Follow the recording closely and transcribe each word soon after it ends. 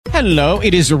Hello,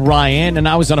 it is Ryan, and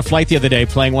I was on a flight the other day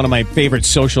playing one of my favorite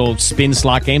social spin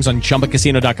slot games on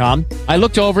ChumbaCasino.com. I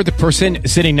looked over at the person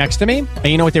sitting next to me, and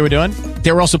you know what they were doing?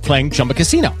 They were also playing Chumba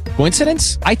Casino.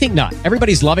 Coincidence? I think not.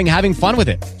 Everybody's loving having fun with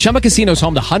it. Chumba Casino is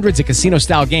home to hundreds of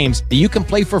casino-style games that you can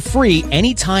play for free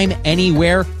anytime,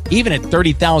 anywhere, even at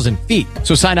 30,000 feet.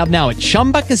 So sign up now at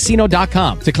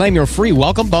ChumbaCasino.com to claim your free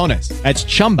welcome bonus. That's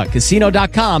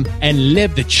ChumbaCasino.com and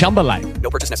live the Chumba life.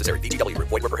 No purchase necessary. VGW.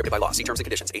 Void where prohibited by law. See terms and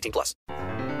conditions. 18+.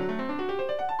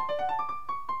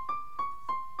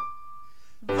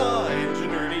 The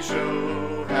Enginerdy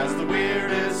Show has the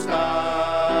weirdest stuff.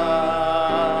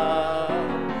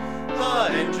 The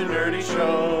Enginerdy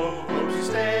Show hopes you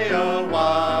stay a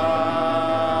while.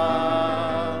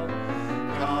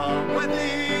 Come with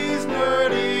these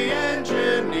nerdy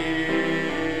engineers.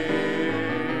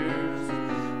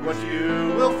 What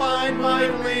you will find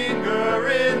might linger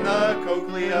in the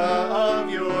cochlea of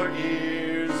your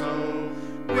ears. Oh,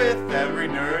 with every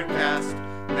nerdcast,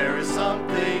 there is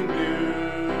something new.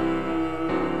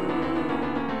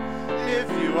 If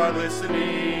you are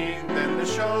listening, then the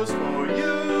show's for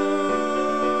you.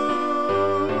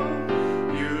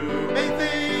 You may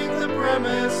think the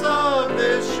premise of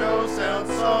this show sounds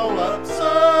so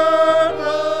absurd.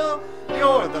 Well,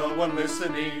 you're the one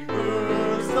listening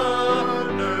who's the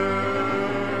nerd.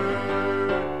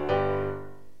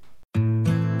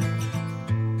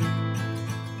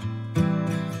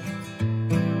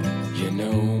 You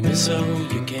know me so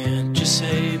you can't just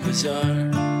say bizarre.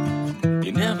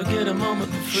 You never get a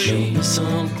moment for free. Show me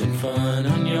something fun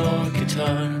on your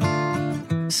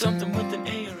guitar. Something with an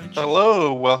A or a G.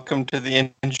 Hello, welcome to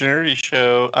the Enginerdy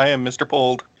Show. I am Mr.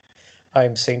 Bold.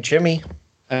 I'm St. Jimmy.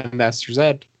 I'm Master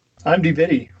Zed. I'm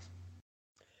D-Vitty.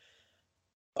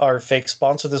 Our fake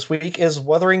sponsor this week is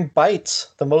Wuthering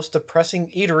Bites, the most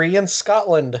depressing eatery in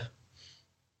Scotland.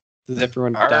 Does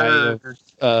everyone die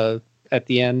at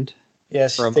the end?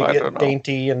 Yes, they get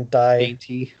dainty and die.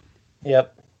 Dainty.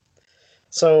 Yep.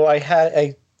 So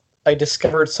I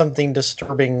discovered something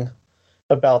disturbing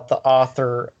about the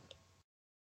author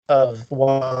of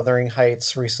Wuthering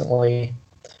Heights recently.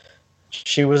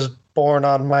 She was born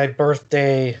on my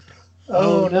birthday.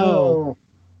 Oh no.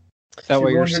 Is that why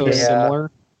you're so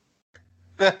similar?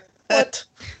 What?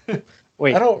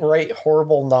 Wait. I don't write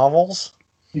horrible novels.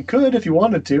 You could if you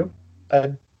wanted to.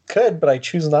 I could, but I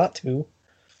choose not to.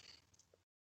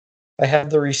 I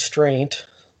have the restraint.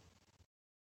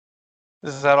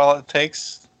 Is that all it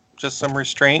takes? Just some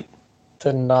restraint?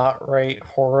 To not write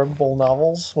horrible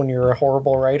novels when you're a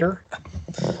horrible writer?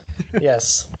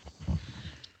 Yes.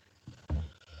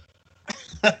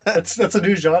 That's a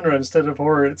new genre instead of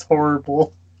horror. It's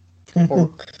horrible.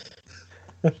 What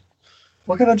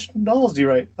kind of novels do you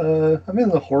write? I'm in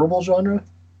the horrible genre.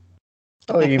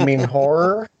 Oh, you mean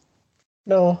horror?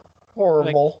 No,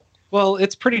 horrible. Well,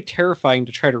 it's pretty terrifying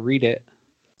to try to read it.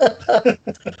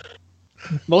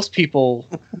 Most people...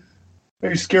 Are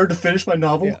you scared to finish my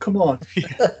novel? Yeah. Come on.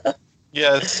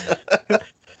 Yes.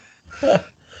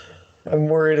 I'm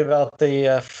worried about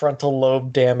the frontal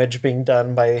lobe damage being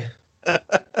done by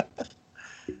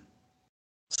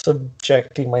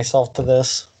subjecting myself to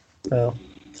this. No.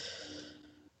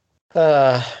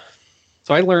 So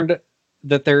I learned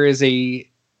that there is a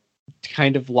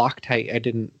kind of Loctite I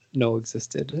didn't know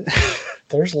existed.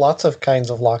 There's lots of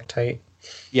kinds of Loctite.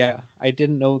 Yeah, I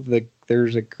didn't know that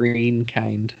there's a green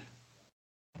kind.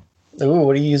 Ooh,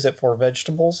 what do you use it for?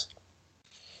 Vegetables?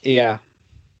 Yeah.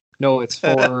 No, it's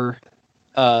for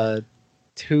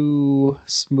two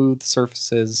smooth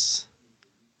surfaces.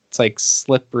 It's like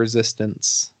slip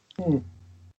resistance.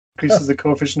 Increases the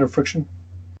coefficient of friction.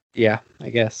 Yeah, I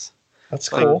guess. That's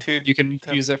cool. You can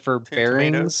use it for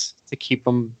bearings to keep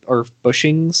them, or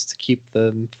bushings to keep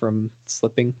them from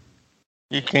slipping.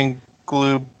 You can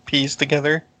glue peas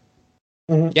together.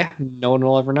 Mm-hmm. Yeah, no one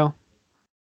will ever know.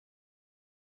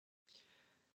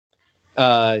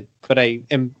 But I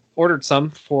ordered some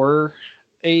for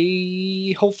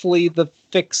hopefully the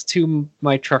fix to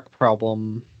my truck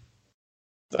problem.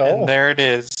 Oh. And there it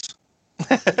is.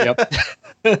 Yep.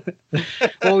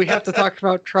 Well, we have to talk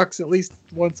about trucks at least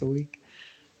once a week.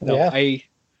 No, yeah.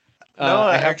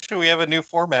 Actually, we have a new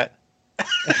format.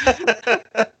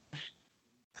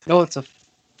 No, it's a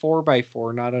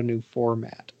 4x4, not a new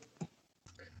format.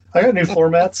 I got new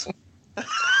formats.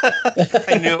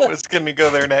 I knew it was going to go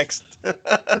there next.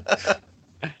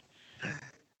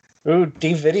 Ooh,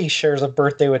 D-Vitty shares a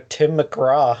birthday with Tim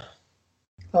McGraw.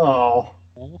 Oh.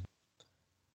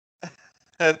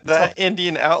 That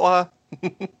Indian outlaw?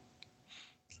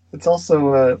 It's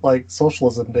also like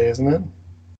Socialism Day, isn't it?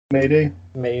 May Day?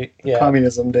 Yeah.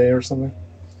 Communism Day or something.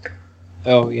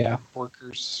 Oh yeah,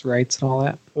 workers' rights and all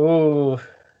that. Ooh,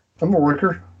 I'm a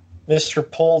worker. Mr.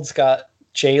 Pold's got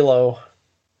J-Lo.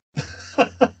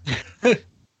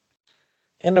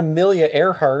 And Amelia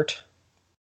Earhart.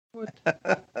 And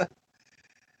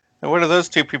what do those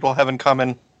two people have in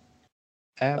common?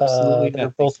 Absolutely They're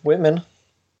nothing. both women.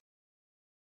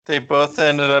 They both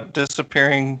ended up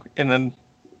disappearing in an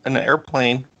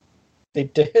airplane. They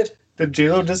did. Did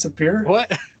J-Lo disappear?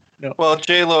 What? Well,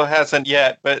 J-Lo hasn't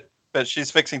yet, but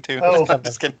she's fixing to. Oh. I'm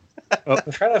just kidding.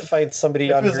 I'm trying to find somebody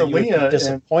If on it was here you would Aaliyah be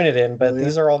disappointed in, but Aaliyah.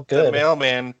 these are all The good.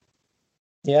 mailman.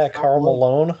 Yeah, Karl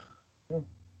Malone.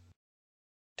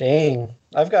 Dang.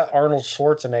 I've got Arnold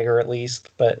Schwarzenegger at least,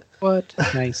 but What?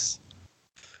 Nice.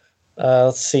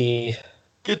 let's see.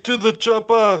 Get to the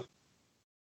chopper.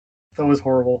 That was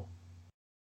horrible.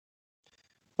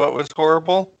 What was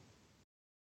horrible?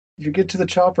 You get to the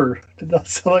chopper. Did not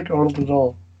sound like Arnold at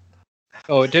all.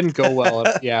 Oh, it didn't go well.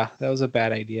 Yeah, that was a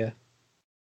bad idea.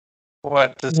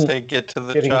 What to say? Get to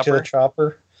the Getting to chopper. the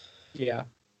chopper. Yeah,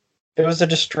 It was a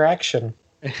distraction.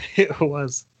 it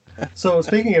was. So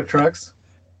speaking of trucks,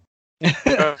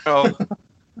 Oh,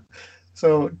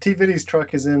 so T-Viddy's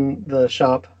truck is in the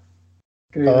shop.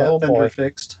 Getting Oh, that fender boy.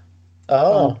 fixed.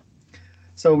 Oh,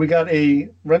 So we got a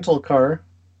rental car,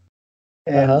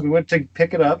 and we went to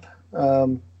pick it up. I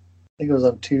think it was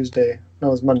on Tuesday. No,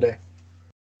 it was Monday.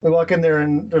 We walk in there,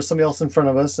 and there's somebody else in front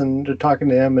of us, and they're talking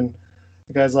to him, and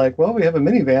the guy's like, well, we have a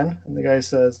minivan. And the guy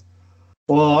says,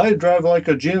 well, I drive like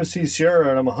a GMC Sierra,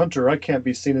 and I'm a hunter. I can't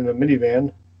be seen in a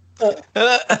minivan.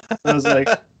 I was like,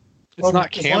 It's well,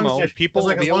 not as long camo. as you- People I was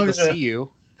like, will be as long able to as you- see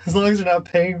you. as long as you're not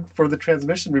paying for the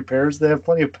transmission repairs, they have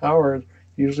plenty of power,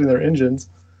 usually in their engines.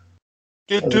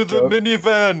 get That's to a the joke.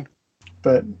 minivan.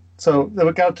 But so then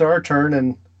we got to our turn,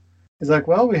 and he's like,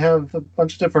 well, we have a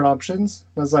bunch of different options.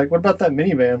 And I was like, what about that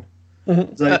minivan?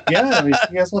 He's like, yeah, I mean,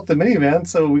 you guys want the minivan,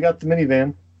 so we got the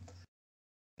minivan.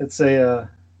 It's a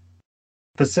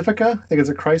Pacifica. I think it's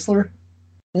a Chrysler.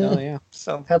 Oh yeah.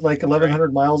 So Had like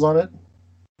 1,100 miles on it.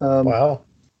 wow.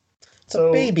 It's so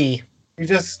a baby. you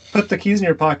just put the keys in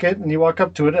your pocket, and you walk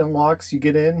up to it, it unlocks, you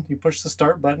get in, you push the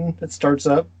start button, it starts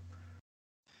up.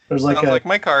 There's like sounds like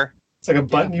my car. it's like a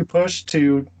button you push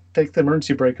to take the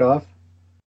emergency brake off.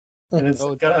 And it's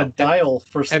Oh, got a dial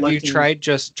for Have selecting. you tried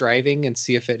just driving and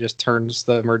see if it just turns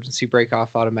the emergency brake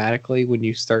off automatically when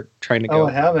you start trying to go? Oh,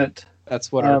 I haven't.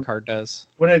 That's what our car does.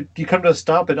 When you come to a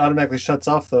stop, it automatically shuts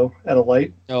off, though, at a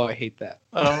light, Oh, I hate that.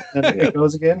 Oh, and it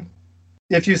goes again.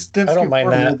 If you scoot I don't mind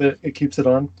forward a little that. bit, it keeps it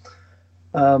on.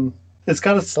 It's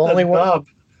got a only one- knob.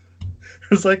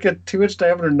 There's like a 2-inch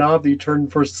diameter knob that you turn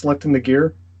for selecting the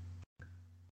gear.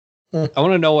 I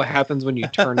want to know what happens when you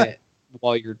turn it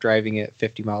while you're driving it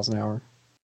 50 miles an hour.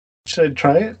 Should I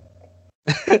try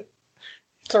it?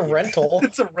 It's a rental.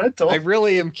 It's a rental. I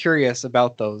really am curious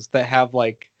about those that have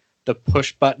like the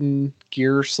push button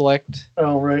gear select.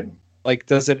 Oh, right. Like,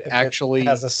 does it If it actually?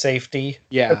 has a safety.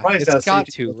 Yeah, probably it's has got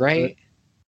safety to, built into right? it.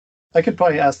 I could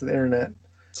probably ask the internet.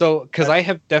 So, because I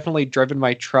have definitely driven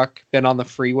my truck, been on the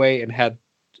freeway, and had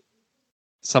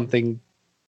something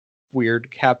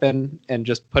weird happen, and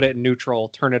just put it in neutral,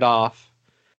 turn it off,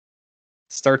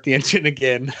 start the engine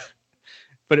again,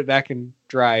 put it back in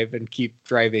drive, and keep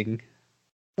driving.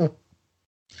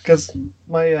 Because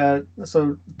my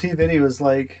so T-Video is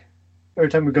like, every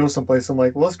time we go someplace, I'm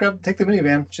like, well, let's take the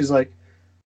minivan. She's like,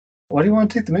 why do you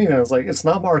want to take the minivan? I was like, it's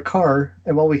not our car,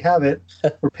 and while we have it,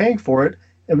 we're paying for it,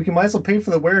 and we might as well pay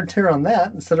for the wear and tear on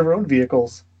that instead of our own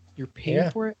vehicles. You're paying Yeah.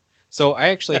 for it? So I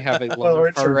actually have a Well, loaner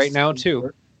our car right insurance now, pays too. for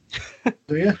it.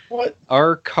 Do you? What?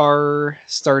 Our car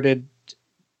started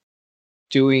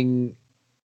doing,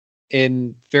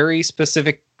 in very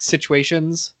specific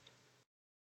situations,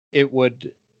 it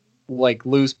would like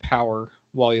lose power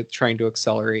while you're trying to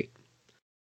accelerate.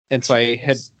 And so I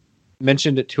had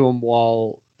mentioned it to them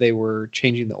while they were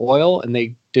changing the oil, and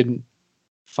they didn't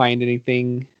find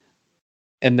anything.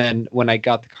 And then when I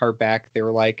got the car back, they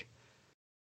were like,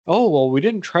 oh, well, we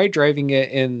didn't try driving it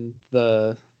in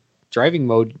the driving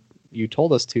mode you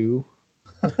told us to.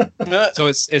 So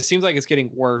it seems like it's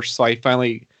getting worse. So I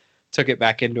finally took it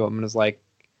back into them and was like,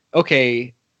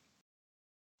 okay,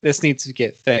 this needs to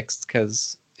get fixed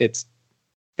because it's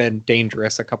been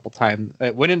dangerous a couple times.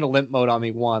 It went into limp mode on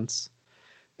me once,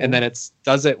 and then it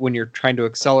does it when you're trying to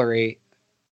accelerate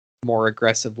more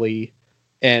aggressively.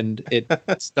 And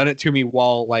it's done it to me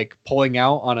while like pulling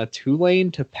out on a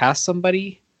 2-lane to pass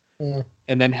somebody, and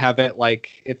then have it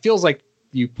like, it feels like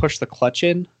you push the clutch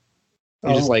in.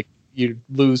 You just like, you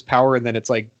lose power, and then it's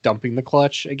like dumping the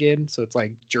clutch again. So it's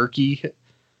like jerky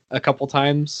a couple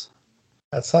times.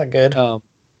 That's not good.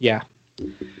 Yeah.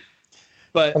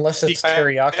 But Unless it's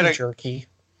teriyaki jerky.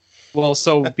 well,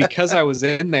 so because I was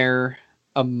in there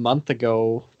a month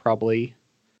ago, probably,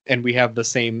 and we have the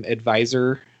same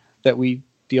advisor that we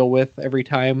deal with every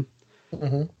time.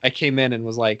 Mm-hmm. I came in and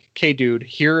was like, "Okay, dude,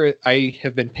 here I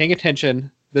have been paying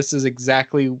attention. This is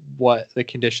exactly what the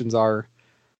conditions are.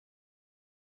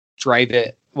 Drive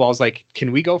it." Well, I was like,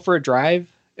 "Can we go for a drive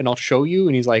and I'll show you?"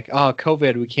 And he's like, "Oh,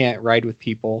 COVID, we can't ride with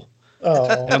people." Oh.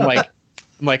 And I'm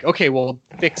like, "Okay, well,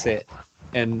 fix it."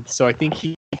 And so I think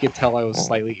he could tell I was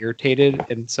slightly irritated.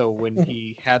 And so when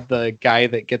he had the guy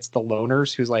that gets the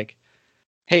loaners, who's like,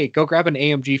 "Hey, go grab an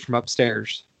AMG from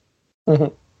upstairs."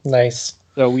 Nice.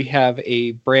 So we have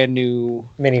a brand new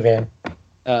minivan.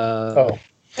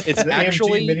 It's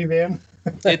actually minivan.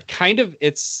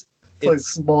 it's like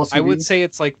small I would SUV. say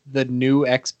it's like the new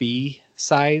XB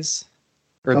size,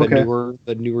 or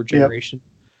the newer generation.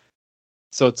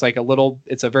 So it's like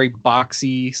it's a very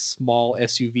boxy small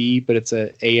SUV, but it's a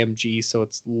AMG, so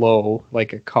it's low,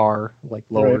 like a car, like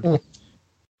lowered.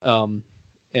 Right.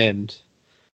 And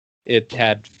it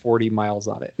had 40 miles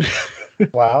on it.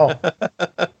 Wow.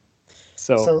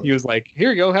 So he was like,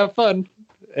 "Here you go, have fun."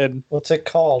 And what's it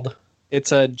called?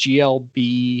 It's a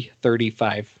GLB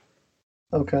 35.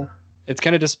 Okay. It's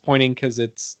kind of disappointing because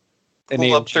it's an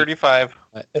Club AMG. 35.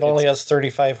 It only has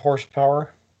 35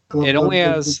 horsepower. It only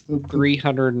has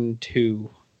 302.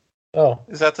 Oh.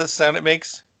 Is that the sound it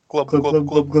makes? Glub, Glub, glub,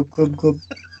 glub, glub, glub, glub.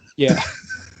 Yeah.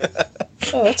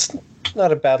 Oh, that's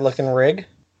not a bad looking rig.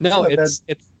 No,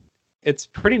 it's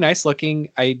pretty nice looking.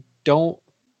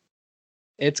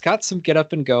 It's got some get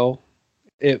up and go.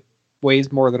 It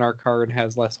weighs more than our car and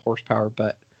has less horsepower,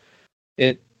 but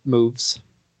it moves.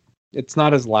 It's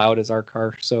not as loud as our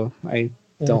car, so I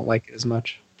don't like it as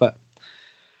much. But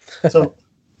so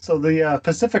the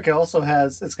Pacifica also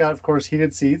it's got, of course,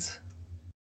 heated seats,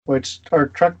 which our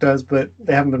truck does, but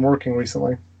they haven't been working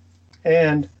recently.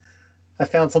 And I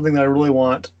found something that I really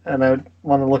want, and I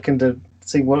want to look into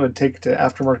seeing what it would take to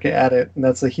aftermarket add it, and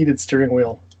that's a heated steering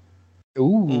wheel.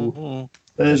 Ooh. Mm-hmm.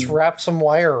 Just wrap some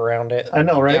wire around it. I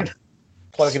know, right? Yeah.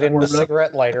 Plug it into a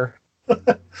cigarette lighter.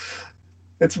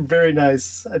 It's very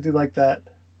nice. I do like that.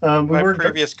 My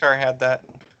previous car had that.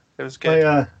 It was good.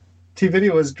 My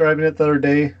T-Video was driving it the other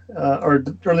day, or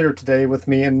earlier today, with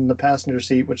me in the passenger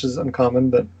seat, which is uncommon,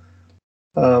 but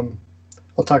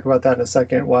I'll talk about that in a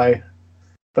second, why.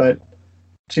 But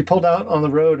she pulled out on the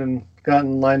road and got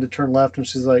in line to turn left, and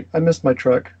she's like, "I missed my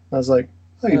truck." And I was like,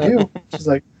 "Oh, you do?" She's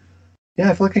like, "Yeah,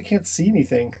 I feel like I can't see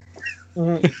anything."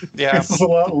 Yeah. It's a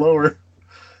lot lower.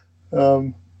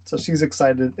 So she's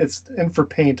excited. It's in for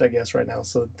paint, I guess, right now.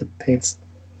 So the paint's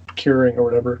curing or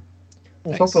whatever.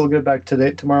 Nice. So hopefully we'll get back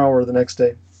tomorrow or the next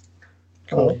day.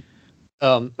 Cool.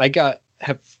 I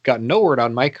have got no word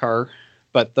on my car,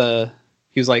 but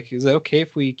he was like, "Is it okay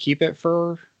if we keep it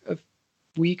for a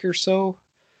week or so?"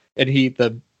 And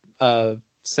the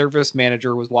service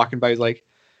manager was walking by. He's like,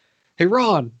 "Hey,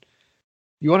 Ron,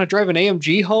 you want to drive an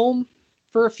AMG home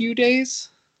for a few days?"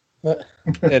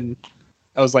 And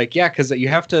I was like, "Yeah, because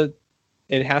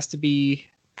it has to be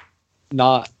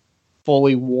not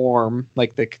fully warm.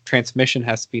 Like the transmission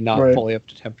has to be not fully up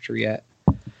to temperature yet.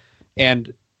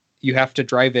 And you have to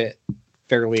drive it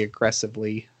fairly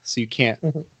aggressively. So you can't,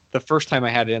 the first time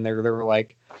I had it in there, they were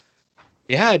like,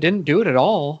 "Yeah, I didn't do it at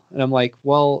all." And I'm like,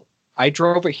 "Well, I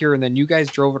drove it here and then you guys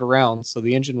drove it around. So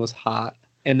the engine was hot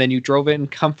and then you drove it in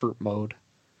comfort mode.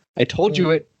 I told you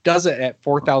it does it at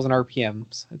 4,000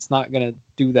 RPMs. It's not going to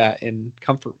do that in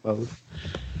comfort mode."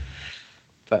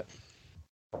 But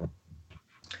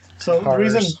so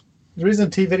the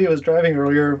reason T-Video was driving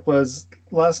earlier was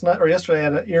yesterday I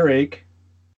had an earache.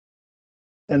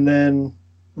 And then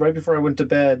right before I went to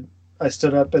bed, I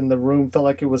stood up and the room felt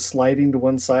like it was sliding to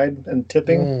one side and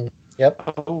tipping.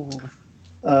 Yep. Oh.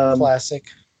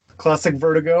 Classic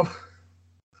vertigo.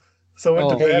 So I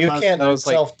went to bed. You can't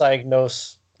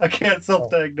self-diagnose. I can't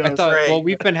self-diagnose. I thought, well,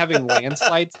 we've been having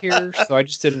landslides here, so I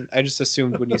just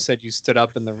assumed when you said you stood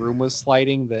up and the room was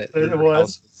sliding that it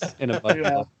was in a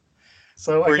mud.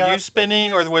 So were you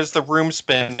spinning or was the room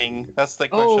spinning? That's the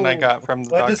question I got from the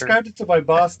doctor. I described it to my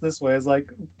boss this way. It's like,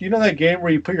 do you know that game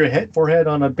where you put your forehead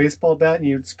on a baseball bat and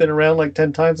you spin around like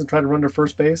 10 times and try to run to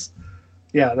first base?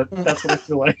 Yeah, that's what I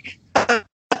feel like.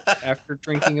 After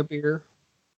drinking a beer?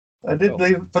 I did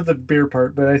put the beer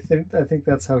part, but I think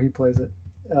that's how he plays it.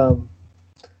 So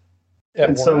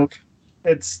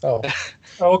it's. I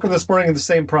woke up this morning with the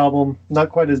same problem. Not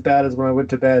quite as bad as when I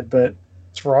went to bed, but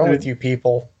what's wrong with you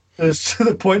people? It was to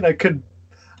the point I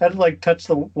had to like touch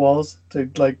the walls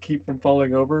to like keep from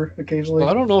falling over occasionally. Well,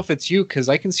 I don't know if it's you because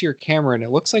I can see your camera and it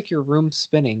looks like your room's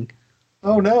spinning.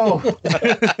 Oh no!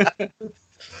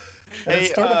 And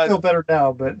it's starting to feel better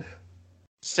now, but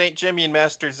St. Jimmy and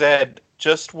Master Zed,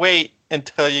 just wait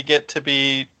until you get to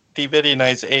be DVD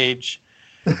Knight's age.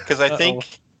 Because I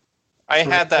think I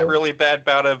had that really bad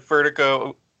bout of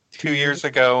vertigo 2 years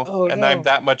ago, and I'm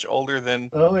that much older than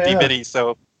DVD,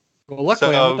 so... Well,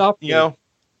 luckily I'm adopted. You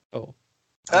know,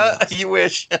 you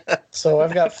wish. So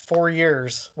I've got 4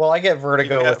 years. Well, I get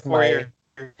vertigo with my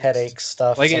headache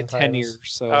stuff. Well, I get sometimes. 10 years,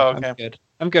 so I'm good.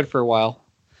 I'm good for a while.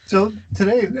 So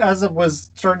today, as it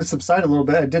was starting to subside a little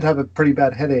bit, I did have a pretty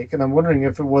bad headache, and I'm wondering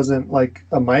if it wasn't like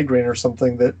a migraine or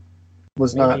something that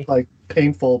was not like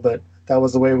painful, but that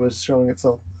was the way it was showing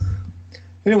itself.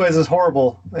 Anyways, it's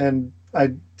horrible, and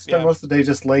I spent most of the day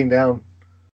just laying down.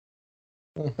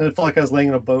 And it felt like I was laying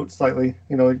in a boat slightly.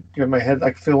 You know, my head,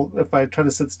 I could feel, if I try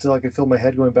to sit still, I could feel my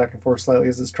head going back and forth slightly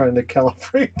as it's trying to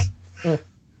calibrate.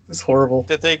 It's horrible.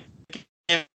 Did they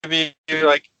give you,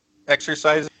 like,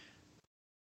 exercise?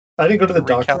 I didn't go to the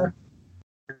doctor.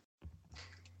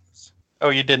 Oh,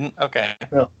 you didn't? Okay.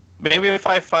 No. Maybe if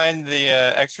I find the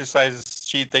exercise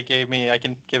sheet they gave me, I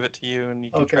can give it to you and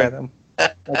you can try them.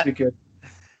 That'd be good.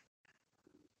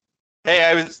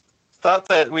 Hey, thought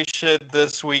that we should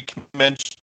this week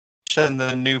mention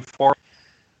the new form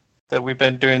that we've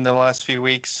been doing the last few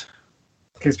weeks.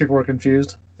 In case people were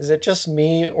confused. Is it just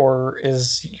me, or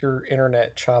is your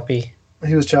internet choppy?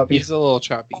 He was choppy. He's a little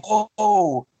choppy.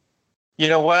 Oh, you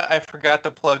know what? I forgot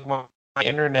to plug my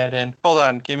internet in. Hold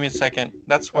on, give me a second.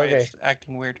 That's why it's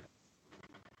acting weird.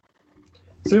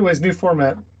 So anyways, new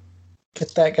format.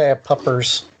 Get that guy a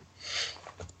puppers.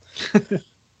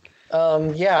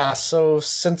 So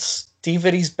since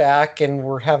DVD's back and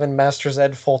we're having Master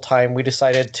Zed full time, we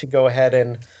decided to go ahead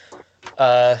and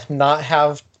not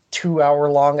have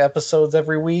 2-hour-long episodes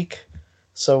every week.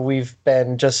 So we've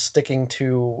been just sticking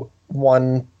to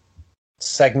one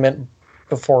segment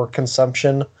before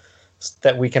consumption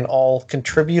that we can all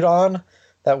contribute on.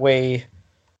 That way,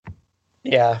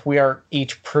 we are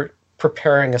each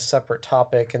preparing a separate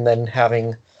topic and then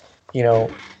having,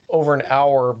 over an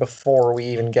hour before we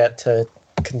even get to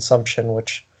consumption,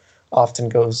 which often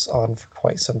goes on for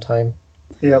quite some time.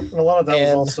 Yep, a lot of that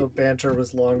was also banter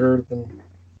was longer than...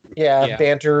 Yeah,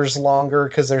 banter's longer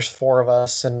because there's 4 of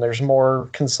us, and there's more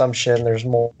consumption, there's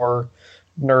more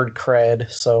nerd cred,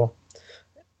 so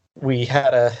we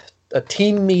had a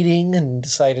team meeting and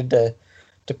decided to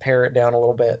pare it down a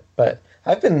little bit, but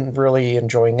I've been really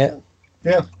enjoying it.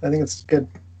 Yeah, I think it's good.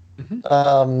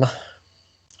 Mm-hmm.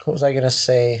 What was I going to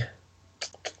say?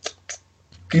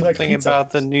 Do you like something about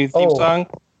the new theme song?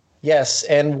 Yes,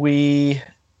 and we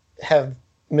have...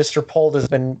 Mr. Pold has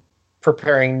been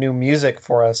preparing new music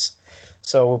for us.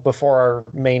 So before our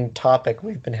main topic,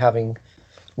 we've been having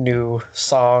new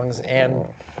songs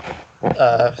and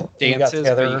dances,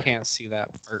 but you can't see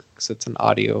that part because it's an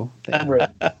audio thing. Right.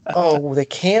 Oh, they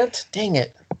can't? Dang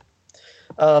it.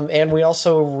 And we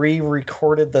also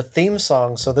re-recorded the theme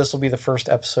song, so this will be the first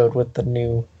episode with the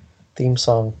new theme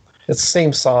song. It's the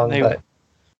same song, but...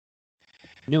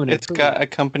 new and it's got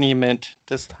accompaniment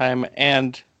this time,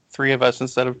 and 3 of us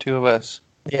instead of 2 of us.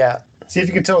 Yeah. See if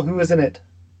you can tell who is in it.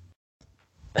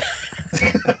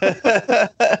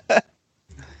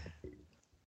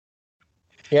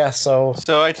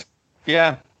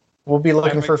 We'll be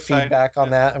looking for feedback on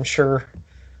that. I'm sure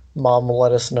Mom will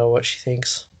let us know what she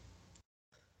thinks.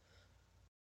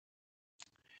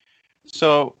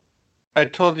 So I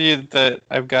told you that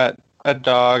I've got a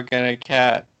dog and a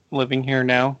cat living here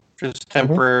now, just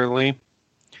temporarily.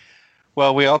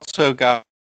 Well, we also got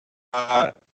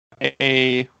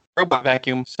a robot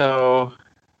vacuum. So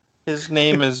his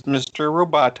name is Mr.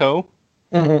 Roboto.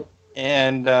 Mm-hmm.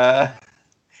 And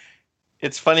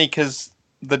it's funny because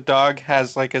the dog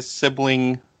has like a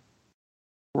sibling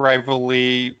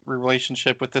rivalry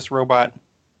relationship with this robot.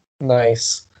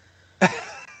 Nice.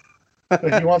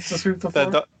 He wants to sweep the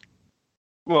floor?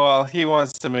 Well, he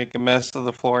wants to make a mess of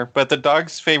the floor. But the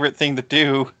dog's favorite thing to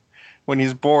do when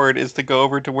he's bored is to go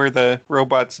over to where the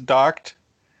robot's docked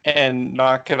and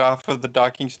knock it off of the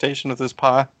docking station with his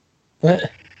paw.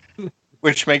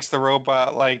 Which makes the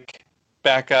robot, like,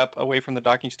 back up away from the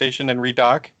docking station and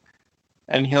redock.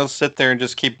 And he'll sit there and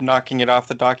just keep knocking it off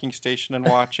the docking station and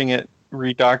watching it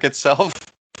redock itself.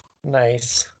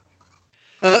 Nice.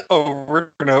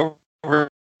 Over and over.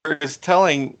 Is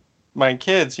telling my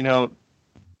kids,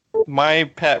 my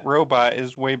pet robot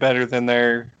is way better than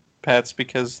their pets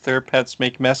because their pets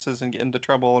make messes and get into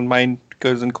trouble, and mine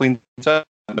goes and cleans up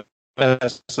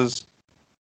messes.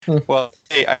 Well,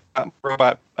 I got a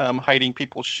robot hiding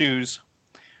people's shoes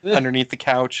underneath the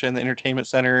couch in the entertainment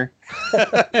center.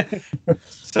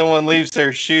 Someone leaves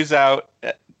their shoes out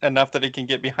enough that it can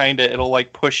get behind it. It'll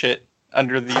like push it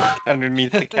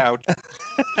underneath the couch.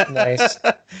 Nice.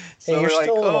 So Hey, you're we're like,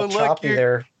 still a little "Oh, look, choppy you're-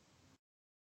 there.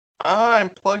 I'm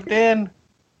plugged in."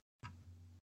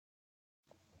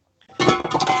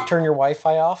 Turn your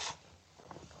Wi-Fi off.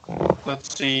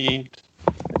 Let's see.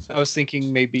 I was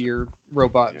thinking maybe your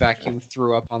robot vacuum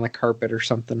threw up on the carpet or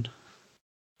something.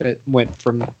 It went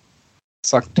from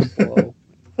suck to blow.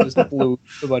 Just blew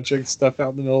a bunch of stuff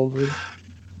out in the middle of it.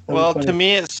 Well, funny. to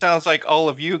me, it sounds like all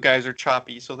of you guys are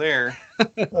choppy. So there.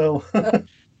 Oh,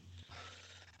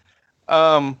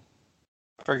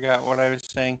 Forgot what I was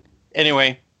saying.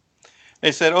 Anyway,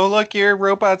 they said, "Oh, look, your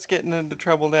robot's getting into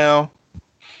trouble now."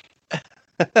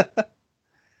 So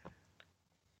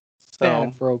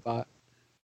Bad robot.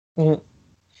 after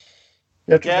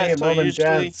Yeah, being at so Mom and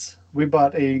usually- Dad's, we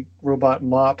bought a robot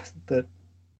mop that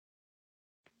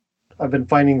I've been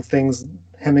finding things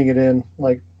hemming it in,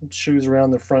 like shoes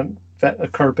around the front, a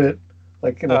carpet,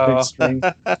 like in a Oh. big string.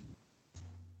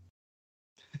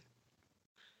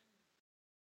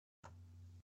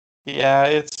 yeah,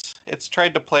 it's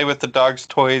tried to play with the dog's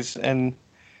toys and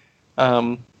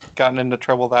gotten into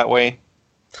trouble that way.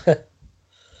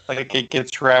 Like it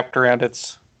gets wrapped around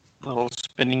its little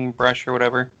spinning brush or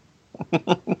whatever,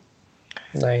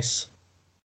 Nice.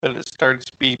 but it starts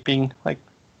beeping like,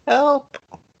 "Help!"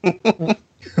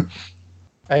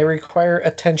 I require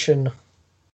attention.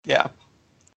 Yeah,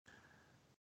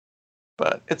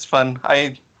 but it's fun.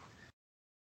 I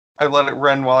let it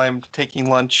run while I'm taking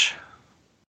lunch,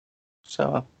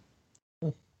 so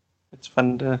it's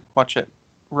fun to watch it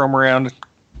roam around,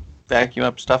 vacuum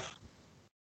up stuff.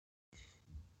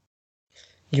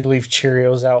 You leave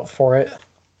Cheerios out for it.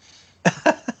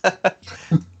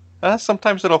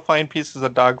 Sometimes it'll find pieces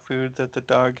of dog food that the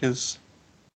dog has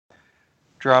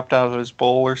dropped out of his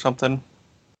bowl or something.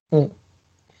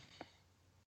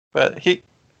 But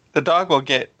the dog will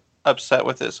get upset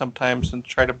with it sometimes and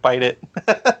try to bite it.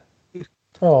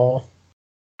 Oh.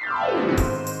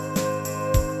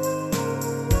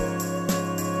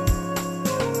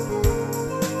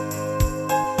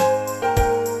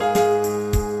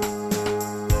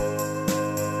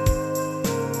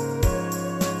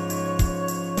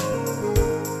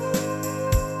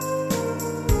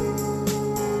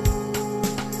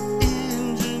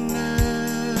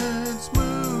 Enginerds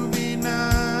movie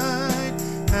night,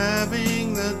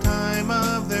 having the time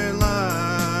of their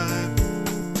life.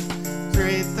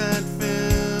 Great that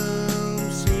film,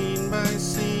 scene by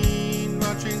scene,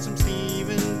 watching some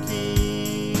Stephen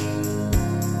King.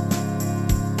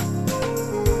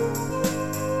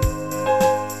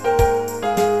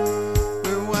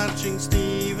 We're watching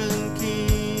Stephen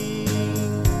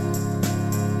King.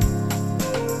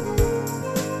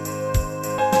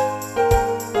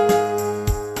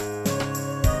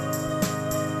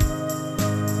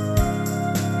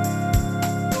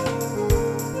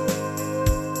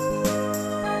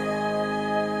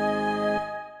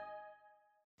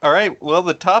 All right. Well,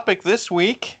 the topic this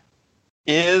week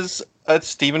is a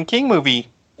Stephen King movie.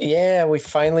 Yeah, we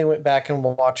finally went back and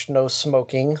watched No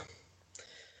Smoking.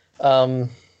 Indie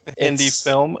It's-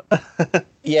 film.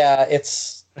 Yeah, it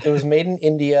was made in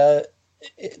India.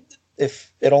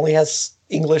 If it only has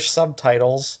English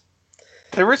subtitles.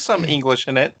 There was some English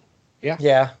in it.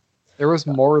 Yeah. There was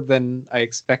more than I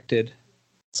expected.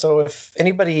 So if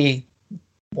anybody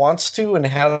wants to and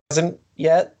hasn't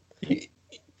yet,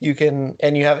 you can,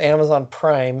 and you have Amazon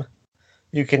Prime,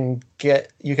 you can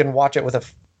watch it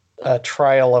with a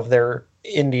trial of their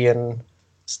Indian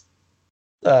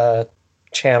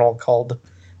channel called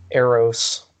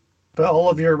Eros. But all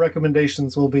of your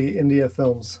recommendations will be India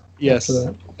films. Yes.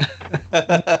 after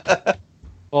that.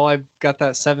 Well, I've got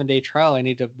that 7-day trial. I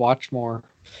need to watch more.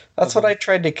 That's what I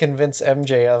tried to convince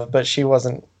MJ of, but she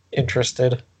wasn't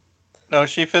interested. No,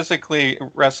 she physically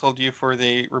wrestled you for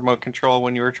the remote control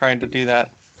when you were trying to do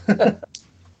that.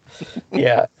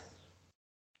 Yeah.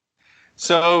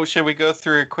 So, should we go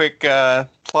through a quick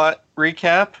plot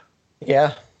recap?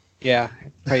 Yeah. Yeah.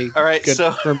 Probably All right, good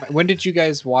so- when did you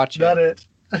guys watch Got it?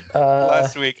 it.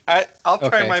 Last week. I'll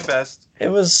try okay. my best. It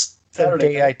was the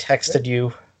Saturday day I night. texted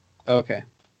you. Okay.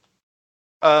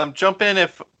 Jump in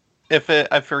if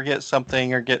I forget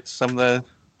something or get some of the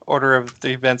order of the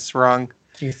events wrong.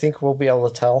 Do you think we'll be able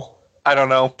to tell? I don't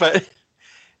know, but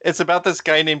it's about this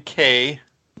guy named Kay,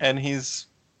 and he's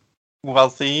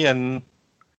wealthy and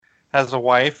has a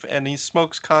wife, and he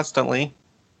smokes constantly.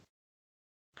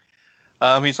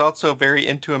 He's also very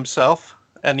into himself,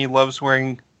 and he loves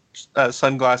wearing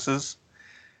sunglasses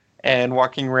and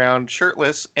walking around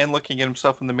shirtless and looking at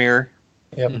himself in the mirror.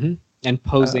 Yep. Mhm. And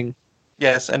posing.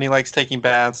 Yes, and he likes taking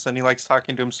baths, and he likes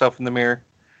talking to himself in the mirror.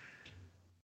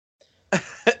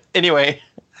 Anyway,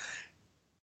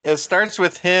 It starts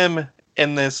with him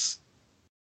in this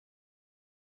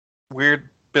weird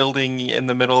building in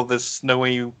the middle of this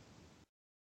snowy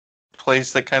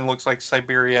place that kind of looks like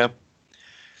Siberia.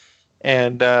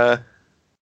 And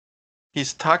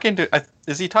he's talking to...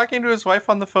 is he talking to his wife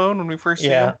on the phone when we first see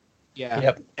him? Yeah.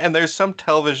 Yep. And there's some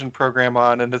television program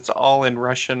on, and it's all in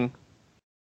Russian.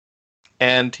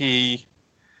 And he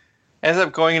ends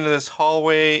up going into this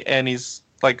hallway, and he's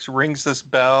like rings this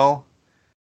bell,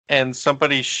 and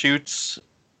somebody shoots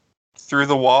through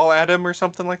the wall at him or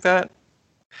something like that.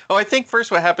 Oh, I think first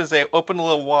what happens, they open a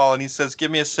little wall, and he says, "Give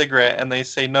me a cigarette," and they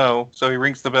say no. So he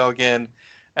rings the bell again,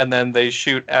 and then they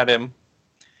shoot at him.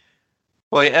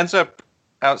 Well, he ends up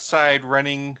outside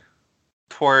running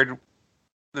toward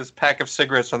this pack of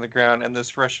cigarettes on the ground, and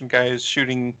this Russian guy is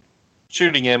shooting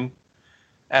him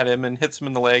at him and hits him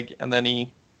in the leg, and then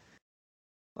he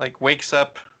like wakes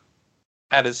up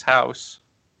at his house.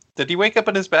 Did he wake up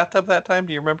in his bathtub that time?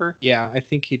 Do you remember? Yeah, I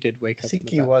think he did wake up. I think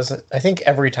he wasn't. I think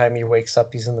every time he wakes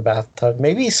up, he's in the bathtub.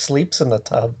 Maybe he sleeps in the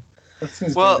tub. That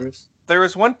seems Well, dangerous. there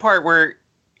was one part where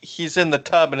he's in the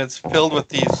tub and it's filled with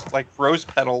these like rose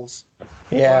petals.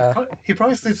 Yeah. He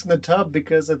probably sleeps in the tub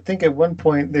because I think at one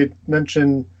point they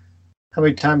mentioned how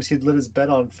many times he'd lit his bed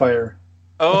on fire.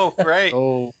 Oh, right.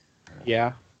 Oh,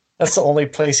 yeah. That's the only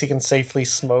place he can safely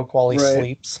smoke while he Right.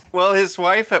 sleeps. Well, his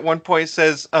wife at one point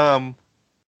says,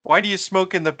 "Why do you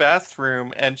smoke in the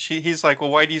bathroom?" And he's like, "Well,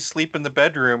 why do you sleep in the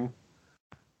bedroom?"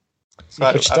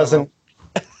 So Which I don't doesn't...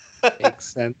 Makes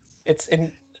sense. It's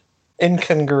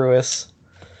incongruous.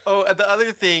 Oh, and the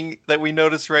other thing that we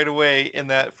noticed right away in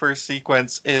that first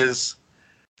sequence is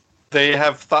they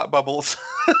have thought bubbles.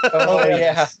 Oh,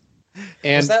 yeah.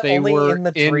 And Was that they only were in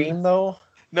the dream, though?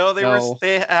 No,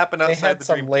 they happen They outside had the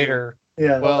some dream too. later.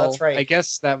 Yeah. Well, that's right. I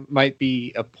guess that might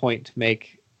be a point to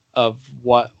make of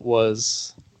what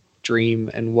was dream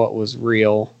and what was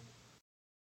real.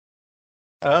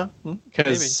 Maybe.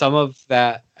 Because some of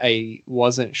that I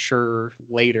wasn't sure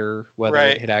later whether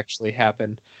Right. it had actually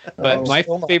happened. But Oh, my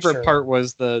still not favorite sure. part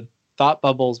was the thought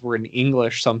bubbles were in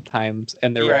English sometimes,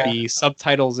 and there Right. would be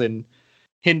subtitles in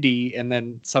Hindi and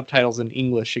then subtitles in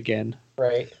English again.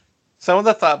 Right. Some of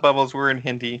the thought bubbles were in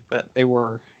Hindi, but They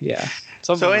were, yeah.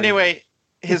 Some of so them were- anyway,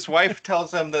 his wife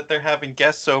tells him that they're having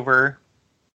guests over,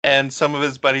 and some of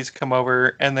his buddies come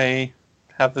over, and they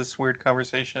have this weird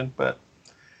conversation. But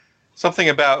something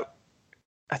about,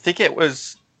 I think that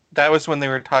was when they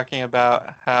were talking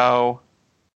about how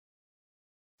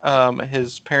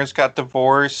his parents got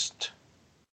divorced,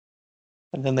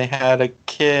 and then they had a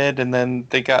kid, and then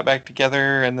they got back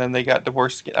together, and then they got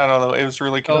divorced again. I don't know. It was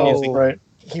really confusing. Right.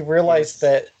 He realized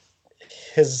that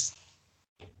his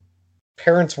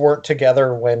parents weren't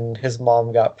together when his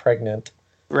mom got pregnant.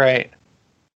 Right.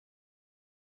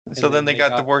 and So then they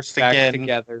got divorced back again.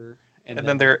 together, And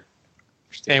then they're...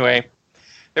 Anyway,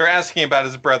 they were asking about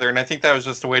his brother, and I think that was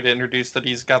just a way to introduce that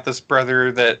he's got this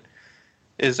brother that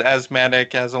is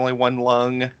asthmatic, has only one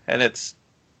lung, and it's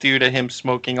due to him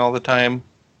smoking all the time.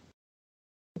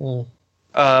 Mm.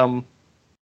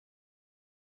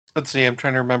 Let's see, I'm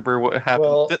trying to remember what happened.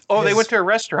 Well, they his- went to a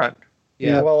restaurant.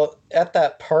 Yeah. Well, at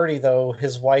that party, though,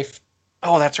 his wife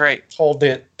Oh, that's right. told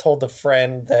the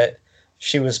friend that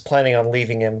she was planning on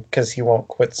leaving him because he won't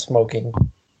quit smoking.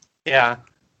 Yeah.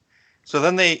 So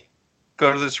then they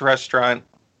go to this restaurant,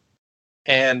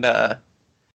 and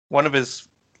one of his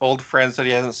old friends that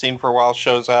he hasn't seen for a while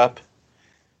shows up,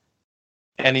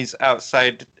 and he's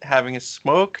outside having a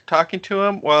smoke, talking to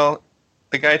him. Well,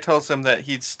 the guy tells him that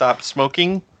he'd stopped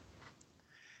smoking,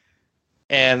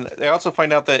 and they also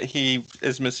find out that he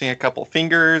is missing a couple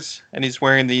fingers, and he's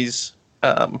wearing these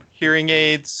hearing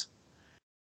aids.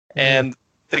 And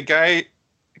the guy,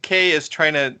 Kay, is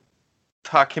trying to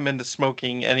talk him into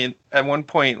smoking, and he, at one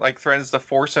point, like, threatens to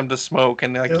force him to smoke,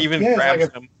 and like even it's grabs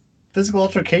like him. Physical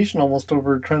altercation almost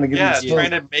over trying to get him Yeah, to smoke.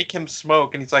 trying to make him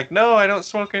smoke, and he's like, "No, I don't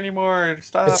smoke anymore.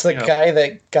 Stop." It's the you know. guy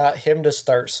that got him to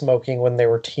start smoking when they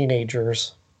were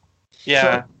teenagers.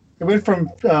 Yeah, It went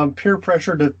from peer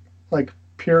pressure to like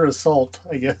pure assault,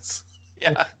 I guess.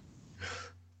 yeah.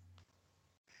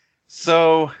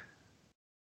 So,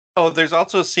 there's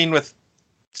also a scene with.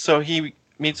 So he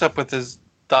meets up with his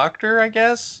doctor, I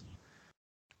guess,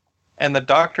 and the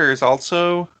doctor is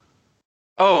also.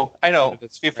 Oh, I know. One of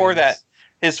his Before friends.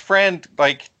 that, his friend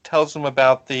like tells him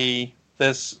about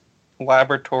this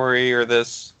laboratory or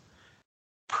this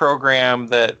program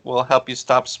that will help you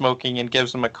stop smoking, and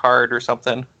gives him a card or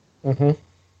something. Mm-hmm.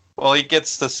 Well, he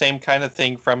gets the same kind of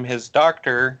thing from his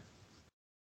doctor,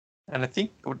 and I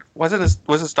think was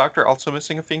his doctor also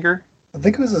missing a finger? I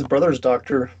think it was his brother's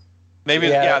doctor. Maybe,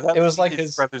 Yeah, that's it was like his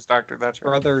his brother's doctor. That's right.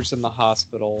 Brother's in the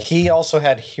hospital. He also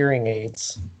had hearing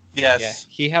aids. Yes. Yeah,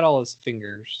 he had all his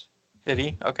fingers. Did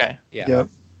he? Okay. Yeah. Yep.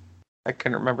 I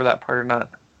couldn't remember that part or not.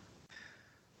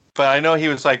 But I know he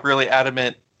was like really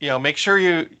adamant. Make sure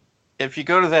if you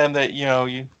go to them that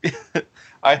you.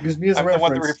 Use me as a I'm the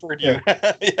one that reference. referred you.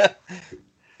 Yeah.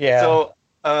 Yeah.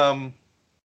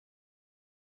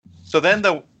 So then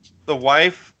the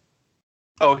wife.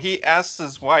 Oh, he asks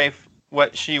his wife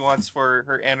what she wants for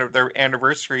their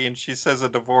anniversary, and she says a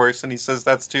divorce, and he says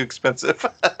that's too expensive.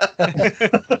 Yeah,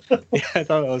 I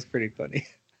thought that was pretty funny.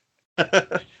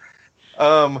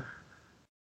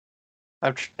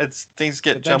 Things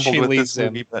get But then jumbled she with leaves this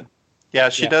him. movie, but yeah,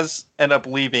 she Yeah. does end up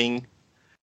leaving.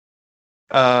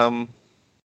 And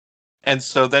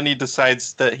so then he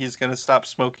decides that he's going to stop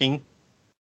smoking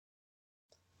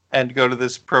and go to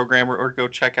this program or go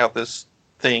check out this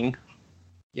thing.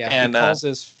 Yeah, And, he calls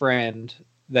his friend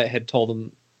that had told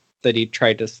him that he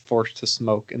tried to force to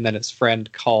smoke, and then his friend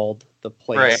called the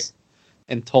place Right.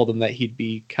 and told him that he'd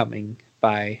be coming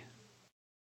by.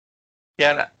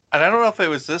 Yeah, and I don't know if it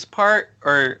was this part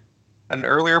or an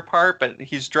earlier part, but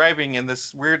he's driving and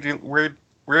this weird,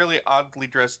 really oddly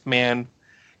dressed man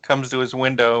comes to his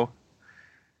window,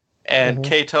 and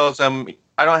Kay tells him,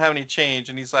 "I don't have any change,"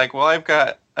 and he's like, "Well, I've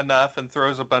got enough," and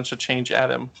throws a bunch of change at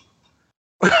him.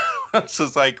 So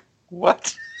it's like,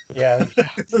 what? Yeah.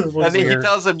 And then he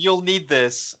tells him, "You'll need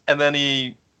this," and then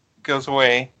he goes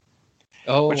away.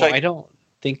 Oh, Which I don't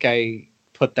think I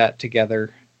put that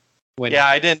together. When Yeah,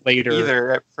 I didn't later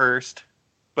either at first,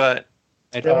 but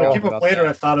I Yeah, don't when know I came up about later, that.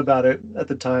 I thought about it at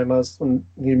the time. When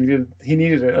he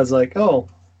needed it. I was like, oh,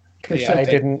 Yeah,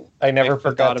 I never I put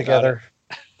forgot that about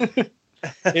together.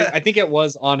 I think it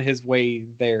was on his way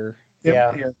there.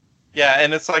 Yeah. yeah,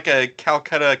 and it's like a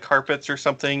Calcutta Carpets or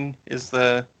something is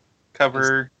the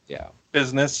cover Yeah.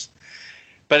 business,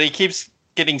 but he keeps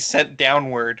getting sent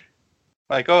downward.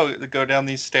 Like, oh, go down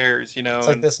these stairs, It's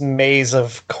like this maze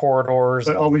of corridors,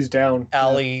 But always down.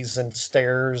 alleys, and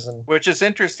stairs, and which is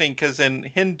interesting because in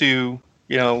Hindu,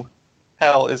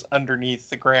 hell is underneath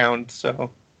the ground.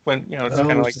 So when it's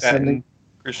kind of like that in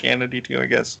Christianity too, I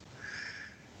guess,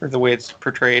 or the way it's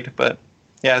portrayed. But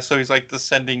yeah, so he's like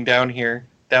descending down there,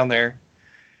 and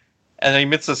then he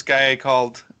meets this guy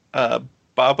called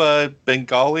Baba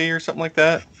Bengali or something like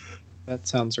that. That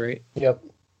sounds right. Yep.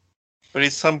 But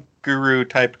he's some guru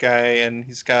type guy, and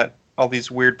he's got all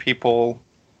these weird people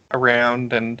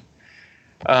around, and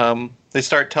they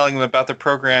start telling him about the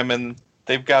program, and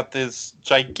they've got this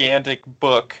gigantic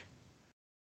book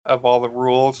of all the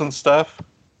rules and stuff.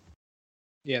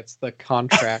 Yeah, it's the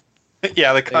contract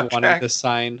Yeah, the they wanted contract, to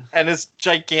sign. and it's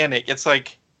gigantic. It's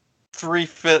like 3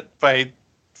 foot by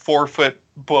 4 foot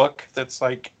book that's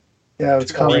like, Yeah,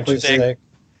 it's 4 inches complicated. thick.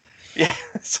 yeah,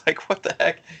 it's like, what the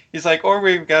heck? He's like, or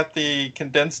we've got the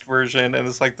condensed version, and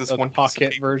it's like this The one piece of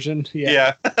pocket paper. version.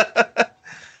 Yeah.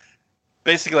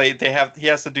 Basically, he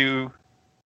has to do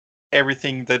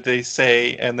everything that they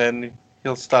say, and then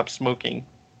he'll stop smoking.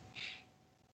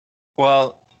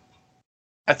 Well,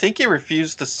 I think he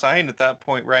refused to sign at that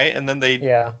point, right? And then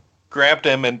they grabbed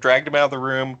him and dragged him out of the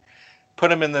room, put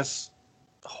him in this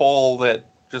hole that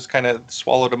just kind of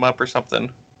swallowed him up or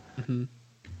something. Mm-hmm.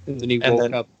 And then he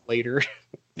woke up later.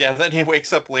 Yeah, then he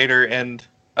wakes up later, and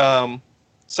some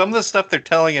of the stuff they're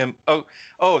telling him.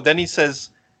 Oh, then he says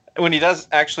when he does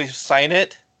actually sign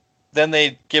it, then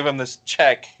they give him this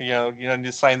check. You need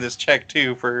to sign this check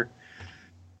too for.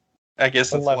 I guess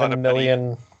it's a lot 11 of million,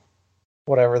 money.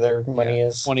 whatever their money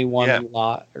is. 21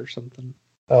 lot or something.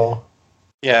 Oh.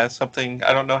 Yeah, something.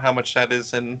 I don't know how much that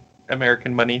is in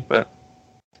American money, but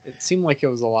it seemed like it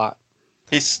was a lot.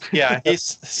 He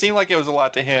seemed like it was a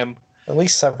lot to him. At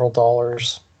least several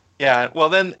dollars. Yeah. Well,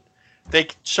 then they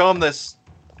show him this.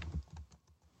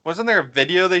 Wasn't there a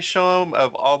video they show him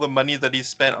of all the money that he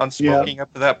spent on smoking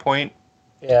up to that point?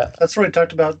 Yeah. That's where he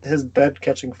talked about his bed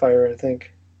catching fire, I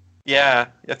think. Yeah,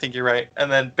 I think you're right.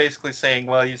 And then basically saying,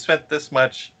 well, you spent this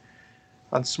much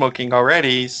on smoking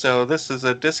already, so this is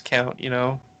a discount,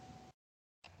 You'd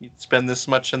spend this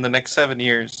much in the next 7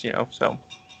 years, so.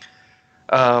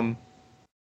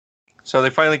 So they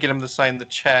finally get him to sign the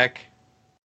check.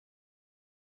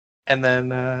 And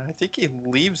then I think he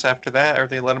leaves after that, or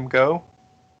they let him go.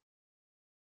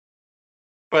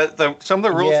 But some of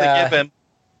the rules they give him...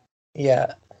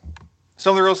 Yeah.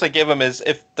 Some of the rules they give him is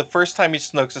if the first time he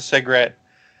smokes a cigarette,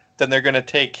 then they're going to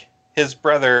take his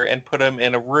brother and put him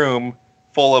in a room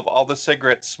full of all the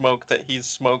cigarette smoke that he's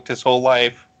smoked his whole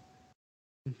life,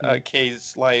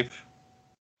 Kay's life,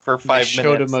 for 5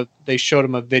 minutes. They showed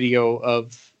him a video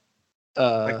of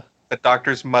the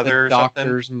doctor's mother the or something.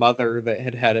 doctor's mother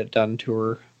that had it done to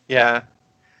her. Yeah.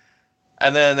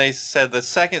 And then they said the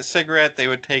second cigarette, they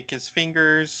would take his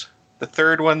fingers. The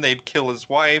third one, they'd kill his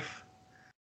wife.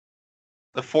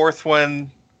 The fourth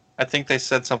one, I think they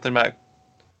said something about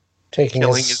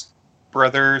killing his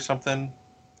brother or something.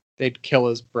 They'd kill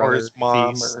his brother or his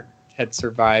mom. if he had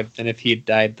survived, and if he had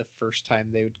died the first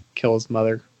time, they would kill his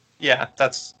mother. Yeah,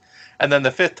 that's... And then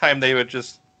the fifth time, they would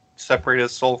just separate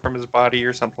his soul from his body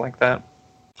or something like that.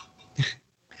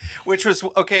 Which was...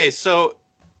 Okay, so...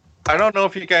 I don't know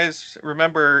if you guys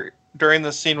remember during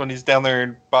the scene when he's down there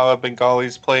in Baba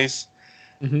Bengali's place.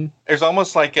 Mm-hmm. There's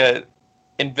almost like a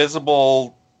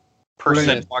invisible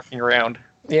person walking around.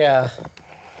 Yeah.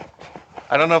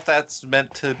 I don't know if that's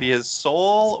meant to be his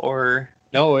soul or...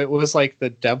 No, it was like the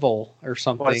devil or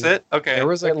something. Was it? Okay. There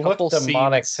was a It couple looked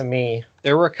demonic scenes. to me.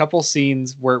 There were a couple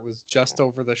scenes where it was just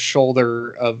over the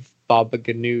shoulder of Baba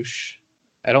Ganoush.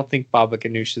 I don't think Baba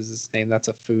Ganoush is his name. That's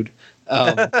a food.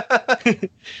 But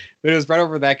it was right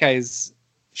over that guy's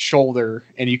shoulder,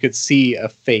 and you could see a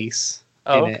face.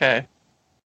 Oh, in okay. it.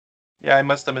 Yeah, I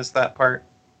must have missed that part.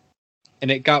 And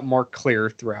it got more clear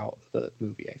throughout the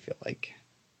movie, I feel like.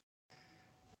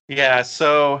 Yeah,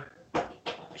 so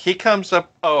he comes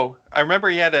up... Oh, I remember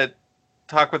he had a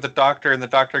talk with the doctor, and the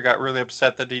doctor got really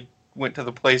upset that he went to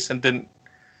the place and didn't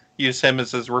use him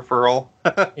as his referral.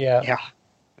 Yeah. Yeah.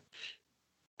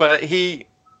 But he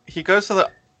goes to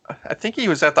the... I think he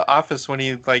was at the office when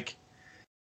he, like,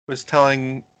 was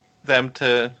telling them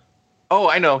to... Oh,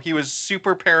 I know. He was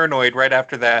super paranoid right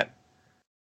after that.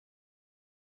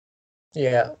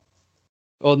 Yeah.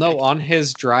 Well, no, on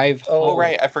his drive Oh, home,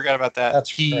 right. I forgot about that. That's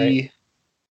he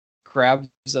right.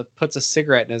 puts a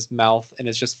cigarette in his mouth and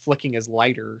is just flicking his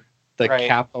lighter, the Right.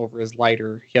 cap over his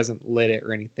lighter. He hasn't lit it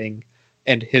or anything.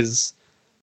 And his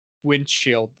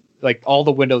windshield, like all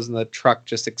the windows in the truck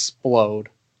just explode.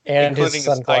 And Including his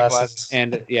his sunglasses. eyeglasses.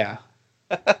 And yeah.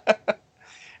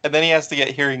 And then he has to get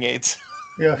hearing aids.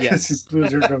 Yeah, Yes. he blew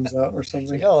his eardrums out or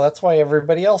something. Oh, that's why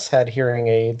everybody else had hearing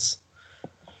aids.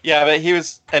 Yeah, but he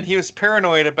was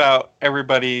paranoid about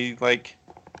everybody, like...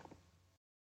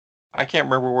 I can't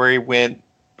remember where he went,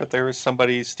 but there was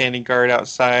somebody standing guard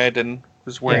outside and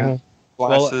was wearing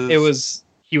glasses. Well,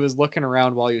 he was looking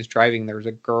around while he was driving. There was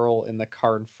a girl in the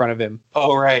car in front of him,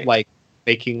 Oh, right. like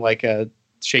making like a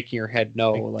shaking her head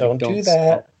no. Like, Like, don't do that.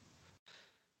 stop.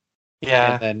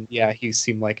 Yeah. And then, he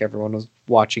seemed like everyone was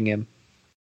watching him.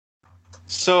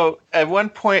 So at one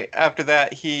point after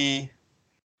that, he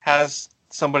has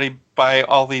somebody buy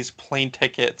all these plane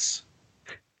tickets.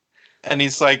 And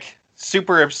he's like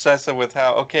super obsessive with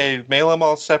how, okay, mail them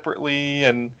all separately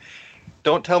and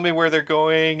don't tell me where they're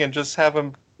going and just have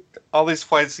them all these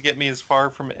flights to get me as far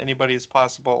from anybody as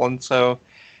possible. And so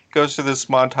goes through this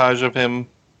montage of him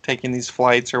taking these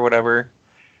flights or whatever.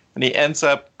 And he ends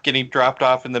up getting dropped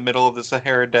off in the middle of the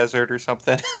Sahara Desert or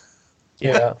something.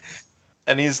 Yeah.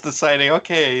 And he's deciding,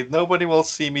 okay, nobody will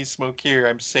see me smoke here.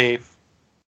 I'm safe.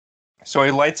 So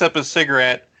he lights up a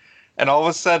cigarette, and all of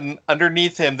a sudden,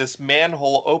 underneath him, this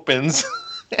manhole opens,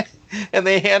 and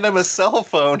they hand him a cell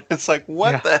phone. It's like,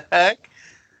 what the heck?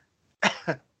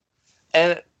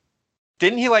 And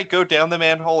didn't he, like, go down the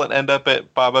manhole and end up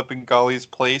at Baba Bengali's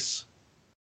place?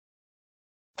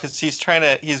 Because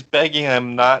he's begging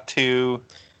him not to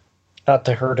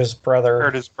hurt his brother.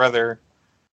 hurt his brother.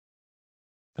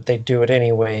 But they do it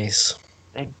anyways.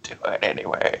 They do it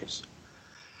anyways.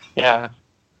 Yeah.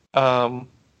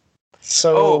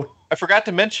 So Oh, I forgot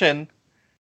to mention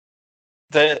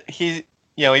that he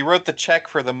wrote the check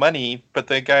for the money, but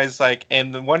the guy's like,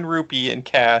 and the 1 rupee in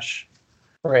cash.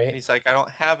 And right. he's like, I don't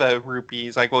have a rupee.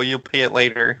 He's like, well, you'll pay it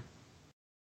later.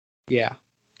 Yeah.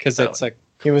 Because So- it's like,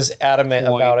 He was adamant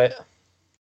Point. about it.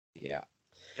 yeah.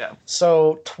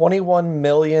 So 21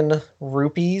 million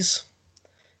rupees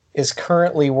is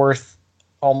currently worth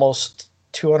almost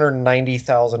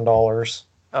 $290,000.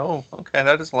 Oh, okay,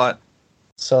 that is a lot.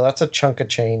 So that's a chunk of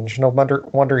change. No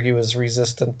wonder he was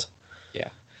resistant.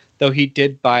 Though he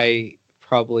did buy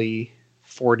probably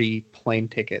 40 plane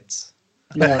tickets.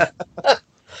 Yeah.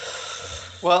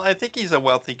 Well, I think he's a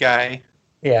wealthy guy.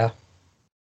 Yeah.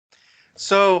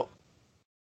 So,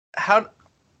 I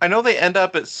know they end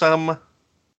up at some...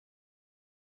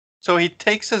 So he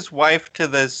takes his wife to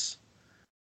this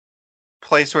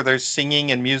place where there's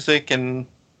singing and music and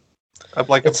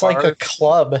like It's a bar like a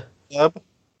club. club.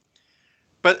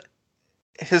 But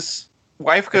his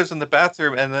wife goes in the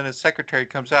bathroom and then his secretary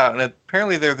comes out, and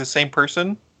apparently they're the same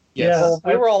person. Yes. Yeah. Well,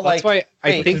 we were all That's like, why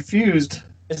I wait, think Confused.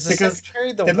 is the because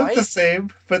secretary the They look the wife? same,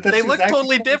 but that's They look exactly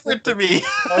totally different to me.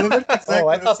 Oh, they look exactly Oh,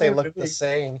 I the thought they same to looked the me.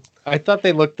 same. I thought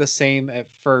they looked the same at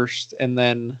first, and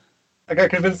then I got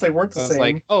convinced they weren't the I was same.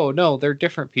 like, oh no, they're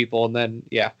different people. And then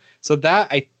yeah, so that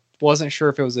I wasn't sure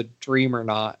if it was a dream or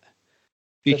not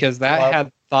because that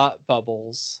had thought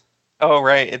bubbles. Oh,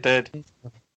 right, it did.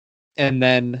 And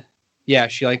then yeah,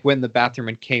 she like went in the bathroom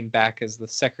and came back as the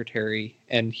secretary,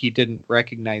 and he didn't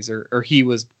recognize her, or he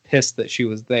was pissed that she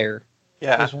was there. He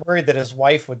Yeah. was worried that his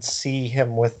wife would see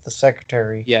him with the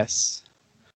secretary. Yes.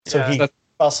 So Yeah. he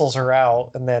bustles her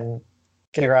out and then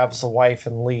grabs the wife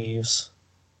and leaves.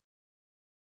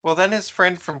 Well, then his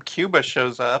friend from Cuba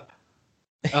shows up.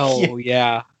 Oh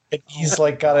yeah. And he's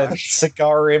like got a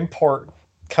cigar import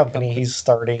company he's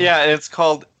starting. Yeah, and it's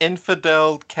called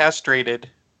Infidel Castrated.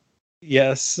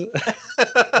 Yes.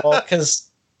 Well,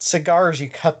 because cigars, you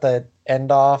cut the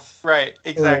end off. Right,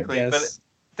 exactly. Yes.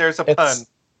 But there's a It's- pun.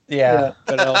 Yeah.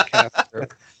 Fidel Castro.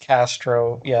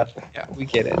 Castro. Yeah. Yeah, we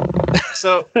get it.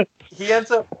 So he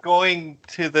ends up going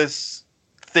to this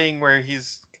thing where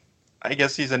I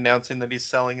guess he's announcing that he's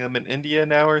selling them in India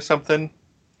now or something.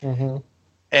 Mm-hmm.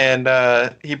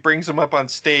 And he brings them up on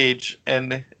stage,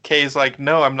 and Kay's like,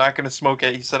 no, I'm not going to smoke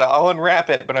it. He said, I'll unwrap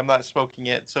it, but I'm not smoking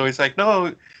it. So he's like,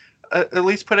 no, at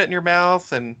least put it in your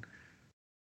mouth. And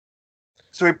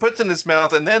so he puts it in his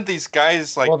mouth, and then these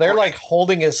guys like, Well, they're like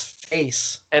holding his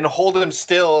face. and hold him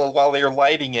still while they're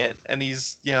lighting it. And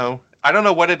he's, I don't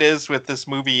know what it is with this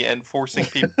movie and forcing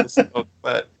people to smoke,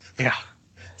 but Yeah.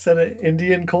 Is that an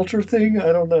Indian culture thing?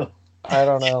 I don't know. I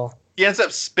don't know. he ends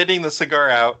up spitting the cigar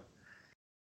out.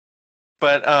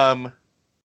 But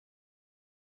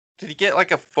did he get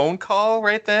like a phone call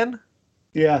right then?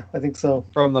 Yeah, I think so.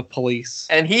 From the police.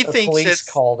 And he The thinks police it's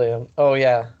called him. Oh,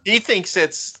 yeah.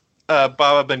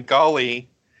 Baba Bengali,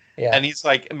 Yeah. and he's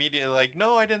like immediately like,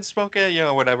 no, I didn't smoke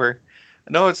it, whatever.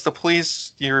 No, it's the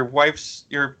police.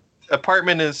 Your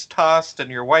apartment is tossed, and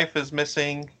your wife is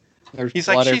missing. There's He's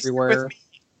blood like, she's everywhere. with me.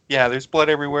 Yeah, there's blood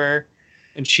everywhere.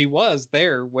 And she was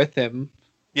there with him.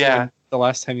 Yeah, The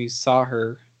last time you saw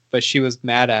her, but she was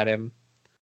mad at him.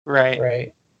 right.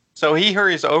 Right. So he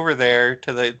hurries over there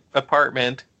to the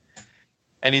apartment,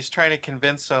 and he's trying to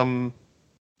convince him.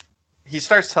 He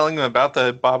starts telling them about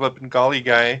the Baba Bengali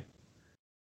guy,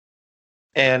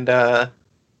 and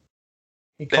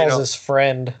He They calls don't- his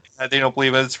friend. they don't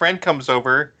believe it. His friend comes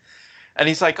over, and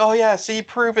he's like, "Oh yeah, see,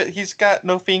 prove it. He's got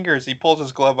no fingers." He pulls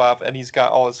his glove off, and he's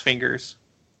got all his fingers.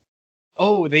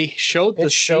 Oh, they showed the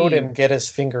It showed scene. him get his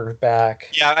finger back.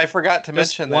 Yeah, I forgot to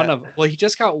Just mention one that. of he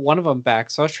just got one of them back,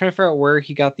 so I was trying to figure out where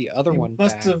he got the other He one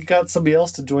must back. have got somebody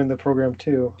else to join the program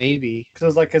too, Maybe. because it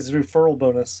was like his referral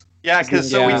bonus. Yeah,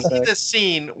 because so Yeah. we see this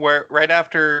scene where right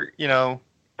after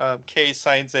Kay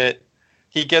signs it,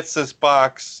 he gets this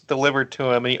box delivered to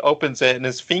him, and he opens it, and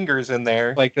his finger's in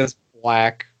there. Like this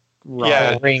black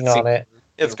Yeah. rod Ring on it.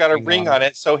 It's got a ring on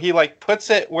it, so he like puts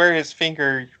it where his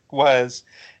finger was,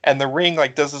 and the ring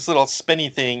like does this little spinny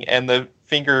thing, and the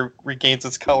finger regains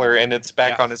its color, and it's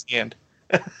back Yeah. on his hand.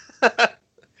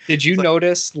 Did you It's like-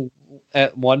 notice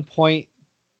at one point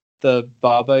the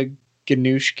Baba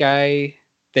Ganoush guy?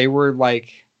 They were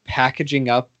like packaging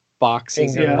up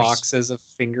boxes Fingers. and boxes of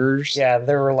fingers. Yeah,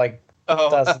 there were like Oh,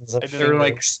 dozens of I didn't- There were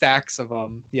like fingers. stacks of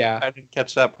them. Yeah. I didn't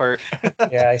catch that part.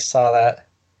 Yeah, I saw that.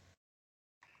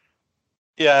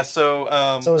 Yeah, so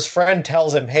So his friend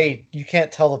tells him, "Hey, you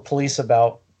can't tell the police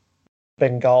about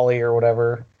Bengali or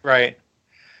whatever." right.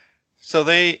 So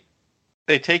they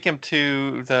take him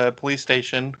to the police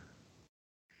station,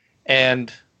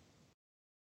 and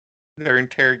they're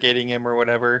interrogating him or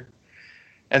whatever.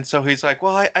 And so he's like,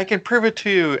 well, I can prove it to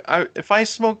you. If I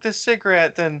smoke this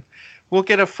cigarette, then we'll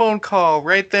get a phone call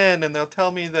right then, and they'll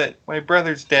tell me that my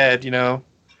brother's dead,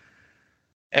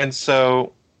 And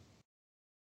so,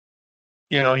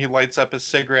 he lights up his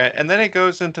cigarette, and then it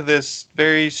goes into this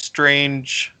very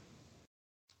strange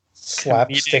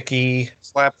Slapsticky,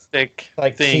 slapstick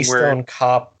like thing where Keystone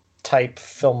Cop type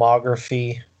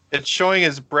filmography. it's showing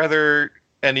his brother,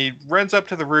 and he runs up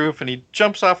to the roof, and he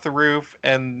jumps off the roof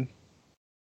and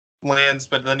lands,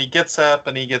 but then he gets up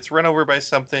and he gets run over by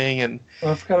something, and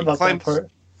Oh, I forgot He about climbs- that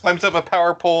part. climbs up a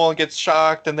power pole and gets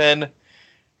shocked, and then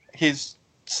he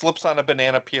slips on a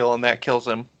banana peel, and that kills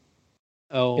him.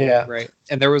 Oh, Yeah. right.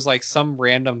 And there was like some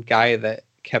random guy that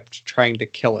kept trying to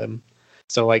kill him.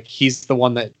 So like he's the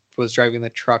one that was driving the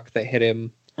truck that hit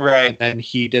him, Right. and then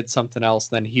he did something else.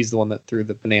 Then he's the one that threw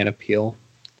the banana peel.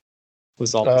 It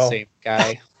was all the Oh. same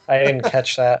guy, I didn't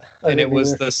catch that. I and it didn't was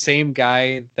either. the same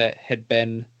guy that had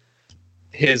been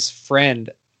his friend.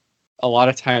 A lot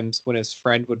of times when his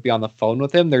friend would be on the phone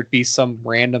with him, there'd be some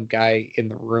random guy in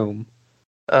the room.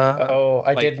 Oh,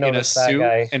 I like, did in a notice that suit,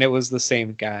 guy. and it was the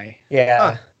same guy.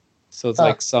 Yeah. So it's Huh.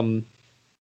 like some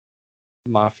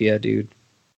mafia dude.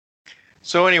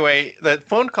 So anyway, that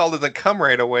phone call doesn't come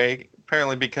right away,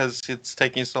 apparently because it's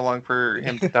taking so long for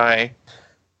him to die.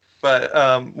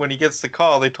 But when he gets the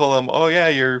call, they told him, "Oh yeah,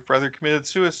 your brother committed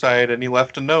suicide, and he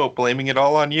left a note blaming it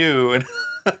all on you."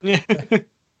 And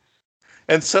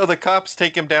and so the cops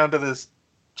take him down to this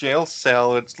jail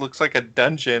cell. It looks like a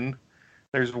dungeon.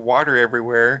 There's water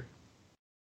everywhere,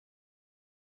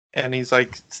 and he's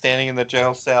like standing in the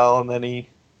jail cell, and then he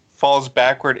falls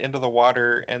backward into the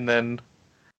water, and then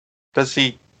does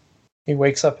he? He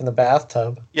wakes up in the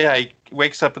bathtub. Yeah, he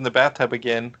wakes up in the bathtub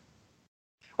again.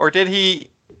 Or did he?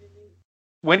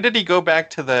 When did he go back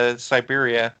to the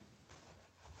Siberia?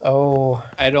 Oh,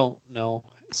 I don't know.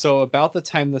 So about the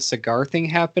time the cigar thing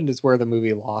happened is where the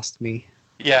movie lost me.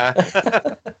 Yeah.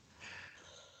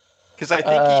 Because I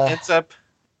think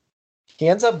he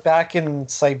ends up back in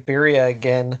Siberia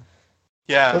again.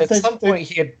 Yeah. At some point,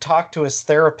 he had talked to his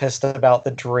therapist about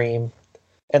the dream,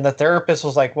 and the therapist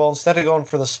was like, "Well, instead of going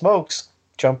for the smokes,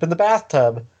 jump in the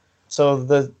bathtub." So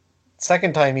the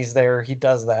second time he's there, he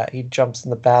does that. He jumps in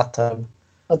the bathtub.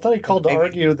 I thought he called to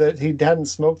argue that he hadn't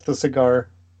smoked the cigar.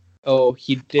 Oh,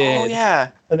 he did. Oh,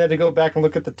 yeah. And then to go back and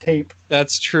look at the tape.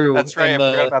 That's true. That's right.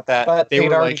 I forgot about that. But They they'd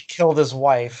were already like- killed his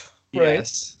wife. Right.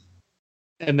 Yes.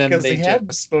 And then Because they he hadn't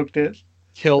just smoked it. The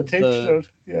killed tape showed.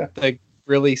 Yeah. the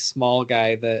really small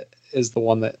guy that is the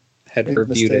one that had Big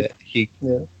reviewed mistake. it. He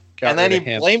Yeah. got And then rid he of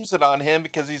him. blames it on him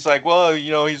because he's like, well,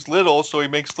 he's little, so he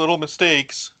makes little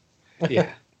mistakes. Yeah.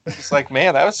 It's like,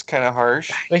 man, that was kind of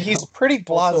harsh. But he's pretty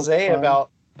Also blasé fun. about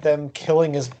them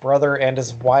killing his brother and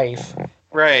his wife.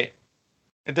 Right.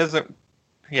 It doesn't...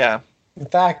 Yeah. In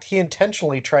fact, he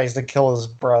intentionally tries to kill his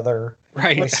brother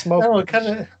Right. with smoke. No, it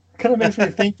kind of makes me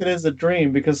think that it's a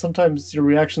dream because sometimes your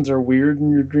reactions are weird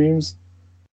in your dreams.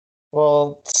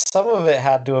 Well, some of it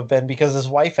had to have been because his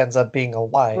wife ends up being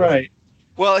alive. Right.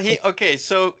 Well,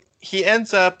 so he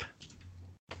ends up...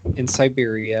 In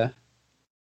Siberia,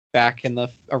 back in the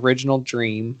original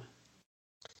dream.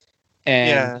 And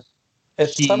Yeah. At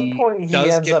he some point, he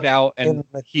does ends get up out in and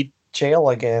the he jail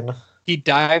again.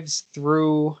 dives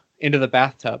through into the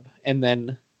bathtub and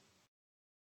then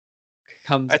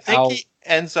comes I think out. he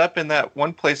ends up in that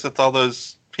one place with all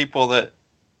those people that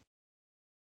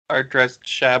are dressed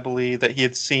shabbily that he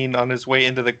had seen on his way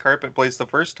into the carpet place the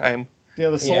first time. Yeah,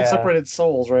 the soul Yeah. separated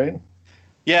souls, right?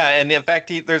 Yeah, and in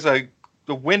fact, there's a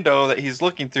window that he's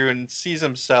looking through and sees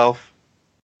himself.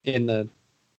 In the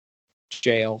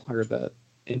jail or the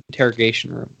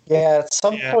interrogation room. Yeah, at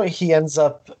some Yeah. point, he ends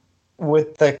up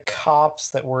with the cops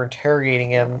that were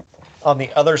interrogating him on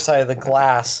the other side of the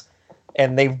glass,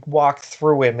 and they walk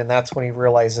through him, and that's when he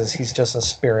realizes he's just a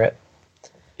spirit.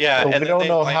 Yeah, But we and then don't they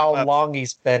know line how him up. long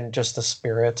he's been just a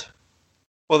spirit.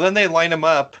 Well, then they line him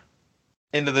up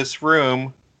into this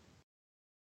room,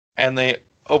 and they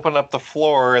open up the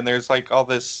floor, and there's like all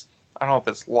this, I don't know if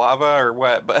it's lava or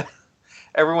what, but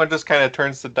everyone just kind of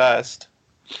turns to dust.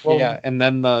 Well, Yeah, and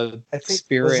then the I think- was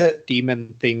spirit it-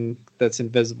 demon thing that's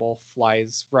invisible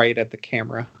flies right at the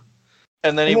camera.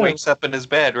 And then he Yeah. wakes up in his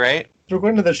bed, right? They were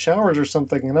going to the showers or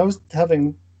something, and I was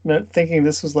thinking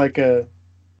this was like a.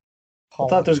 I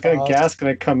thought there's going to gas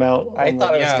going to come out. I on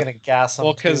thought the- it was Yeah. going to gas him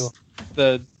Well, because too.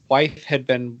 the wife had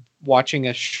been watching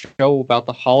a show about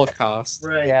the Holocaust,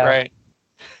 Right. Yeah. Right.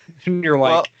 and you're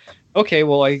like, Well- okay,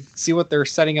 well, I see what they're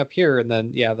setting up here, and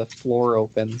then yeah, the floor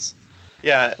opens.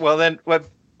 Yeah, well then what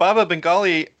Baba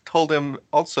Bengali told him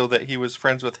also that he was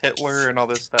friends with Hitler and all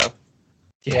this stuff.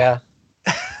 Yeah,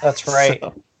 that's right.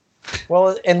 So-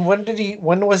 Well, and when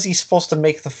was he supposed to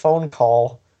make the phone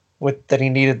call that he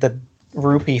needed the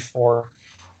rupee for?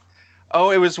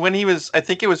 Oh, I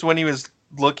think it was when he was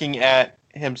looking at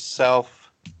himself.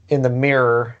 In the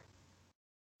mirror,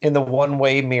 in the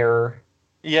one-way mirror.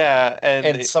 Yeah, And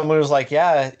and someone was like,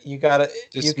 "Yeah, you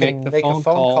Just you can make the make a phone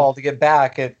phone call. call to get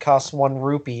back. It costs 1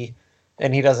 rupee,"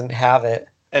 and he doesn't have it.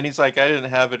 he's like, I didn't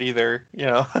have it either,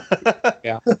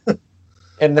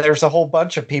 And there's a whole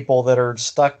bunch of people that are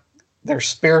stuck. Their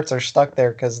spirits are stuck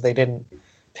there because they didn't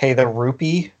pay the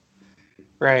rupee,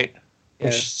 Right.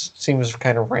 which Yes. seems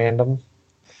kind of random.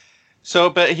 So,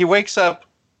 but he wakes up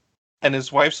and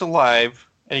his wife's alive,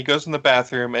 and he goes in the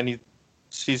bathroom and he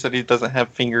sees that he doesn't have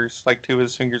fingers. Like 2 of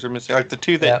his fingers are missing. Like the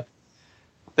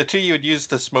two you would use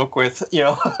to smoke with,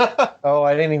 Oh,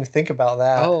 I didn't even think about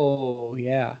that. Oh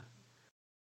yeah,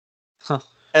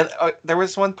 And there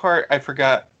was one part I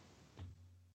forgot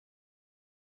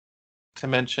to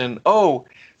mention. Oh,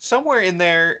 somewhere in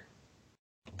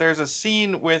there's a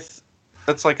scene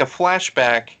that's like a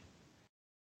flashback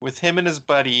with him and his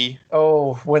buddy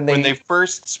Oh, when when they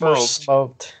first smoked. first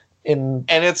smoked in.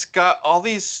 And it's got all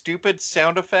these stupid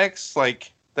sound effects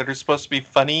like that are supposed to be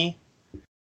funny.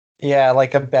 Yeah,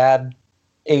 like a bad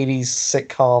 80s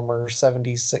sitcom or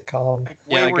 70s sitcom.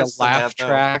 Yeah, like a worse than laugh that, though.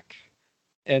 track.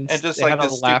 And just they like had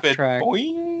the a laugh stupid track.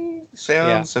 boing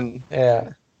sounds,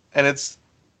 Yeah. and it's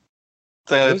It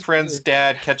the was friend's weird.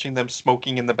 dad catching them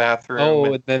smoking in the bathroom. Oh,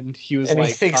 and then he was And he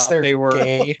like, thinks thought they're they were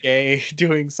gay.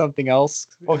 doing something else.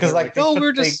 Well, 'cause, They're like, they oh, put-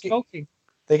 we're just they- smoking.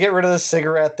 They get rid of the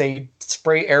cigarette, they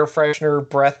spray air freshener,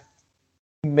 breath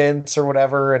mints or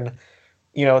whatever, and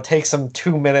it takes them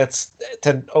 2 minutes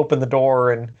to open the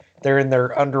door, and they're in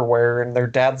their underwear, and their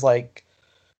dad's like,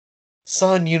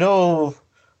 son,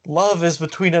 love is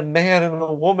between a man and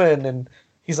a woman, and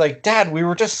he's like, Dad, we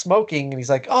were just smoking, and he's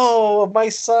like, oh, my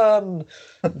son,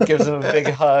 gives him a big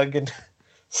hug, and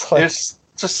it's like, It's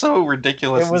just so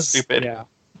ridiculous It was- and stupid.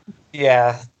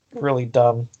 yeah, really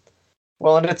dumb.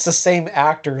 Well, and it's the same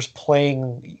actors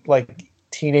playing like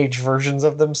teenage versions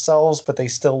of themselves, but they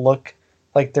still look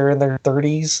like they're in their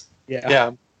 30s. Yeah,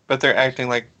 but they're acting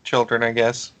like children, I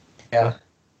guess. Yeah.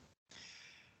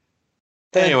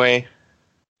 Anyway,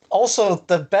 Also,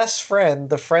 the best friend,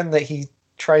 the friend that he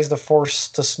tries to force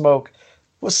to smoke,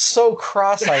 was so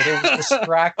cross-eyed it was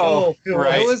distracting. Oh,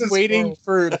 right. I was This is waiting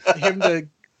horrible. for him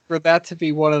for that to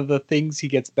be one of the things he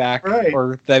gets back, Right.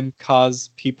 or them cause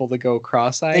people to go They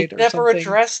cross-eyed. Or never something.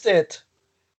 addressed it.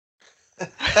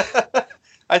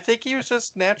 I think he was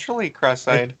just naturally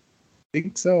cross-eyed. I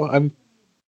think so. I'm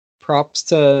props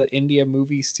to India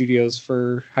Movie Studios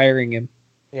for hiring him.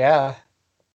 Yeah.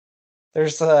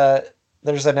 There's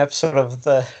an episode of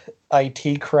the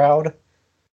IT Crowd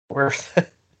where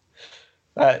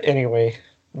anyway,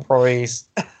 Roy's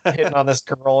hitting on this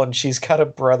girl and she's got a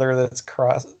brother that's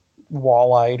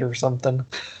wall-eyed or something.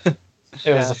 It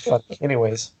was a fun.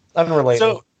 Anyways,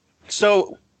 unrelated.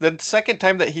 So the second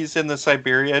time that he's in the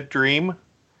Siberia dream,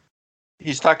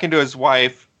 he's talking to his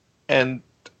wife, and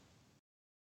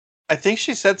I think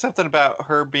she said something about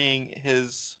her being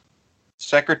his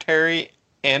secretary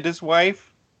and his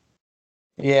wife,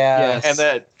 yeah. Yes. and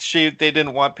that they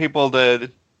didn't want people to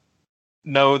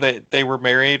know that they were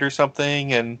married or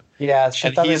something, and Yeah, she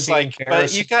and thought he's it'd be like, but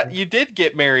embarrassing. you did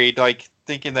get married, like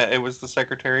thinking that it was the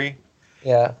secretary.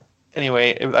 Yeah.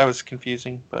 Anyway, that was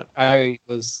confusing, but I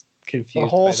was confused. The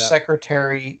whole by that.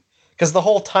 secretary, because the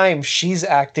whole time she's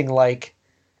acting like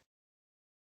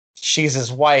she's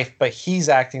his wife, but he's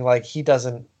acting like he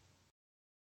doesn't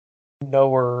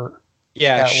know her.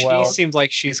 Yeah, that she well. seems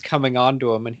like she's coming on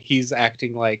to him, and he's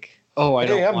acting like, "Oh, I Hey,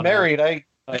 don't." I'm wanna, married. I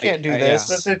like, can't do yeah. this.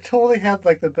 But they totally had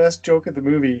like the best joke of the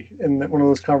movie in one of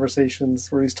those conversations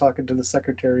where he's talking to the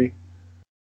secretary.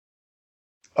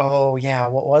 Oh yeah,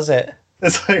 what was it?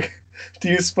 It's like, do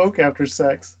you smoke after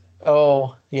sex?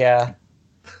 Oh yeah.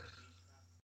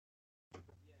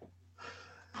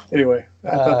 Anyway, I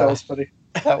thought that was funny.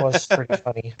 That was pretty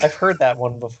funny. I've heard that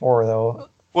one before though.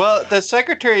 well, the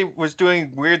secretary was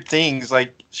doing weird things,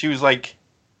 like she was like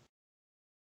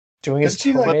Doing his Is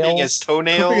she, like, clipping his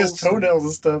toenails. toenails. Clipping his toenails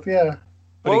and stuff, yeah.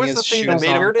 What was Putting the his thing that shoes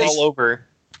made on. her all over?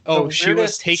 Oh, The she was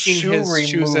weirdest taking shoe his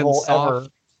shoes and removal socks. ever.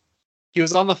 He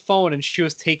was on the phone, and she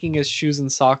was taking his shoes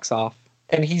and socks off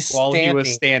And he's while standing he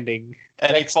was standing.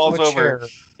 And he next to falls a over. chair.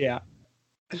 Yeah,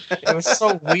 It was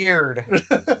so weird.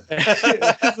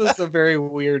 this is a very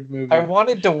weird movie. I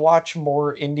wanted to watch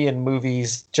more Indian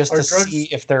movies just Are to drugs- see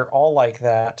if they're all like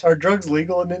that. Are drugs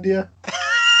legal in India?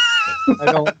 I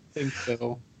don't think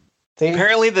so. They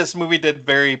Apparently, this movie did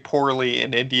very poorly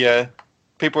in India.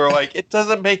 People are like, it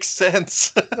doesn't make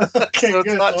sense. Okay, So it's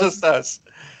good. not just us.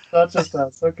 Not just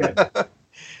us. Okay.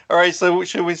 All right, so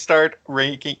should we start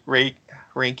ranking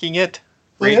it?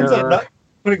 So he ends up Sure. not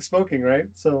quitting smoking, right?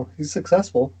 So he's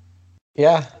successful.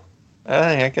 yeah.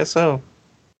 I guess so.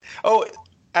 Oh,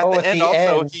 at the end,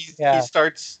 also, he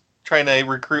starts trying to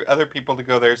recruit other people to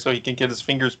go there so he can get his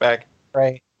fingers back.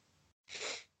 Right.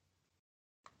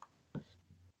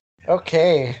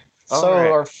 Okay. All So right.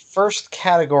 our first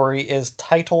category is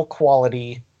title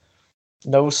quality.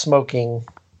 No smoking.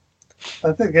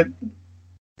 I think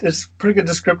it's a pretty good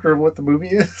descriptor of what the movie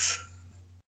is.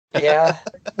 Yeah.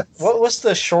 What was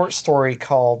the short story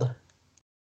called?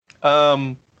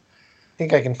 I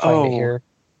think I can find it here.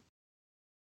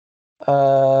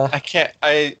 I can't.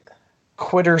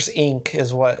 Quitters Inc.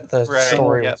 is what the Right,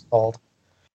 story yep. was called.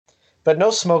 But no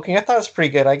smoking. I thought it was pretty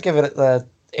good. I'd give it the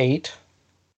 8.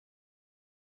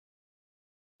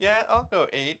 Yeah, I'll go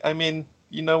 8. I mean,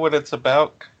 you know what it's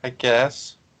about, I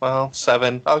guess. Well,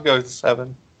 7. I'll go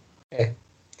 7. Okay.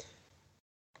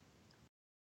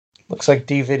 Looks like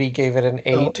DVD gave it an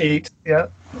 8. Oh, 8. Yeah.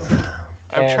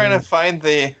 I'm And- trying to find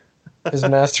the. Is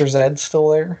Master Zed still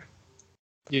there?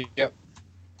 Yep.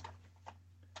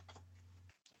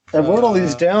 I wrote all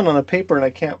these down on a paper and I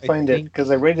can't I find it think- because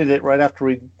I rated it right after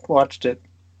we watched it.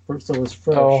 So it was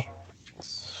fresh. Oh.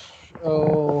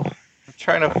 Oh, I'm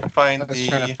trying to find I was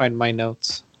trying to find my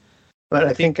notes. But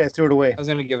I think I threw it away. I was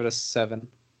gonna give it a 7.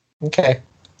 Okay.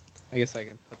 I guess I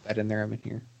can put that in there. I'm in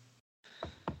here.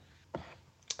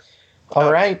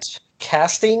 All right.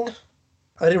 Casting.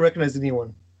 I didn't recognize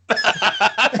anyone.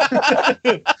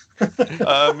 Me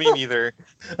neither.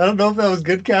 I don't know if that was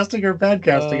good casting or bad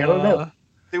casting. I don't know.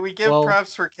 Did we give Well-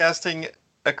 props for casting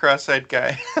a cross-eyed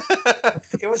guy?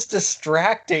 It was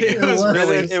distracting. It was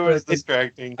really- it was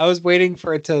distracting. I was waiting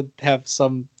for it to have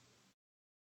some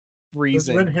It was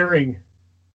red reason. herring.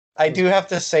 I do have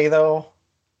to say though,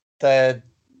 the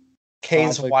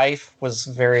Kay's Baba- wife was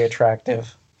very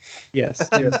attractive. Yes.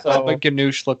 Yeah. Baba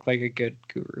Ganoush looked like a good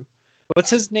guru. What's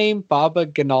his name? Baba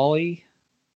Ganali?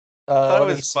 I thought it let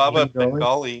me was see. Baba Bengali?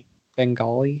 Bengali.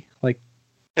 Bengali? Like,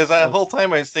 Because that whole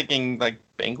time I was thinking like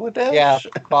Bangladesh. Yeah,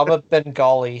 Baba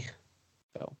Bengali.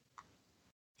 Oh.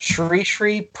 Shri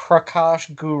Shri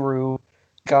Prakash Guru,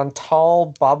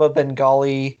 Gantal Baba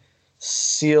Bengali,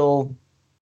 Seal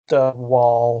the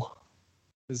Wall,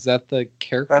 is that the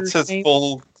character? That's his name?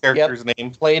 full character's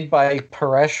name. played by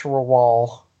Paresh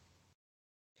Rawal.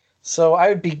 So I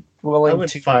would be I willing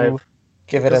went to 5.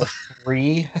 give it a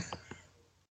 3.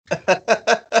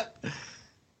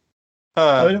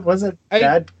 Was it I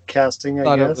bad casting, I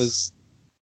thought guess? it was.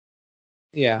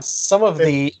 Yeah. Some of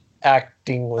the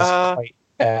acting was quite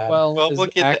bad. Well, Well, is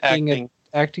look at the acting.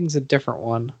 Acting's a different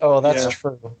one. Oh, that's Yeah.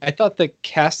 true. I thought the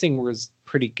casting was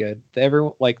pretty good.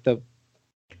 Everyone like the.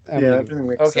 I Yeah, mean, everything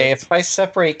makes Okay, sense. if I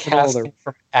separate What all casting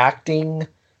from acting,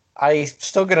 I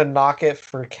still gonna knock it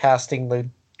for casting the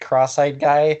cross-eyed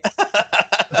guy,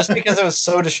 just because it was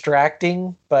so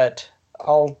distracting. But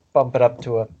I'll bump it up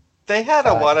to a. They had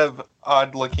a 5. lot of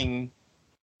odd-looking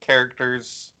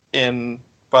characters in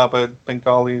Baba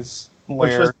Bengali's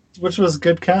lair. Which was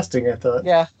good casting, I thought.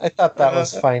 Yeah, I thought that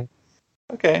was fine.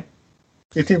 Okay.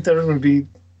 Do you think that would be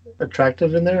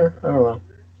attractive in there? I don't know.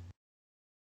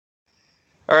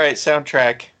 All right,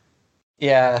 soundtrack.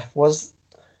 Yeah, was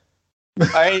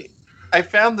I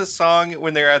found the song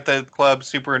when they're at the club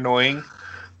super annoying,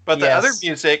 but the Yes. other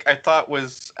music I thought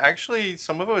was actually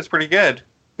some of it was pretty good,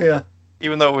 Yeah.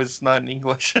 even though it was not in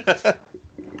English.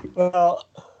 well,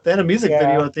 They had a music Yeah.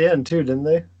 video at the end, too, didn't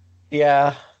they?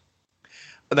 yeah.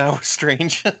 That was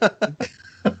strange.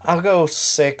 I'll go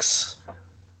 6.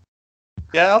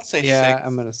 Yeah, I'll say yeah, 6.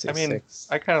 I'm gonna say I mean, 6.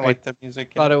 I kind of I like the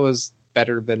music. Thought it was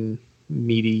better than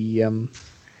medium.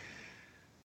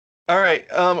 All right.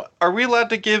 Are we allowed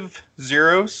to give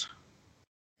zeros?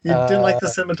 You didn't like the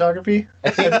cinematography? I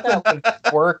think that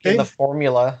would work in the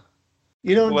formula.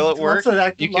 You know, Will it work?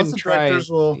 Lots You of can try- directors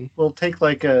will take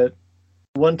like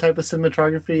one type of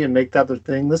cinematography and make that their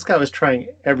thing. This guy was trying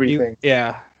everything.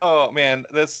 Yeah. Oh man,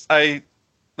 the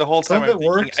whole Some time of I'm it thinking,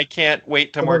 worked. I can't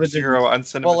wait to Some of mark it didn't. 0 on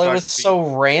cinematography. Well, it was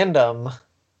so random.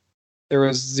 There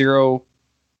was zero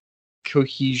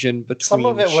cohesion between Some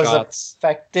of it was shots.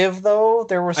 effective, though.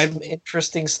 There was some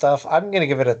interesting stuff. I'm gonna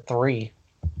give it a 3.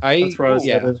 That's where I was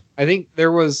headed. I think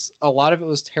there was a lot of it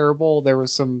was terrible. There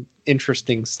was some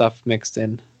interesting stuff mixed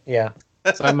in. Yeah.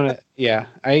 So I'm gonna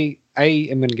I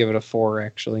am gonna give it a 4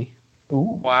 actually.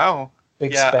 Ooh, Wow.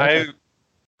 big Yeah, spender.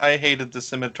 I hated the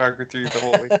cinematography the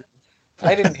whole way.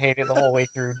 I didn't hate it the whole way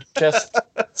through. Just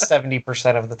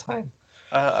 70% of the time.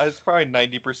 It's probably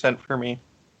 90% for me.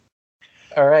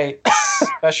 All right.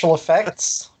 Special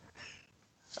effects.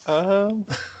 Um,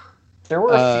 There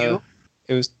were a few.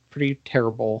 It was pretty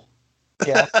terrible.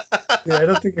 Yeah. Yeah, I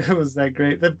don't think it was that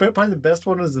great. Probably the best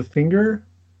one was the finger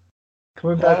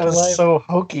coming back That to was life. so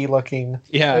hokey looking.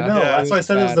 Yeah. I know. Yeah, That's why I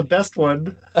said it was the best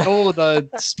one. Oh, the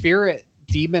spirit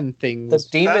demon thing The was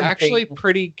demon actually thing,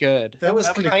 pretty good. that was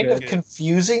pretty kind good. of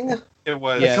confusing. it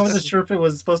was. Yes. I wasn't sure if it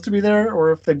was supposed to be there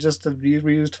or if they just had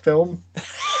reused film.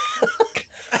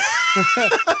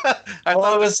 I Well,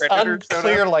 thought it the was Predator showed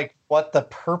unclear, up. like, what the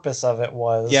purpose of it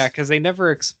was. Yeah, because they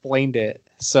never explained it,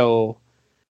 so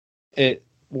it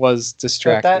was But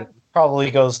distracting. that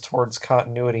probably goes towards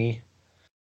continuity.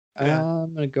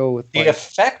 I'm gonna go with The like,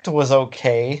 effect was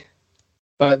okay.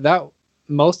 but that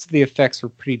most of the effects were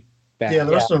pretty bad. Yeah,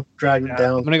 the rest of them dragged it I'm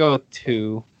down. gonna go with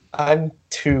 2. I'm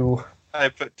 2. I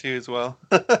put 2 as well.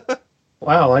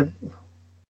 Wow.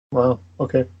 Wow.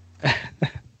 Okay.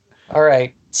 All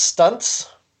right.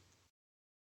 Stunts.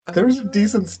 There was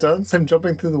decent stunts. Him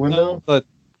jumping through the window. The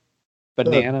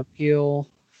banana peel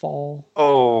fall.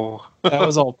 Oh. That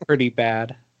was all pretty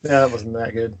bad. Yeah, that wasn't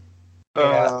that good.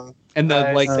 And the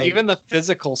I like see. even the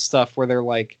physical stuff where they're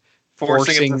like Forcing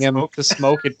forcing it to him smoke. to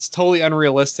smoke, it's totally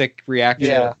unrealistic reaction.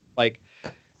 Yeah. Like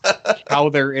how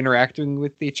they're interacting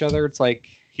with each other. It's like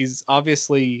he's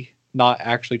obviously not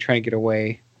actually trying to get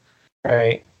away.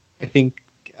 Right. I think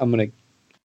I might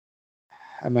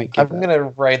give I'm gonna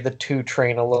ride the 2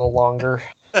 train a little longer.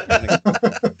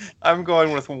 I'm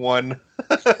going with 1.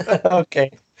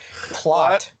 Okay.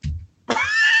 Plot.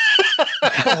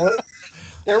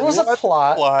 There was a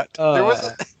plot. There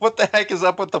was. What the heck is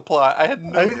up with the plot? I had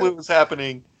no clue what was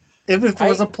happening. If there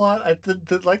was a plot, I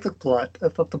did like the plot. I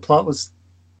thought the plot was.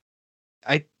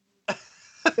 It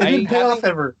didn't pay off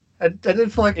ever. I didn't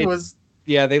feel like it was.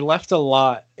 Yeah, they left a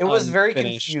lot. It was very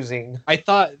unfinished. confusing. I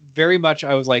thought very much.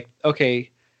 I was like,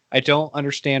 okay, I don't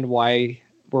understand why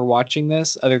we're watching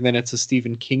this, other than it's a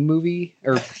Stephen King movie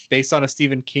or based on a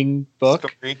Stephen King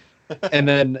book. And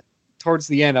then towards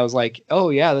the end, I was like, oh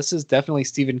yeah, this is definitely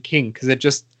Stephen King, because it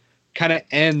just kind of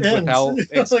ends without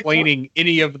explaining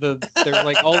any of the. There's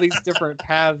like all these different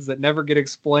paths that never get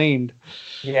explained.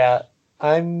 Yeah,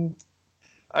 I'm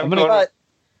gonna. But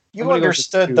you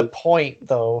understood the point,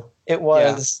 though. It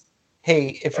was,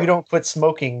 hey, if you don't quit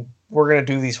smoking, we're gonna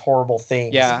do these horrible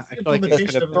things. Yeah, I feel like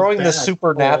throwing the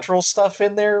supernatural stuff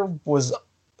in there was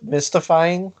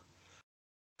mystifying.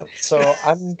 So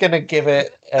I'm gonna give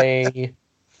it a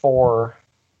 4.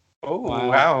 Oh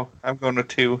wow! I'm going to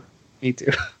 2. Me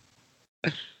too.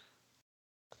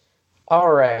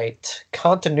 All right,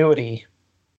 continuity.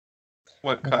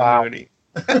 What continuity?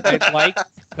 I like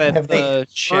that Have they the heard of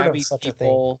shabby such a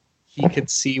people he could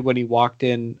see when he walked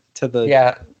in to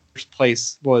the first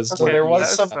place was. So there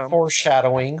was some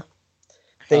foreshadowing.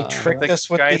 They tricked the us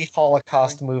with guy- the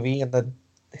Holocaust movie and the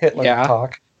Hitler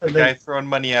talk. The guy throwing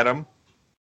money at him.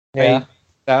 Yeah.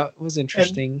 That was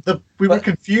interesting. We were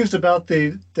confused about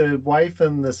the wife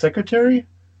and the secretary.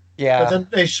 Yeah. But then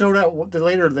they showed out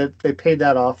later that they paid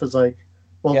that off as like,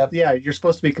 well, yeah, you're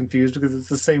supposed to be confused because it's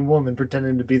the same woman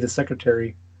pretending to be the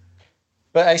secretary.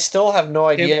 But I still have no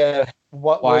idea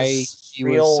what why was he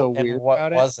real was so and weird what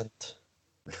about it. wasn't.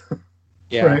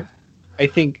 Yeah. Right. I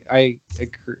think I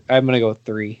agree. I'm going to go with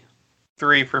 3.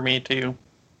 3 for me too.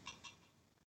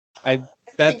 I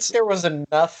think there was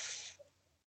enough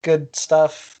good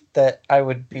stuff that I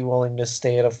would be willing to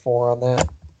stay at a 4 on that.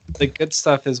 The good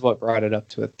stuff is what brought it up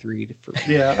to a 3 for me.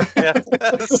 Yeah.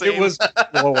 It was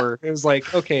lower. It was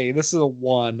like, okay, this is a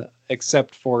 1,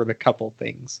 except for the couple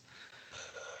things.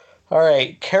 All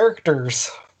right, characters.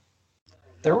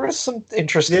 There were some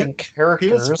interesting characters.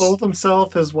 He was both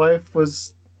himself. His wife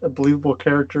was a believable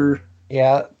character.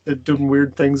 Yeah. Doing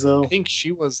weird things, though. I think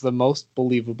she was the most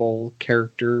believable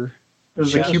character.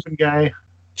 There's a Cuban guy.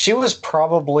 She was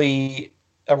probably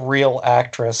a real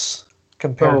actress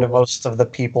compared to most of the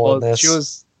people in this. She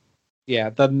was,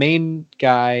 the main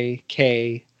guy,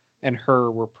 Kay, and her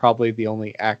were probably the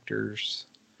only actors.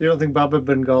 You don't think Baba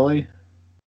Bengali?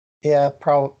 Yeah,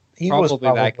 he was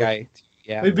probably that guy.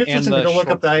 Yeah, it'd be interesting to go look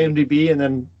up the IMDb and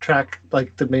then track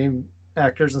like the main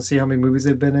actors and see how many movies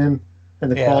they've been in,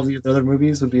 and the quality of the other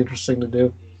movies would be interesting to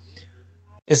do.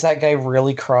 Is that guy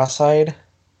really cross-eyed?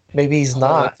 Maybe he's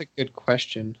not. That's a good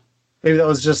question. Maybe that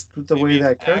was just the way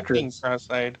that character is.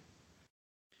 Cross-eyed.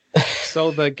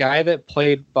 So the guy that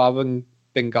played Baba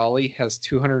Bengali has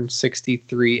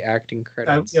 263 acting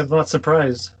credits. I'm not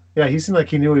surprised. Yeah, he seemed like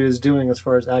he knew what he was doing as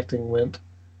far as acting went.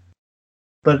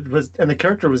 But the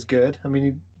character was good. I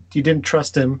mean, you didn't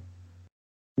trust him.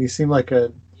 He seemed like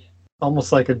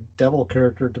almost like a devil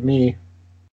character to me.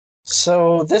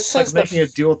 So this like is making a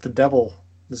deal with the devil.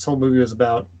 This whole movie was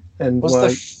about. And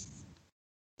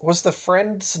was the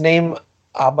friend's name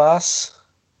Abbas?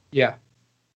 Yeah.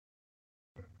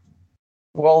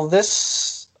 Well,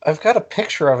 I've got a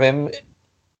picture of him.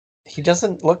 He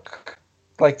doesn't look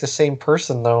like the same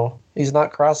person, though. He's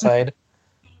not cross-eyed.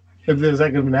 Is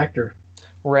that good of an actor?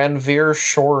 Ranveer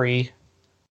Shori.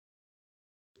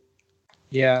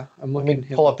 Yeah, I'm looking. Let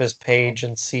me pull up his page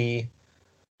and see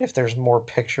if there's more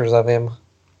pictures of him.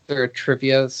 There a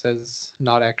trivia that says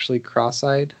not actually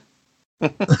cross-eyed.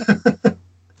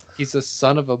 He's the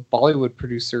son of a Bollywood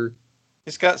producer.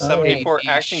 He's got 74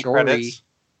 acting credits.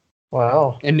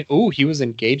 Wow. And he was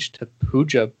engaged to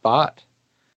Pooja Bhatt.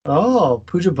 Oh,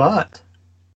 Pooja Bhatt.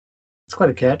 That's quite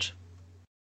a catch.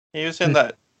 He was in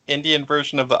that Indian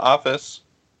version of The Office.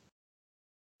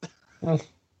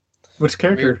 Which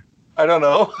character? Weird. I don't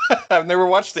know. I've never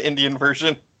watched the Indian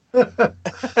version. I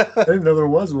didn't know there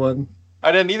was one.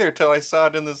 I didn't either till I saw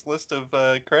it in this list of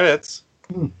credits.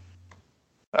 All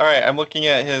right, I'm looking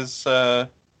at his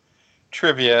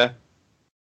trivia.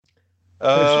 We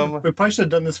probably should have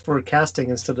done this for casting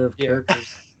instead of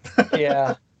characters.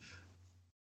 Yeah.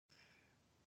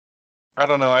 I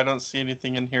don't know. I don't see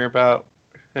anything in here about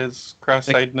his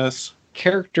cross-eyedness. The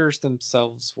characters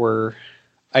themselves were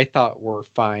I thought were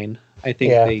fine. I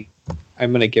think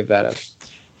I'm going to give that a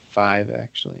 5,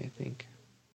 actually, I think.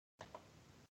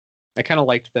 I kind of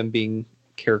liked them being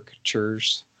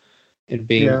caricatures and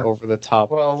being over the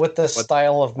top. Well, with the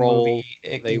style of movie,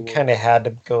 you kind of had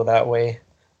to go that way.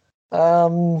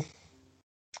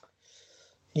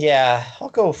 Yeah, I'll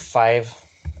go 5.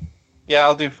 Yeah,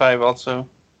 I'll do 5 also.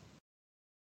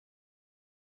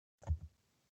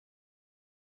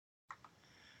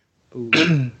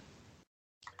 Ooh.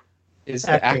 Is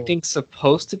the acting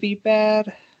supposed to be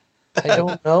bad? I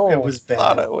don't know. It was bad. I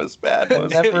thought it was bad.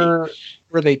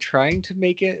 Were they trying to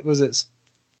make it? Was it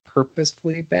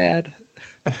purposefully bad?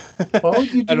 Why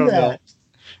would you do that?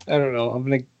 I don't know. I'm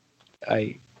gonna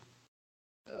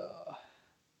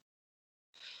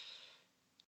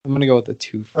go with the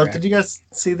 2. Did you guys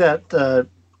see that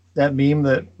that meme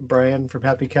that Brian from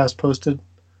Happy Cast posted?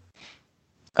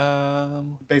 Based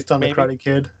on the Karate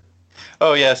Kid.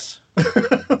 Oh yes.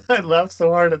 I laughed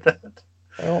so hard at that.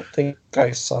 I don't think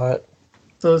I saw it.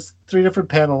 So it's 3 different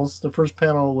panels. The first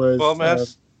panel was. Well, I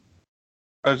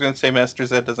was going to say Master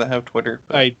Zed doesn't have Twitter.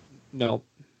 But... No.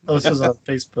 Oh, this was on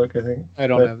Facebook, I think. I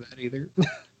don't have that either.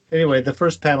 Anyway, the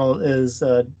first panel is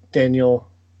Daniel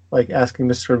asking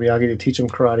Mr. Miyagi to teach him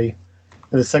karate.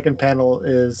 And the second panel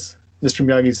is Mr.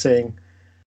 Miyagi saying,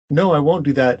 "No, I won't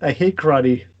do that. I hate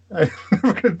karate."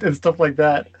 And stuff like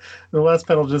that. And the last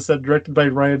panel just said directed by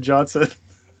Ryan Johnson.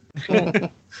 All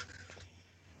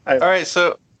right,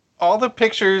 so all the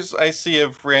pictures I see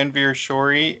of Ranveer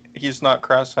Shori, he's not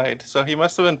cross-eyed. So he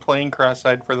must have been playing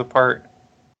cross-eyed for the part.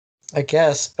 I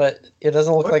guess, but it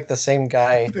doesn't look like the same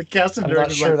guy. The casting I'm not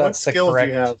director's sure like, that's what the skills do correct.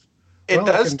 you have? It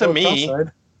does to me.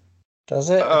 Cross-eyed. Does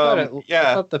it? I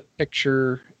Yeah. thought the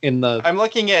picture in the... I'm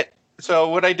looking at... So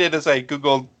what I did is I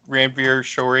Googled Ranveer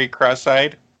Shori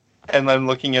cross-eyed, and I'm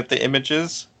looking at the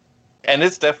images, and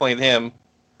it's definitely him.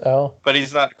 Oh. But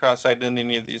he's not cross-eyed in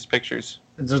any of these pictures.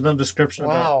 There's no description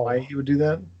about why he would do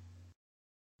that?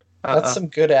 That's some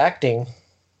good acting.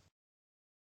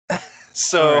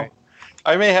 So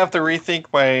I may have to rethink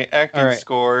my acting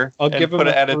score I'll give put him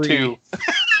it at a 3. 2.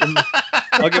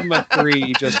 I'll give him a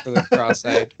 3 just for the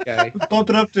cross-eyed guy.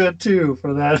 Bump it up to a 2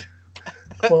 for that.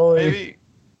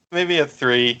 Maybe a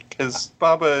 3, because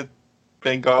Baba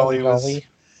Bengali was...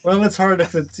 Well, it's hard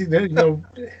if it's,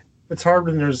 it's hard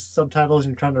when there's subtitles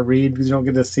and you're trying to read because you don't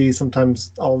get to see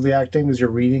sometimes all of the acting as you're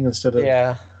reading instead of...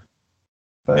 Yeah.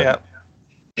 But, yeah.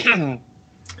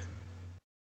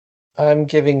 I'm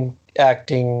giving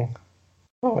acting...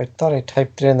 Oh, I thought I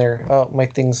typed it in there. Oh, my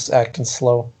thing's acting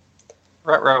slow.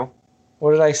 Ruh-roh.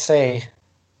 What did I say?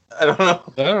 I don't know.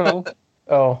 I don't know.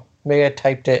 Oh, maybe I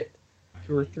typed it.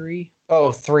 2 or 3?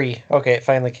 Oh, 3. Okay, it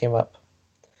finally came up.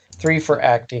 3 for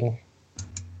acting.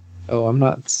 Oh, I'm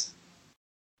not...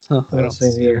 Huh, I don't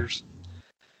see yours.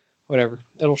 Whatever.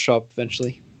 It'll show up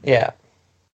eventually. Yeah.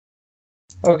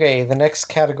 Okay, the next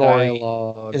category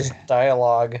Dialogue. is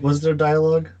dialogue. Was there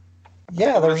dialogue?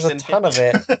 Yeah, there was a ton of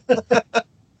it.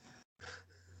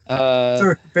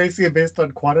 So basically based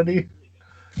on quantity?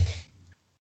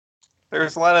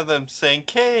 There's a lot of them saying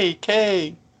K,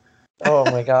 K. Oh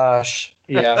my gosh.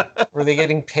 Yeah. Were they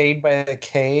getting paid by the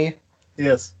K?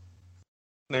 Yes.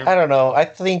 I don't know. I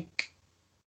think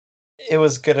it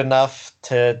was good enough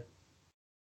to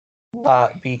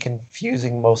not be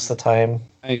confusing most of the time.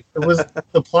 It was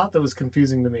the plot that was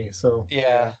confusing to me, so...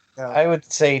 Yeah. I would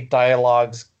say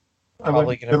dialogue's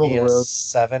probably going to be a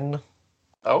 7.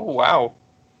 Oh, wow.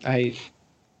 I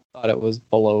thought it was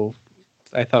below...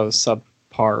 I thought it was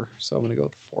subpar, so I'm going to go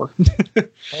with 4.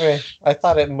 Okay. I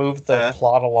thought it moved the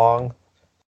plot along,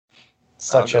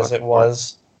 such as it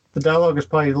was. The dialogue is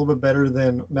probably a little bit better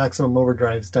than Maximum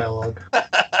Overdrive's dialogue.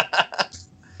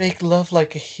 Make love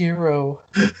like a hero.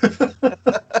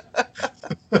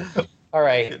 All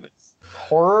right.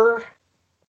 Horror?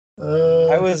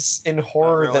 I was in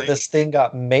horror that this thing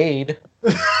got made.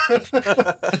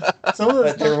 Some of the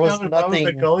But there was stuff down in nothing-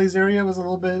 the Gullies area was a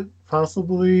little bit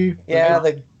possibly... Yeah,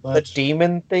 the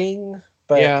demon thing.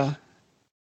 But yeah.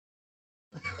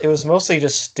 it was mostly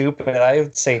just stupid. I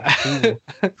would say 2.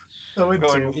 I went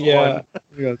Going 2. Yeah.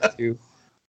 We got 2.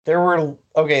 There were...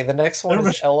 Okay, the next one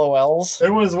is LOLs.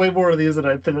 There was way more of these than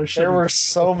I finished. There were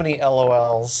so many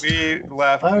LOLs. We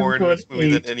laughed I'm more in this going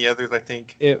movie 8. than any others, I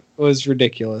think. It was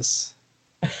ridiculous.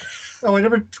 Oh, I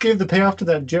never gave the payoff to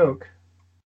that joke.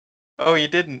 Oh, you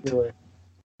didn't. Anyway,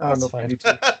 I don't That's know. fine. If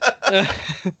I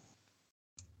need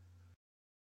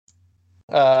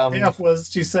to. Payoff was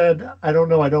she said, "I don't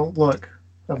know. I don't look.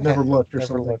 I've never looked," or Never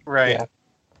something. looked. Right. Yeah.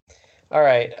 All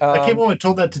right. I came home and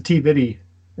told that to T. Biddy,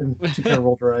 and she kind of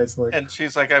rolled her eyes like, And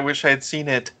she's like, I wish I had seen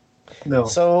it. "No."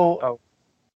 So,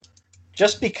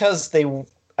 just because they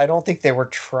I don't think they were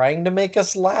trying to make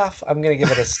us laugh. I'm going to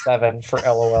give it a 7 for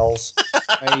LOLs.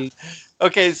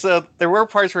 Okay, so there were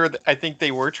parts where I think they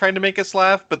were trying to make us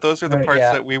laugh, but those are the Right, parts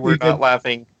yeah. that we were not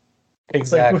laughing.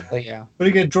 Exactly. Yeah. What do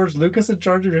you get, George Lucas in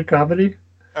charge of your comedy?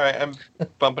 All right, I'm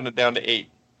bumping it down to 8.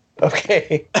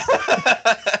 Okay.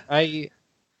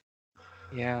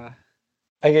 Yeah.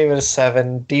 I gave it a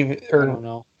 7. I don't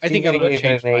know. I think I'm going to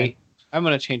change mine. I'm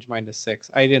going to change mine to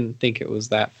 6. I didn't think it was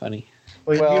that funny.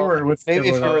 Well, you were with maybe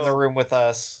if you everyone were in the else. room with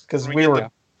us, because We we get were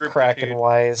the group cracking attitude.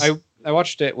 wise. I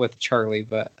watched it with Charlie,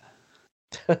 but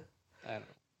I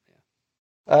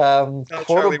don't Oh,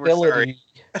 Charlie, we're quotability.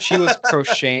 know. She was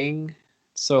crocheting,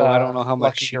 so I don't know how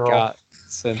much lucky she girl. got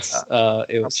since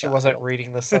it was She wasn't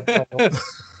reading the subtitles.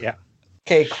 Yeah.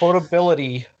 Okay,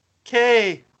 quotability.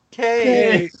 K.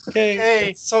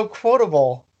 It's so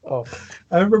quotable. Oh,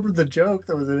 I remember the joke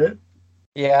that was in it.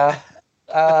 yeah.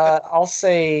 I'll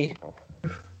say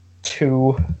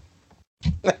 2.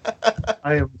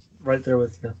 I am right there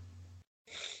with you.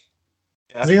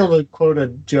 Yeah. Being able to quote a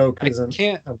joke I isn't.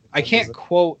 can't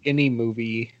quote any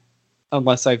movie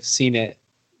unless I've seen it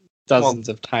dozens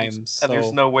of times. And there's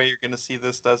So no way you're going to see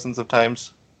this dozens of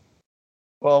times.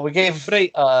 Well, we gave. But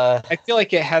I feel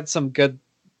like it had some good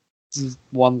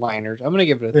one-liners. I'm gonna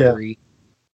give it a Yeah. 3.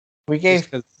 we gave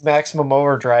Just 'cause- Maximum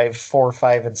Overdrive 4,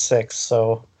 5, and 6.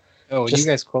 So oh, just- you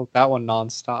guys quote that one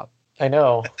nonstop. I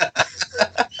know.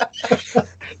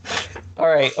 All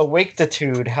right,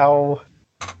 Awaketitude. How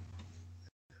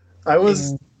I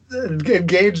was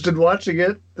engaged in watching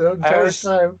it the I entire was-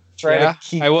 time. trying Yeah, to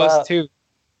keep I was up. too.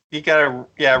 You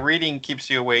gotta, reading keeps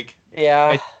you awake.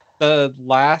 Yeah. The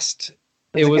last,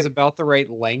 it It's was like about the right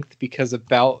length because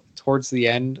about towards the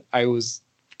end, I was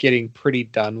getting pretty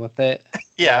done with it.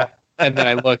 Yeah. And then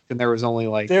I looked and there was only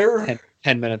like There.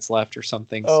 10 minutes left or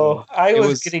something. Oh, So I it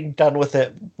was getting done with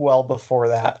it well before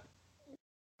that.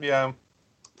 Yeah.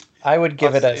 I would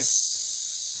give I'll it a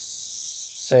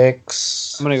say-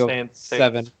 6. I'm going to go Saying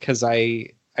 7 because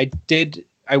I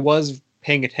was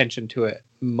paying attention to it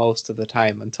most of the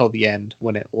time until the end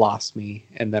when it lost me.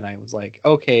 And then I was like,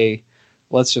 okay,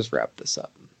 let's just wrap this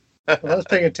up. I was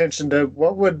paying attention to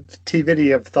what would TVD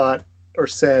have thought or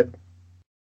said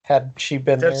Had she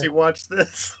been if she there. watched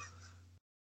this.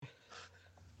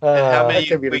 And how Uh, many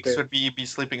could be the weeks case. would you be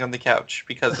sleeping on the couch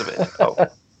because of it?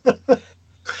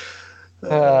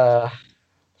 Oh,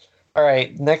 all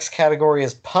right, next category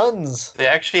is puns. they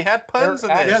actually had puns in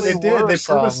They're Yeah, this. they did. were They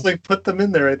some. purposely put them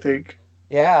in there, I think.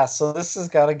 Yeah, so this has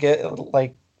got to get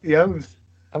like, Yeah, I'm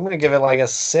going to give it like a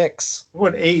 6.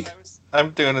 what 8? I'm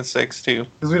doing a 6 too.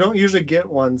 Because we don't usually get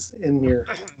ones in here.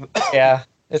 Yeah,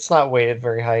 it's not weighted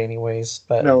very high anyways,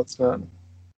 but No, it's not.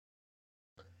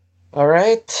 all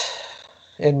right.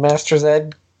 In Master's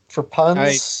Ed for puns,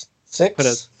 I 6. Put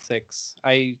a 6.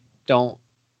 I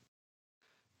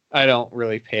don't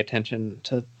really pay attention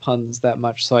to puns that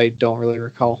much, so I don't really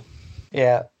recall.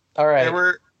 Yeah. All right. There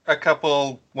were a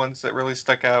couple ones that really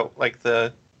stuck out, like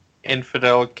the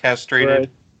infidel castrated, Right.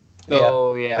 Yeah.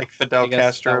 Oh yeah, like Fidel I guess that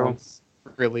Castro, one's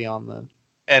really on the.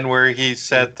 and where he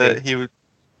said that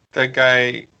the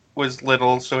guy was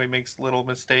little, so he makes little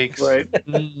mistakes. Right.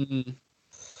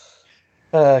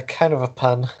 Mm, Kind of a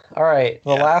pun. All right.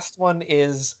 The Yeah. last one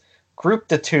is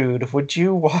Grouptitude. Would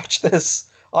you watch this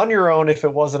on your own if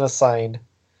it wasn't assigned?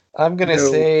 I'm going to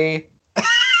No. say I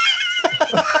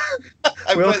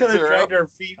We all put kind of 0. dragged our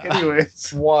feet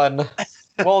anyways. 1.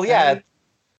 Well, yeah.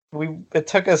 It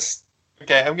took us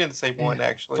Okay, I'm gonna say 1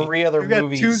 actually, 3 other You got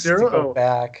movies 2-0? to go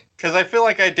back. because I feel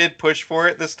like I did push for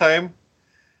it this time,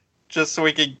 just so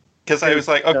we could. Because I was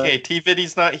like, okay,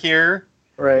 T-Viddy's not here.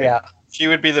 Right. Yeah. She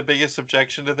would be the biggest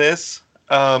objection to this.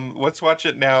 Let's watch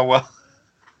it now. Well,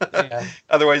 Yeah.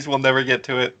 otherwise we'll never get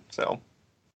to it. So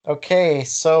Okay,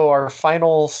 so our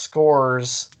final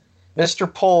scores.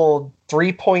 Mr. Pulled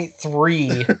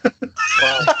 3.3.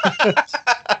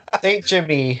 St.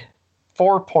 Jimmy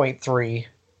 4.3.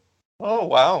 oh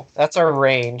wow, That's our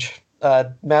range.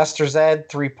 Master Zed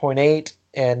 3.8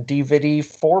 and DVD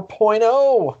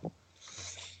 4.0.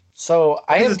 So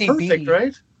This is IMDb perfect,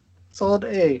 right? Solid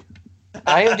A.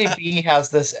 IMDb has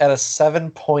this at a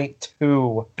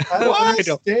 7.2. I don't What?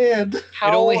 understand.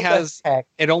 How only the has- heck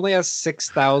It only has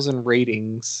 6,000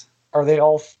 ratings. are they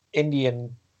all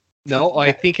Indian? No,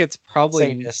 I think it's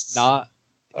probably Sadists. not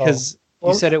because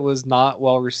Well- you said it was not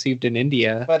well received in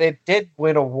India. But it did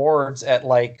win awards at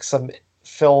like some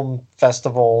film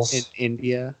festivals. In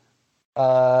India,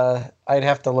 I'd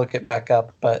have to look it back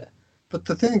up, but But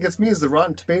the thing that gets me is the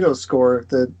Rotten Tomatoes score.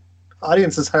 The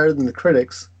audience is higher than the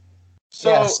critics.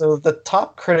 so the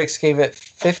top critics gave it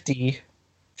 50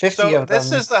 50 So of them.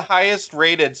 this is the highest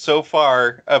rated so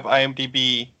far of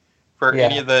IMDb for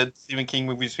any of the Stephen King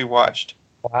movies we watched.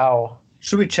 Wow.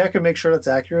 Should we check and make sure that's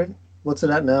accurate? What's it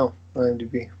at now on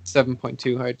IMDb?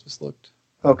 7.2. I just looked.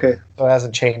 Okay. So it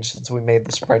hasn't changed since we made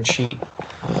the spreadsheet.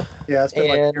 Yeah, it's been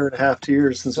like a And year and a half, 2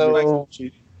 years since we made the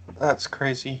spreadsheet. That's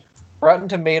crazy. Rotten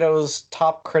Tomatoes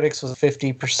top critics was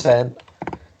 50%,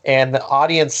 and the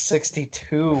audience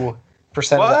 62% of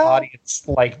the audience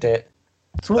liked it.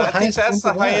 It's one of the I think highest that's ones the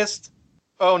of that. highest.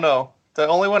 Oh no, the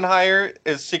only one higher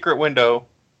is Secret Window.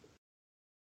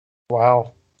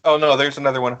 Wow. Oh no, there's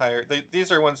another one higher. These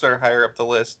are ones that are higher up the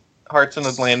list. Hearts in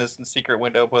Atlantis and Secret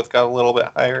Window both got a little bit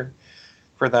higher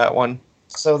for that one.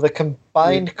 So the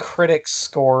combined critics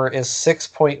score is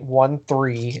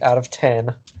 6.13 out of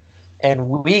 10, and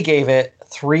we gave it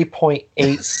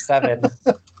 3.87. And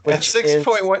which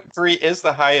 6.13 is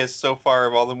the highest so far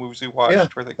of all the movies we watched. Yeah,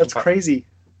 for the that's combined. crazy.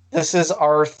 This is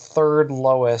our third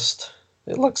lowest,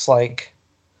 it looks like.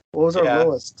 What was our Yeah.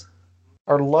 lowest?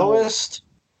 Our lowest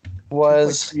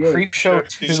was 2.38.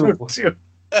 Creepshow 2.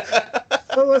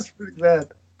 That was pretty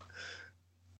bad.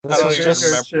 I This don't was even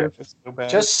just, remember if it's so bad.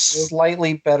 just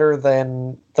slightly better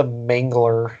than The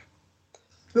Mangler.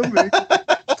 I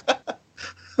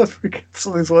forget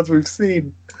some of these ones we've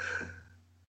seen.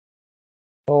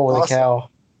 Holy Awesome. cow.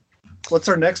 What's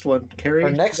our next one? Carrie?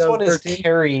 Our next one is 2013?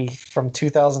 Carrie from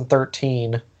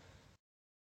 2013.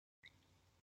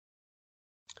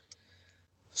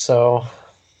 So,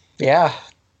 yeah.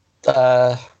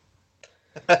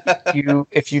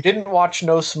 If you didn't watch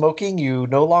No Smoking, you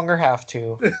no longer have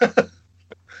to.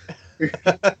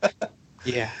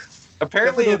 Yeah.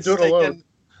 Apparently, Definitely don't do it alone.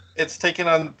 it's taken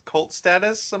on cult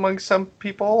status among some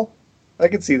people. I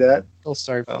can see that. Feel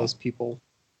sorry for Oh. those people.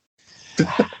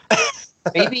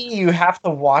 Maybe you have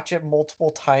to watch it multiple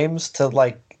times to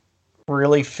like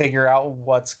really figure out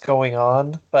what's going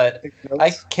on, but Take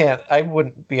notes. I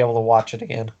wouldn't be able to watch it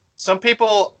again. Some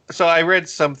people. So I read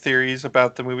some theories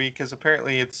about the movie because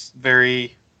apparently it's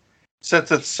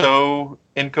since it's so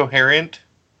incoherent,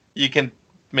 you can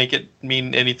make it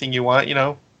mean anything you want, you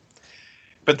know.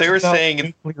 But they were It's about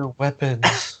saying nuclear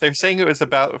weapons. they're saying it was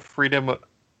about freedom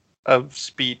of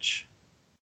speech,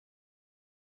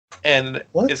 and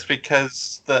What? it's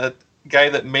because the guy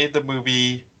that made the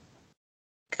movie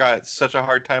got such a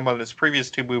hard time on his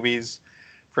previous two movies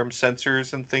from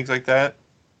censors and things like that.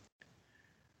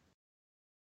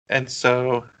 And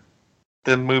so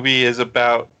the movie is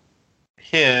about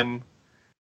him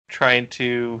trying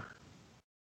to,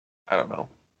 I don't know,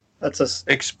 That's a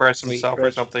express himself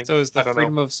or something. So is I the don't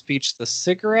freedom know. of speech the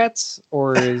cigarettes,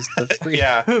 or is the freedom?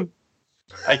 Yeah,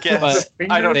 I guess.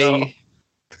 But I don't know. they,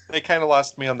 They kind of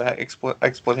lost me on that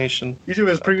explanation.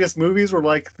 usually his previous movies were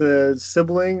like the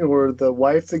sibling or the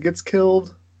wife that gets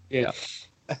killed. yeah,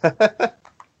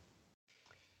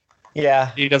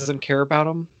 Yeah, he doesn't care about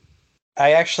them.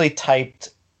 I actually typed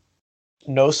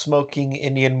 "no smoking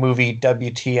Indian movie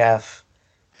WTF"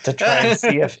 to try and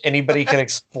see if anybody could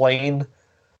explain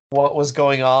what was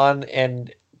going on,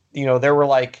 and there were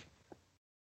like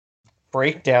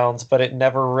breakdowns, but it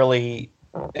never really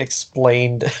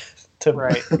explained to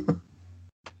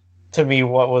me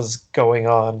what was going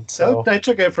on. So I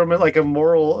took it from it like a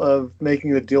moral of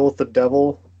making the deal with the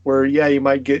devil, where you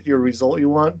might get your result you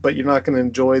want, but you're not going to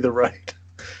enjoy the ride.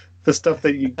 The stuff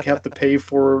that you have to pay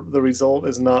for the result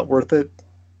is not worth it.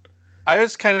 I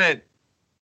was kind of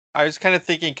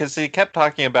thinking because he kept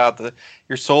talking about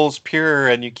your soul's pure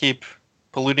and you keep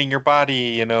polluting your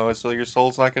body, so your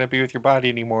soul's not going to be with your body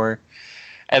anymore.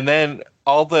 And then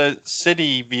all the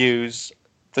city views,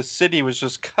 the city was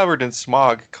just covered in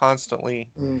smog constantly.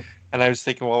 Mm. And I was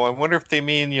thinking, well, I wonder if they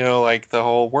mean, like the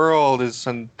whole world is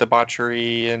in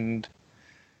debauchery, and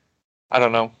I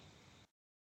don't know.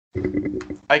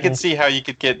 I could see how you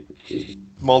could get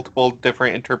multiple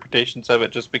different interpretations of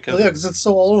it just because Yeah, because it's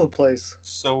so all over the place. it's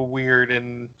so weird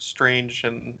and strange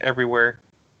and everywhere.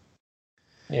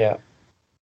 yeah.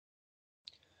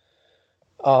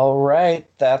 All right,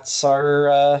 that's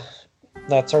our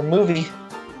movie.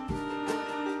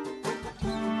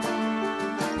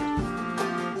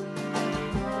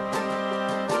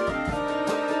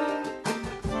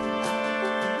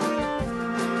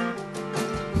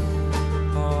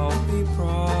 All we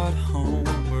brought home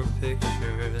were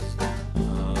pictures of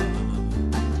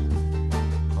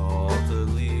all the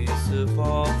leaves of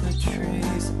all the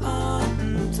trees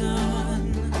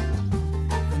undone,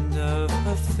 and of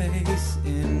a face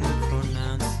in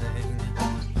pronouncing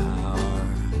our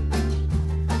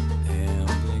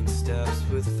ambling steps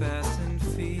with fastened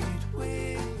feet.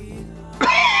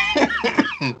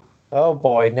 Oh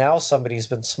boy, now somebody's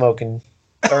been smoking.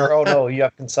 Or oh no, you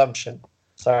have consumption.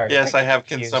 Sorry. Yes, I have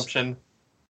confused. consumption.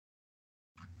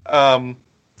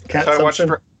 Cat So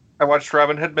sumption. I watched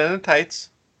Robin Hood Men in Tights.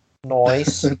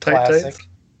 Noise. Tight Classic. tights.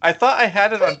 I thought I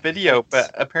had it on video, but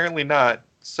apparently not.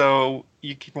 So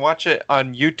you can watch it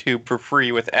on YouTube for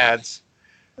free with ads.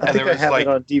 I And think there I was have like it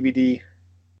on DVD.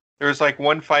 there was like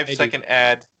one 5-second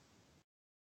ad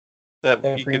that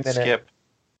Every you could minute. skip.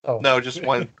 Oh. No, just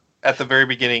one at the very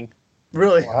beginning.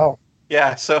 Really? Wow.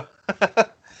 Yeah, so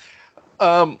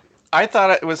I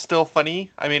thought it was still funny.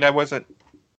 I mean, I wasn't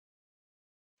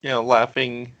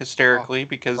laughing hysterically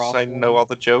because I know all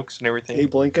the jokes and everything.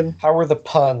 Abe Lincoln. How were the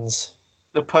puns?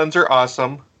 The puns are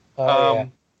awesome. Oh, yeah.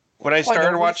 When I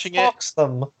started watching it,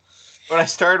 them. I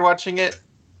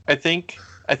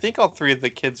think all three of the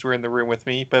kids were in the room with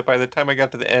me, but by the time I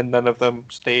got to the end, none of them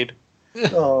stayed.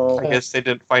 Oh, I guess they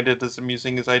didn't find it as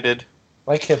amusing as I did.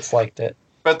 My kids liked it.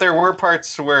 But there were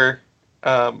parts where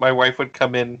my wife would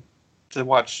come in to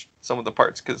watch some of the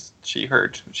parts because she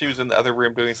was in the other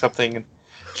room doing something and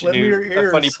she Lend me your knew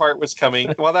the funny ears. part was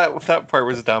coming. Well, that part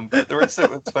was dumb, but the rest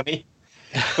of it was funny.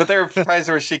 But there were times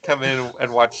where she'd come in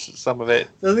and watch some of it.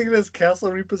 I think it is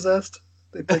Castle Repossessed.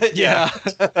 They picked- Yeah.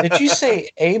 Did you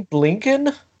say Abe Lincoln?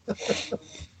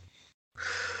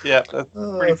 Yeah, that's a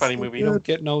Oh, pretty it's funny so movie. We don't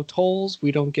get no tolls.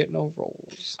 We don't get no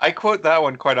rolls. I quote that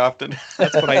one quite often.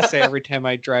 That's what I say every time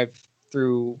I drive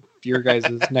through your guys'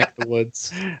 neck of the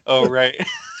woods. Oh, right.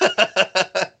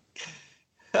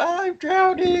 I'm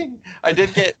drowning. I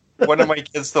did get one of my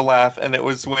kids to laugh, and it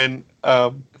was when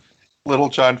Little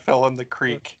John fell in the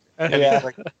creek. And Yeah. he's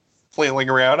like flailing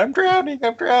around. I'm drowning.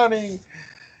 I'm drowning.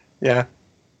 Yeah.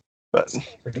 But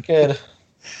Pretty good.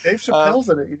 Dave Chappelle's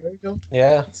in it. You know,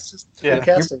 Yeah. it's just Yeah. good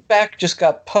casting. Your back just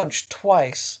got punched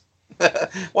twice.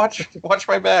 watch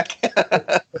my back.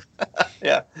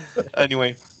 Yeah.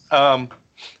 Anyway, then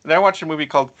I watched a movie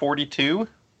called 42,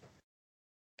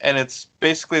 and it's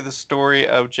basically the story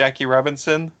of Jackie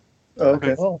Robinson, Oh,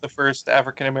 okay. Oh. the first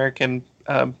African American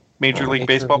Major League Major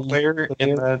Baseball League player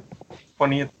in player. the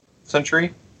 20th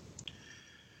century.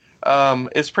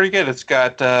 It's pretty good. It's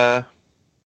got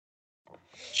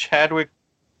Chadwick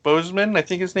Boseman, I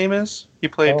think his name is. He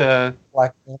played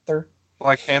Black Panther.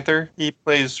 Black Panther. He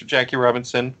plays Jackie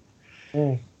Robinson.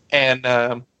 Mm.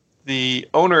 And the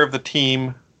owner of the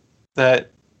team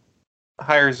that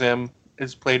hires him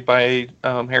is played by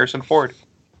Harrison Ford.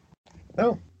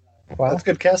 Oh, Wow. that's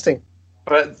good casting.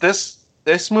 But this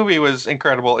movie was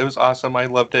incredible. It was awesome. I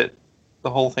loved it, the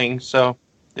whole thing. So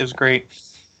it was great.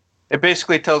 It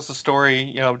basically tells the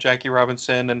story, of Jackie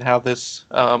Robinson and how this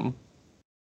owner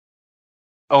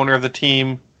of the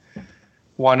team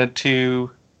wanted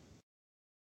to,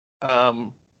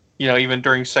 even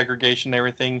during segregation and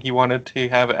everything, he wanted to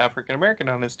have an African American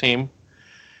on his team,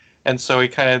 and so he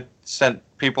kind of sent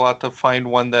people out to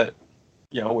find one that,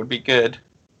 would be good,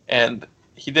 and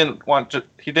he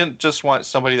didn't just want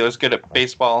somebody that was good at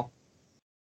baseball,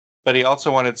 but he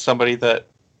also wanted somebody that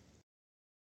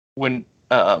would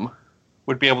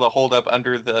be able to hold up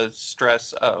under the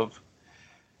stress of,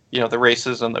 the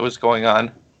racism that was going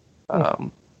on.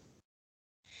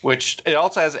 Which it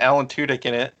also has Alan Tudyk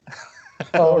in it.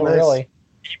 Oh, nice. really?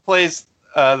 He plays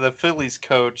the Phillies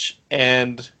coach,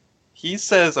 and he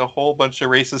says a whole bunch of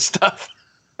racist stuff,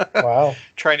 Wow.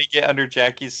 trying to get under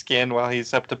Jackie's skin while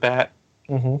he's up to bat.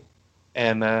 Mm-hmm.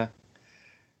 And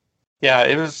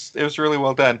it was really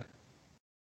well done.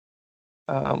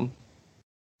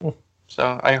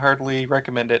 So I heartily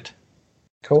recommend it.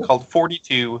 Cool. It's called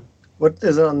 42. What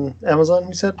is it on Amazon?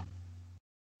 You said?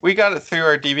 We got it through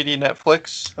our DVD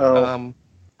Netflix. Oh.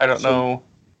 I don't know.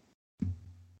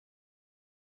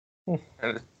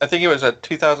 I think it was a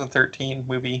 2013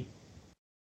 movie.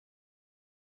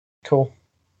 Cool.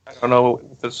 I don't know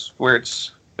if it's where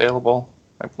it's available.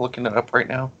 I'm looking it up right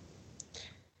now.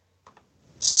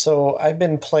 So I've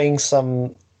been playing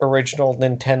some original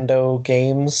Nintendo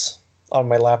games on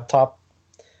my laptop.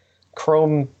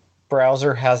 Chrome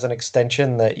browser has an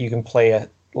extension that you can play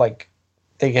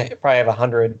they probably have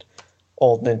 100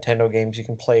 old Nintendo games you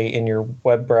can play in your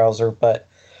web browser, but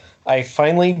I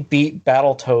finally beat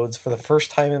Battletoads for the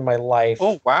first time in my life.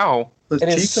 Oh, wow. Was It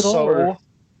is cheats at all? so Or?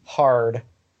 hard.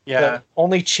 Yeah. The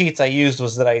only cheats I used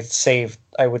was that I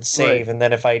would save, Right. and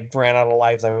then if I ran out of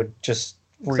lives, I would just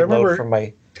I reload remember from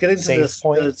my Getting to Save this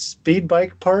point. the speed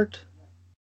bike part.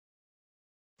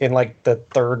 in like the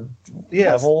third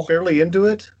Yes, level. barely into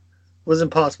it was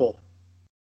impossible.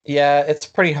 Yeah, it's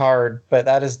pretty hard, but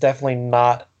that is definitely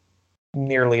not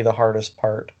nearly the hardest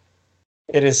part.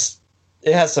 It has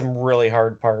some really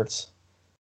hard parts.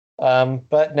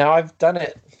 But now I've done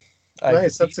it. I've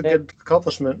Nice, that's a beaten it. good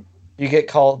accomplishment. You get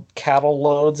called cattle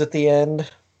loads at the end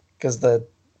because the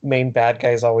main bad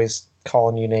guy's always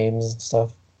calling you names and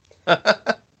stuff.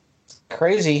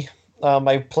 Crazy.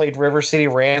 I played River City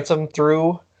Ransom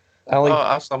through.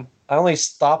 Awesome. I only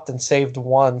stopped and saved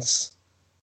once.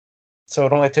 So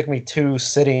it only took me 2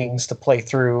 sittings to play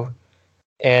through.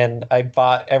 And I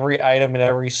bought every item in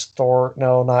every store.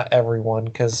 No, not everyone,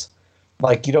 because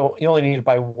like you only need to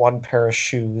buy 1 pair of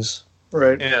shoes.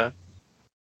 Right. Yeah.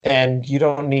 And you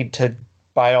don't need to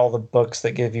buy all the books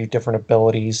that give you different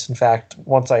abilities. In fact,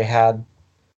 once I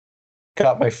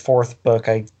got my 4th book,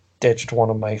 I ditched one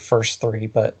of my first 3,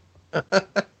 but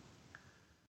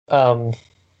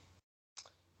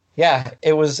yeah,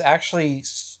 it was actually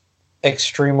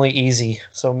extremely easy.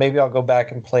 So maybe I'll go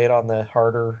back and play it on the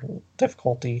harder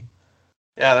difficulty.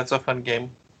 Yeah, that's a fun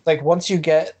game. Like once you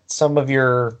get some of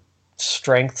your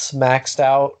strengths maxed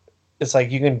out, it's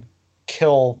like you can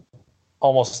kill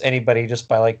almost anybody just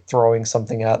by like throwing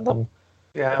something at them.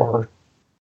 Yeah. Or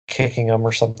kicking them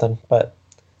or something. But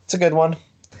it's a good one.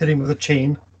 Hit him with a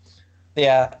chain.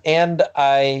 Yeah, and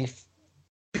I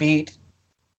beat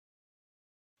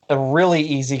a really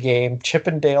easy game,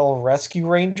 Chippendale Rescue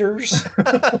Rangers.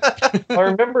 I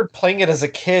remember playing it as a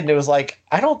kid, and it was like,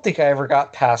 I don't think I ever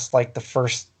got past like the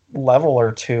first level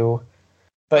or 2,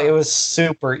 but it was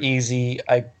super easy.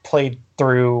 I played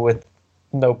through with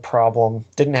no problem.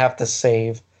 Didn't have to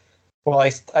save. Well,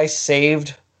 I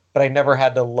saved, but I never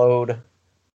had to load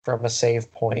from a save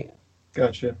point.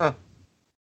 Gotcha. Huh.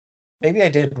 Maybe I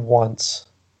did once.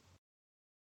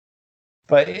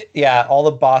 But yeah, all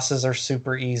the bosses are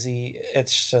super easy.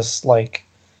 It's just like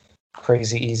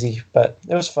crazy easy, but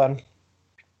it was fun.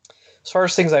 As far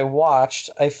as things I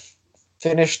watched, I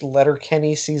finished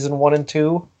Letterkenny season 1 and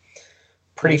 2.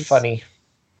 Pretty Nice. funny.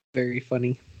 Very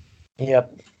funny.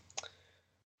 Yep.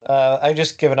 I've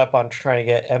just given up on trying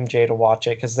to get MJ to watch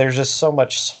it because there's just so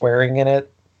much swearing in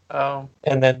it. Oh.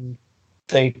 And then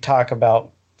they talk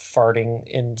about farting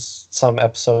in some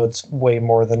episodes way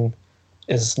more than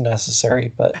is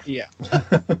necessary. But Yeah.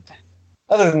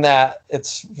 other than that,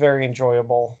 it's very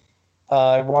enjoyable.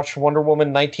 I watched Wonder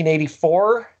Woman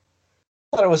 1984.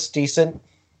 Thought it was decent.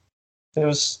 It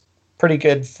was pretty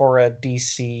good for a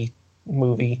DC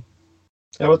movie.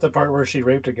 How about the part where she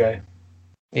raped a guy?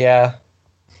 Yeah.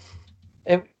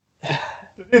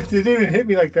 It didn't even hit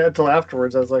me like that until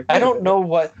afterwards. I was like, I don't know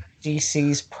what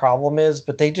DC's problem is,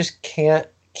 but they just can't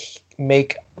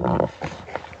make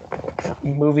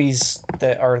movies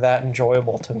that are that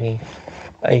enjoyable to me.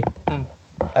 I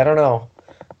don't know.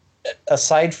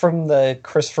 Aside from the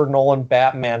Christopher Nolan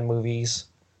Batman movies,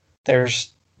 they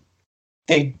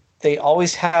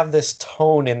always have this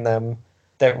tone in them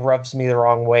that rubs me the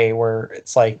wrong way, where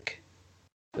it's like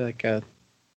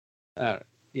Yeah.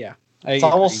 it's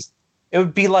almost. It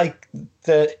would be like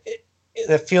the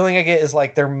feeling I get is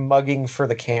like they're mugging for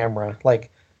the camera.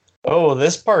 Like, oh,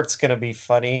 this part's gonna be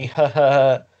funny,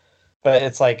 but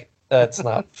it's like it's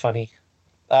not funny.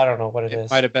 I don't know what it is.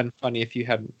 Might have been funny if you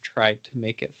hadn't tried to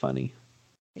make it funny.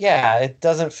 Yeah, it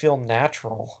doesn't feel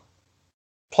natural.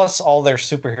 Plus, all their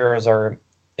superheroes are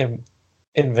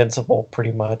invincible,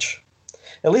 pretty much.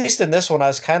 At least in this one, I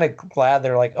was kind of glad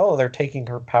they're like, oh, they're taking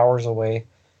her powers away.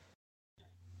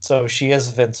 So she is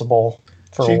invincible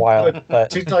for a while,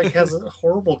 but she like has a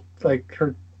horrible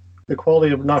the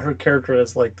quality of not her character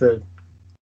as like the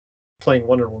playing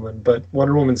Wonder Woman, but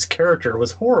Wonder Woman's character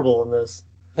was horrible in this.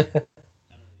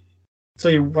 So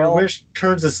your wish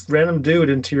turns this random dude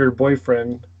into your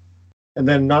boyfriend, and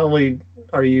then not only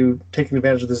are you taking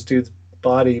advantage of this dude's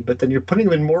body, but then you're putting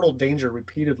him in mortal danger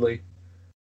repeatedly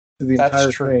through the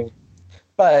entire thing.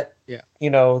 But yeah,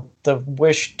 the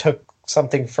wish took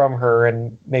something from her,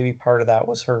 and maybe part of that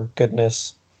was her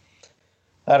goodness.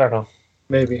 I don't know.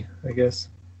 Maybe, I guess.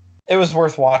 It was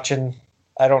worth watching.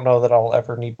 I don't know that I'll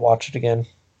ever need to watch it again.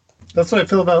 That's what I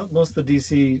feel about most of the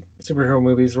DC superhero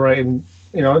movies, right? And,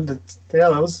 that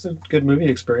was a good movie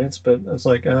experience, but I was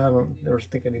like, I don't ever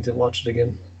think I need to watch it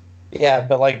again. Yeah,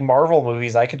 but like Marvel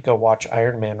movies, I could go watch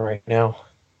Iron Man right now.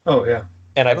 Oh, yeah.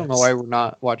 And I don't know why we're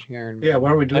not watching Iron Man. Yeah,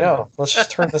 why are we doing that? Let's just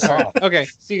turn this off. Okay,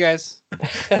 see you guys.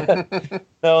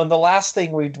 No, and the last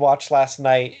thing we watched last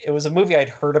night, it was a movie I'd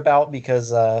heard about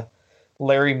because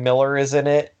Larry Miller is in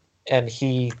it, and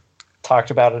he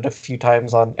talked about it a few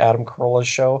times on Adam Carolla's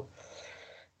show.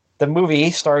 The movie,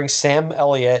 starring Sam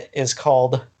Elliott, is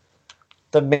called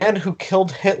The Man Who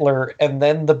Killed Hitler and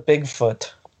Then the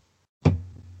Bigfoot.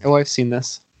 Oh, I've seen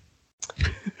this.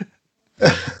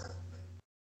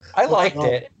 I liked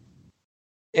it.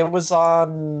 It was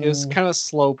on... It was kind of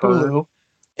slow burn.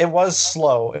 It was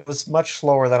slow. It was much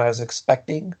slower than I was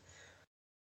expecting.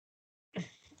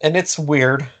 And it's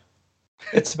weird.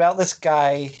 It's about this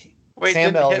guy Wait,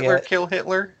 Sam didn't Hitler Elliott. kill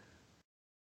Hitler?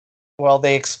 Well,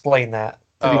 they explain that.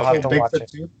 Oh, Did he have kill to watch Bigfoot it.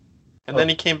 too? And then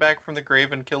he came back from the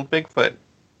grave and killed Bigfoot.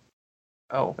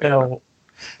 Oh, wait. No,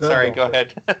 Sorry, No. go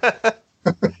ahead.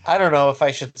 I don't know if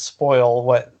I should spoil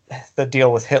what the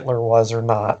deal with Hitler was or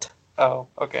not. Oh,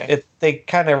 okay. They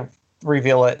kind of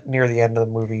reveal it near the end of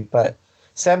the movie, but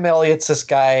Sam Elliott's this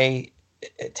guy.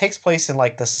 It takes place in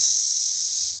like the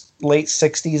late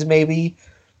 60s, maybe.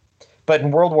 But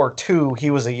in World War II, he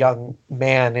was a young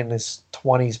man in his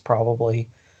 20s, probably,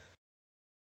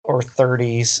 or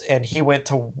 30s, and he went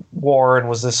to war and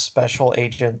was this special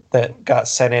agent that got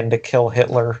sent in to kill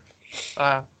Hitler.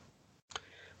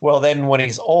 Well, then when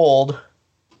he's old,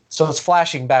 so it's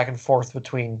flashing back and forth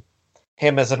between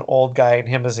him as an old guy and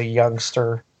him as a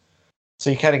youngster. So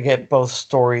you kind of get both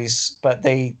stories, but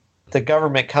the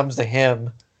government comes to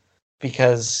him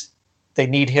because they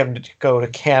need him to go to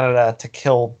Canada to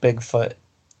kill Bigfoot.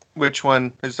 Which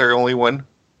one? Is there only one?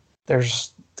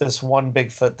 There's this one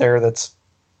Bigfoot there that's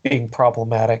being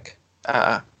problematic.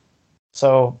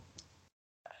 So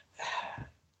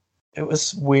it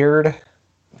was weird.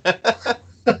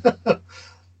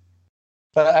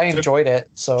 But I enjoyed it.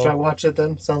 So Should I watch it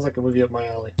then? Sounds like a movie up my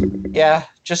alley. yeah,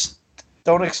 just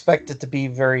don't expect it to be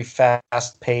very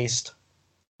fast paced.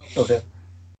 Okay.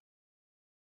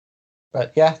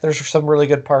 But yeah, there's some really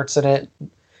good parts in it.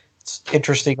 It's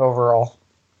interesting overall.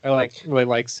 I really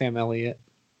like Sam Elliott.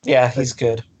 Yeah, he's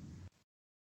good.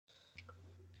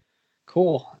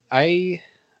 Cool. I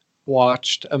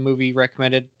watched a movie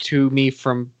recommended to me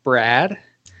from Brad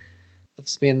of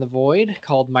Span the Void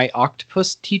called My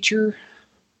Octopus Teacher.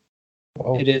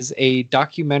 Whoa. It is a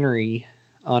documentary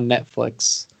on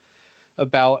Netflix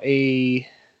about a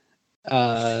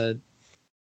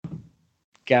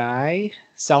guy,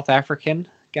 South African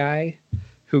guy,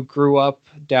 who grew up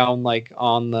down like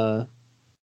on the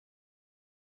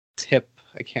tip.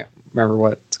 I can't remember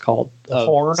what it's called. The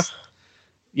Horn?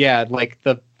 Yeah, like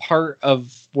the part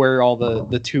of where all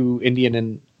the two Indian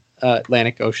and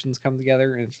Atlantic Oceans come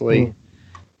together, and it's really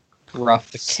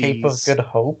rough. The Cape of Good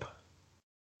Hope?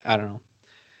 I don't know.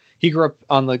 He grew up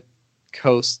on the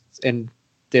coast and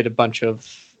did a bunch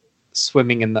of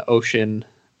swimming in the ocean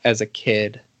as a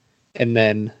kid, and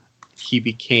then he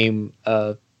became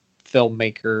a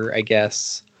filmmaker, I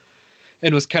guess,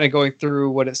 and was kind of going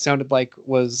through what it sounded like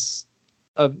was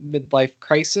a midlife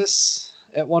crisis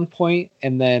at one point,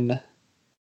 and then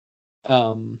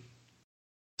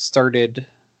started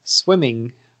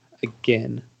swimming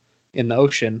again in the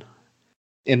ocean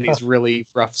in these really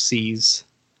rough seas.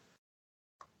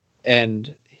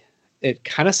 And it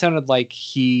kind of sounded like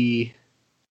he,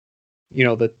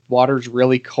 the water's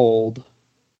really cold,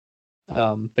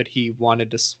 but he wanted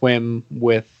to swim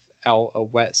without a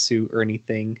wetsuit or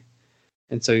anything.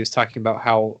 And so he was talking about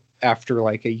how after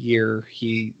like a year,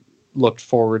 he looked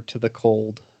forward to the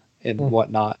cold and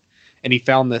whatnot. And he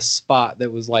found this spot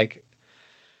that was like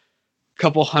a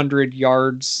couple 100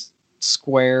 yards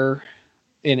square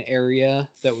in area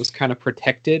that was kind of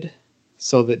protected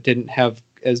so that didn't have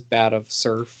as bad of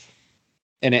surf.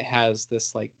 And it has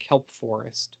this like kelp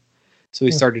forest. So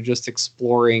he started just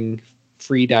exploring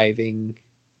free diving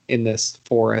in this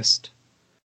forest.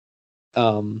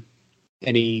 And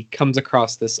he comes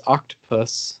across this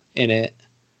octopus in it,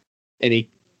 and he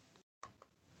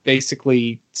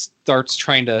basically starts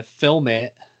trying to film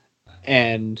it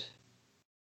and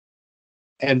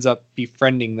ends up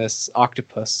befriending this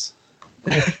octopus.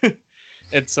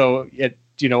 And so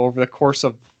over the course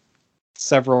of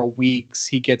several weeks,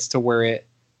 he gets to where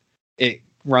it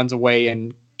runs away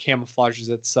and camouflages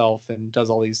itself and does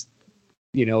all these,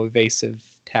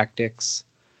 evasive tactics.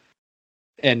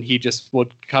 And he just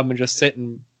would come and just sit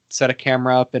and set a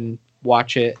camera up and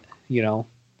watch it,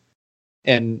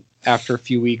 and after a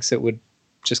few weeks, it would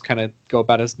just kind of go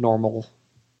about his normal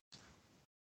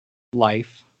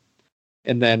life.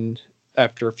 And then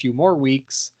after a few more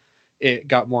weeks, it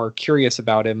got more curious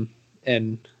about him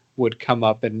and would come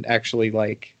up and actually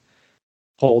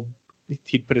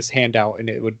he'd put his hand out and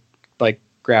it would like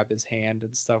grab his hand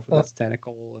and stuff with its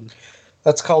tentacle. And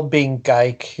that's called being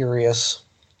guy curious.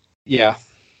 Yeah.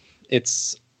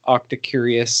 It's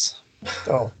octocurious.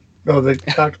 Oh, the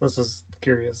octopus was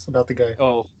curious about the guy.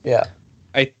 Oh, yeah.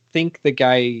 I think the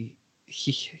guy,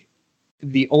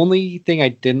 the only thing I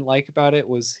didn't like about it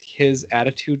was his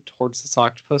attitude towards this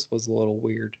octopus was a little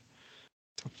weird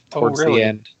towards the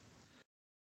end.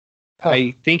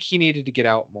 I think he needed to get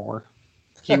out more.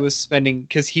 He was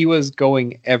because he was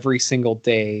going every single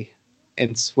day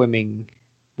and swimming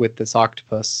with this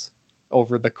octopus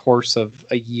over the course of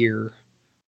a year.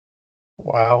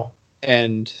 Wow.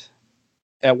 And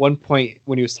at one point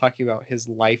when he was talking about his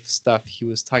life stuff, he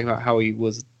was talking about how he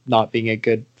was not being a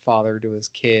good father to his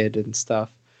kid and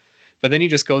stuff. But then he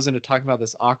just goes into talking about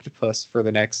this octopus for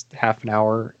the next half an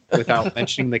hour without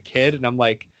mentioning the kid. And I'm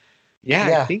like,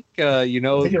 I think, I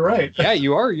think you're right. Yeah,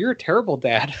 you are. You're a terrible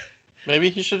dad.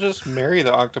 Maybe he should just marry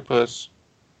the octopus.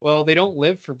 Well, they don't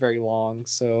live for very long,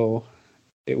 so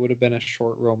it would have been a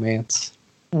short romance.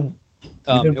 It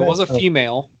was a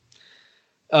female,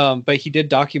 but he did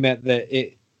document that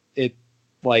it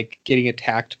like getting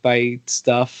attacked by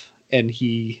stuff, and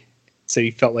he said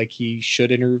he felt like he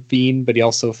should intervene, but he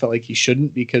also felt like he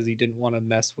shouldn't because he didn't want to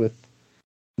mess with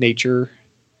nature.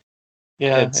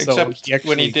 Yeah, And so except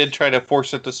when he did try to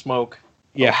force it to smoke.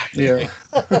 Yeah. He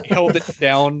held it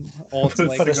down.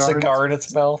 Put a cigar in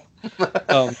its mouth.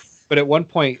 But at one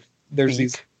point, there's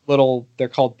these little, they're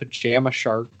called pajama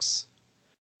sharks.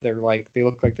 They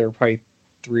look like they're probably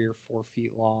 3 or 4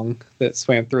 feet long that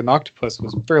swam through. An octopus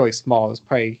was fairly small. It was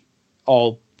probably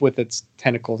all with its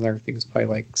tentacles and everything was probably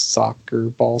like soccer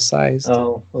ball sized.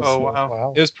 Oh,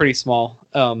 wow. It was pretty small.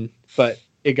 But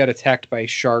it got attacked by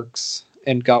sharks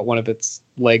and got one of its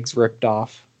legs ripped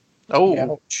off. Oh.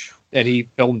 Ouch. And he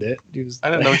filmed it.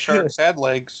 I didn't know sharks had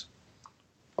legs.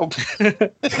 Oh.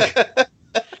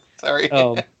 Sorry.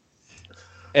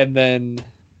 And then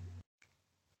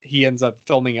he ends up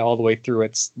filming it all the way through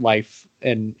its life,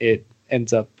 and it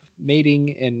ends up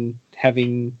mating and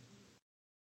having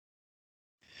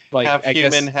like half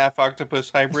human, half octopus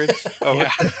hybrids. Oh.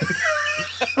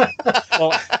 Yeah.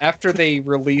 Well, after they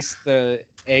release the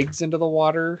eggs into the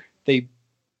water, they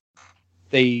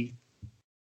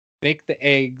make the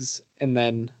eggs and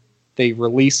then they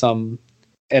release them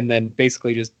and then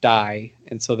basically just die,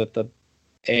 and so that the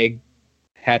egg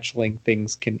hatchling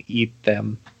things can eat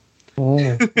them.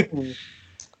 And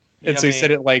so he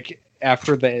said it like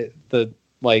after the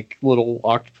like little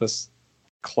octopus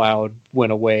cloud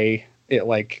went away, it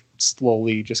like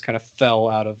slowly just kind of fell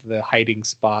out of the hiding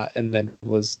spot and then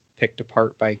was picked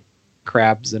apart by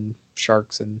crabs and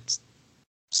sharks and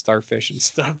starfish and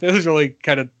stuff. It was really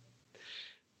kind of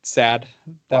sad.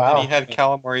 Wow. He had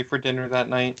calamari for dinner that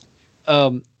night.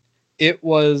 It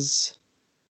was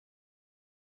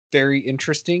very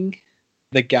interesting.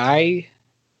 The guy,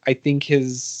 I think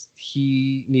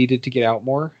he needed to get out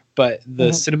more, but the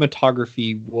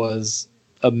cinematography was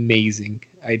amazing.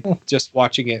 Just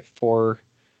watching it for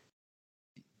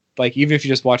like, even if you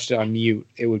just watched it on mute,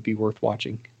 it would be worth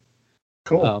watching.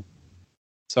 Cool.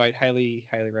 So I'd highly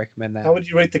recommend that. How would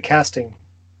you rate the casting?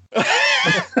 Were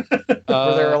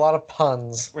there a lot of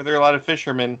puns? Were there a lot of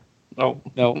fishermen? Oh.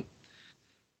 No.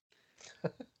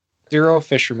 0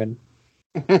 fishermen.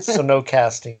 So no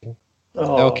casting.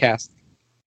 No casting.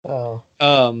 Oh.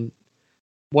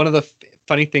 One of the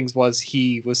funny things was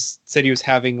he said he was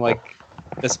having like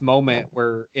this moment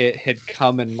where it had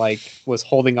come and like was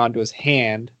holding onto his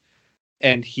hand,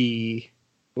 and he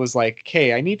was like,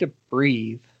 "Okay, I need to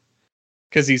breathe,"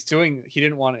 because he's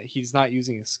not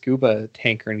using a scuba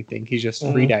tank or anything. He's just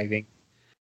freediving,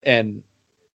 and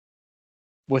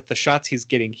with the shots he's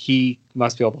getting, he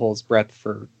must be able to hold his breath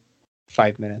for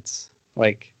 5 minutes,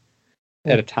 like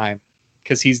at a time,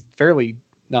 because he's fairly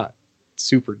not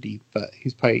super deep, but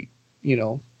he's probably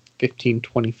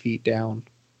 15-20 feet down,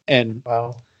 and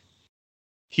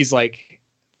he's like,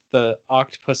 the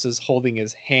octopus is holding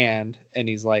his hand, and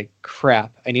he's like,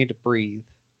 crap, I need to breathe.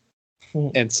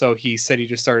 And so he said he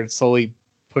just started slowly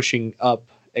pushing up,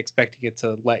 expecting it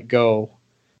to let go,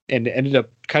 and ended up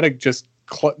kind of just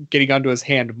getting onto his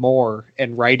hand more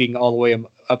and riding all the way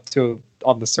up to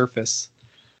on the surface.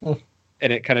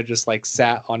 And it kind of just like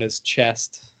sat on his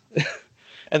chest.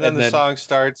 And then the song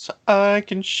starts, I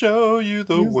can show you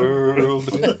the world.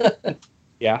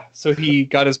 Yeah, so he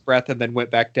got his breath and then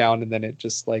went back down, and then it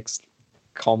just like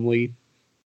calmly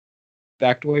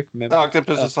backed away from him. The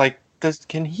octopus is like,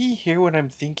 can he hear what I'm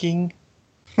thinking?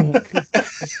 Waiting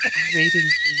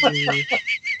for you.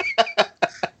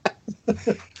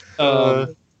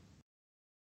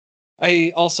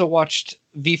 I also watched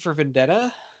V for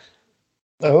Vendetta.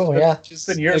 Oh yeah, it's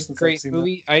been years since great I've seen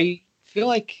movie. That. I feel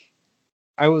like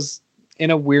I was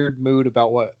in a weird mood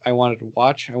about what I wanted to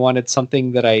watch. I wanted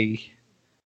something that I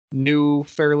knew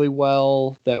fairly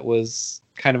well, that was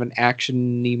kind of an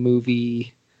action-y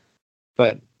movie,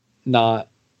 but not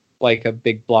like a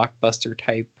big blockbuster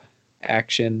type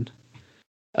action.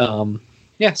 So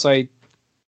I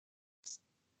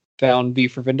found V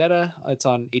for Vendetta. It's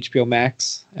on HBO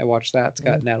Max. I watched that. It's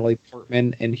got Natalie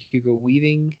Portman and Hugo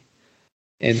Weaving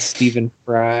and Stephen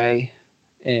Fry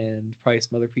and probably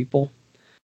some other people.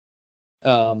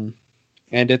 And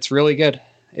it's really good.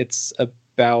 It's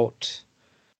about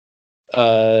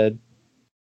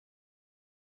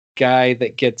guy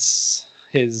that gets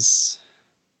his.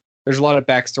 There's a lot of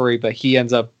backstory, but he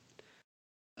ends up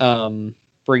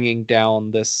bringing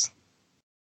down this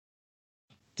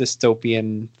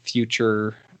dystopian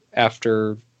future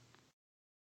after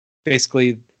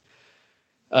basically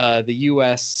the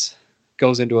U.S.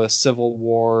 goes into a civil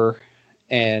war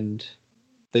and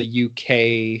the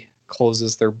UK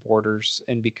closes their borders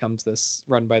and becomes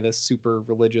run by this super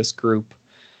religious group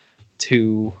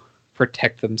to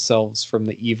protect themselves from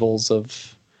the evils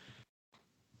of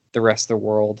the rest of the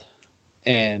world.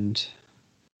 And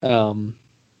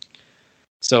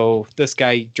so this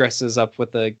guy dresses up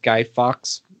with a Guy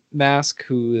Fawkes mask,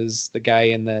 who is the guy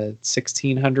in the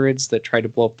 1600s that tried to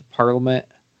blow up the Parliament.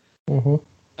 Mm-hmm.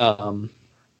 And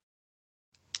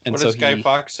What so does Guy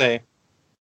Fawkes say?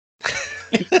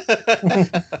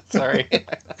 Sorry.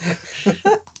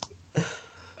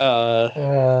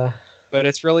 But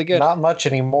it's really good. Not much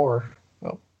anymore.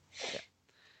 Oh.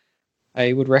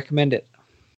 I would recommend it.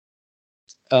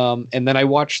 And then I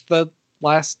watched the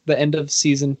end of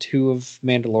season 2 of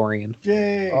Mandalorian.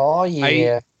 Yay! Oh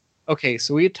yeah. Okay,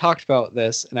 so we had talked about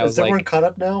this, and I Is was everyone like, caught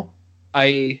up now?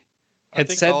 I had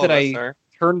think said all that of us I are.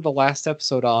 turned the last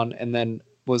episode on, and then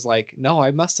was like, no,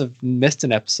 I must have missed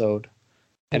an episode.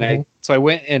 And so I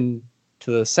went into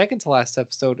the second to last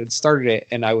episode and started it,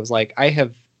 and I was like, I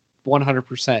have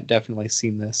 100% definitely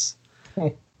seen this.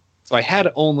 So I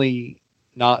had only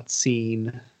not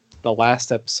seen the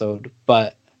last episode,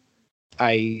 but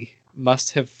I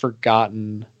must have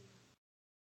forgotten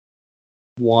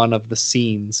one of the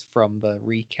scenes from the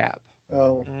recap.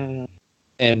 Oh,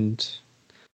 And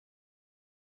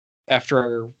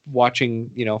after watching,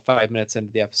 5 minutes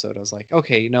into the episode, I was like,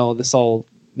 okay, this all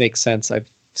makes sense. I've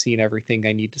seen everything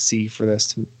I need to see for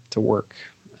this to work.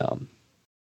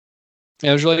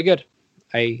 It was really good.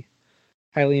 I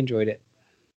highly enjoyed it.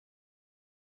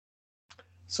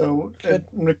 so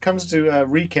when it comes to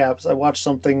recaps, I watched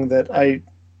something that I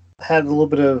had a little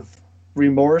bit of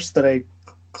remorse that I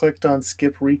clicked on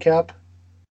skip recap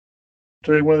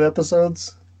during one of the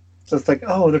episodes. So it's like,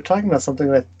 oh, they're talking about something,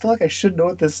 and I feel like I should know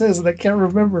what this is, and I can't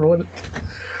remember what it...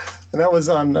 And that was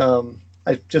on,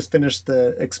 I just finished the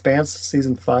Expanse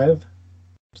season 5,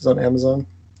 which is on Amazon.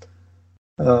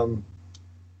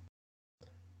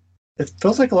 It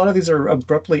feels like a lot of these are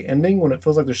abruptly ending when it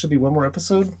feels like there should be one more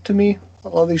episode to me. A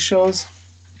lot of these shows.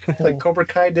 Like Cobra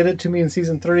Kai did it to me in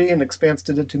season 3, and Expanse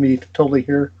did it to me totally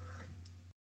here.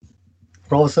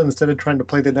 Where all of a sudden, instead of trying to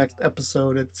play the next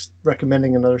episode, it's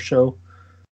recommending another show.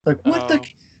 Like, what the...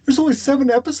 There's only 7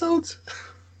 episodes?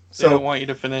 They don't want you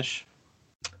to finish.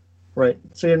 Right.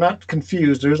 So you're not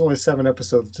confused. There's only 7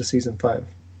 episodes to season 5.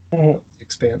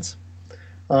 Expanse.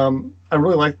 I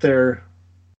really like their...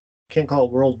 Can't call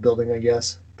it world building, I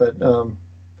guess, but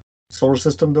solar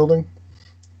system building.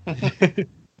 I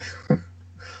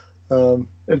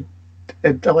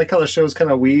like how the show's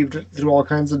kind of weaved through all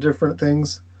kinds of different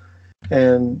things,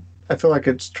 and I feel like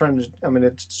it's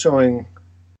it's showing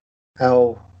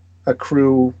how a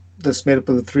crew that's made up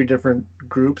of the 3 different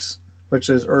groups, which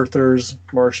is Earthers,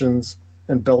 Martians,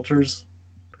 and Belters.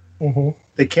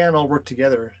 They can all work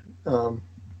together,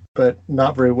 but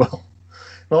not very well.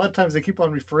 A lot of times they keep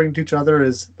on referring to each other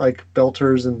as like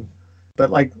Belters,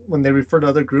 but like when they refer to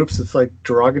other groups, it's like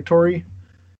derogatory.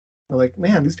 They're like,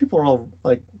 man, these people are all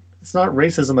like, it's not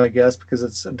racism, I guess, because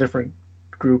it's a different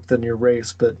group than your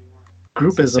race, but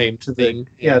groupism. Same thing.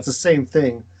 Yeah, it's the same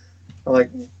thing.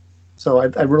 So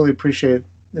I really appreciate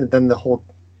then the whole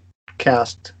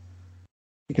cast.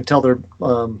 You can tell they're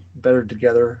better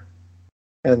together,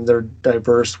 and they're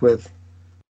diverse with,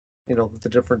 the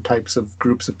different types of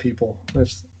groups of people.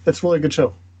 It's a really good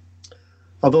show.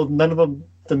 Although none of them,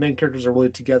 the main characters, are really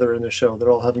together in the show. They're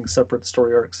all having separate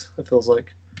story arcs, it feels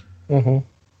like. That's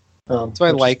what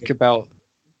I like about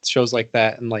shows like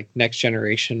that, and like Next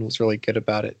Generation was really good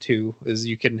about it too, is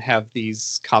you can have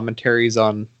these commentaries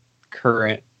on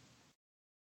current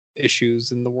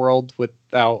issues in the world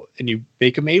and you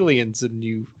make them aliens, and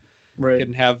you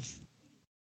can have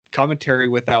commentary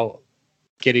without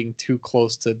getting too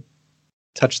close to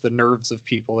touch the nerves of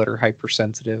people that are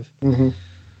hypersensitive.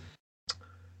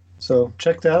 So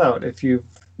check that out. If you've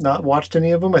not watched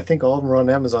any of them, I think all of them are on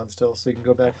Amazon still, so you can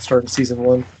go back and start in season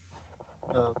 1.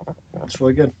 It's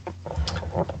really good.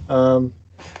 Then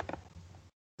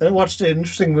I watched an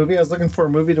interesting movie. I was looking for a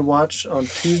movie to watch on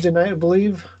Tuesday night, I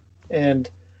believe, and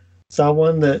saw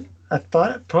one that I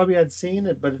thought probably I'd seen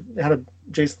it, but it had a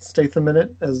Jason Statham in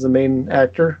it as the main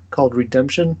actor, called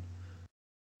Redemption.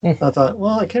 I thought,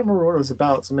 well, I can't remember what it was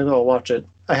about, so maybe I'll watch it.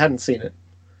 I hadn't seen it.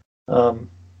 So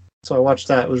I watched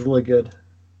that. It was really good.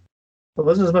 It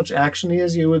wasn't as much action-y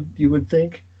as you would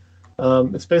think.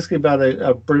 It's basically about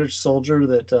a British soldier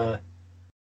that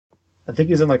I think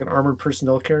he's in like an armored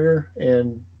personnel carrier,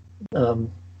 and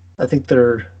I think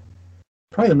they're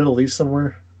probably the Middle East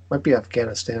somewhere. Might be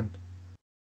Afghanistan.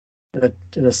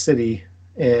 In a city,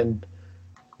 and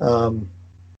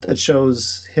it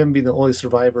shows him being the only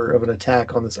survivor of an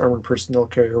attack on this armored personnel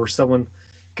carrier, where someone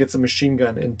gets a machine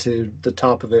gun into the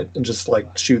top of it and just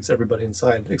like shoots everybody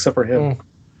inside except for him.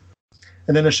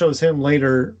 And then it shows him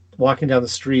later walking down the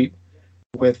street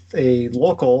with a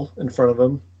local in front of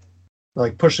him,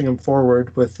 like pushing him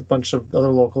forward with a bunch of other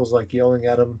locals like yelling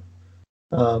at him.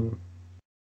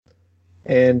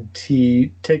 And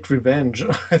he takes revenge,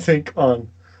 I think, on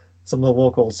some of the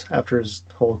locals after his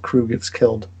whole crew gets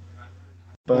killed.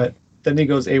 But then he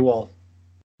goes AWOL.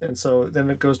 And so then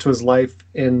it goes to his life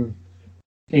in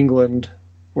England,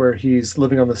 where he's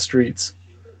living on the streets.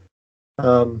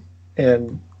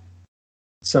 And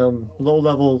some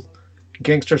low-level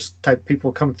gangsters type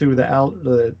people come through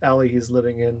the alley he's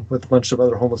living in with a bunch of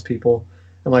other homeless people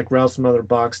and like rouse some other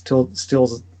box,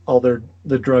 steals all the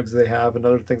drugs they have and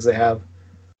other things they have.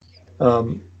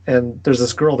 And there's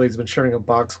this girl that he's been sharing a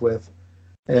box with,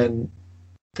 and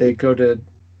they go to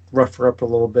rough her up a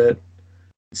little bit.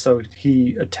 So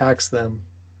he attacks them,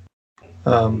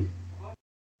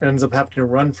 ends up having to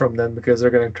run from them because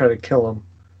they're going to try to kill him.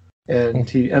 And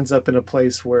he ends up in a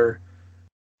place where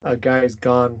a guy's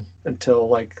gone until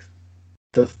like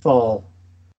the fall,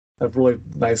 a really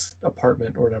nice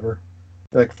apartment or whatever.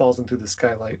 It, like falls into the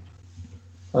skylight.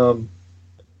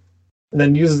 And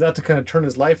then uses that to kind of turn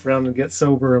his life around and get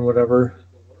sober and whatever,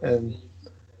 and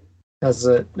has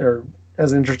an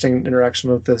interesting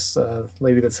interaction with this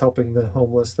lady that's helping the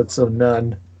homeless. That's a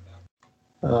nun.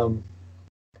 But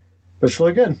it's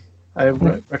really good. I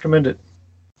recommend it.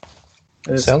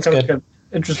 And it's Sounds kind good. of like an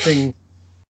interesting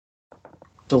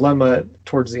dilemma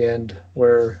towards the end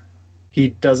where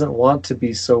he doesn't want to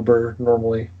be sober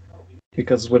normally,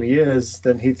 because when he is,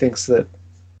 then he thinks that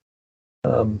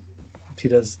he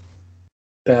does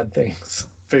bad things,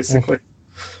 basically.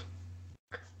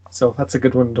 So that's a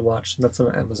good one to watch, and that's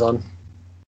on Amazon.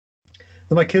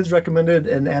 Then my kids recommended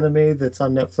an anime that's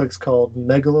on Netflix called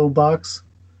Megalo Box,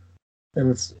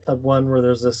 and it's a one where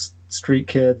there's this street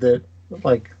kid that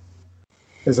like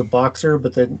is a boxer,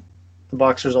 but then the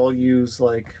boxers all use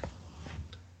like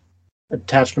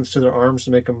attachments to their arms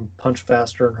to make them punch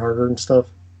faster and harder and stuff.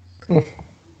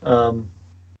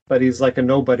 But he's like a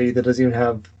nobody that doesn't even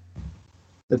have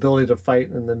the ability to fight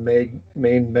in the main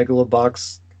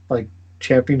Megalobox like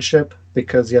championship,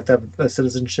 because you have to have a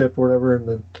citizenship or whatever, and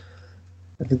then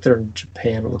I think they're in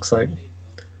Japan, it looks like.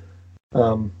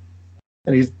 And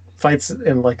he fights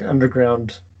in like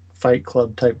underground fight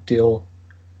club type deal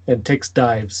and takes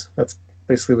dives. That's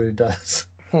basically what he does.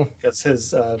 Because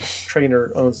his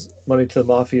trainer owes money to the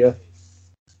mafia,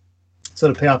 so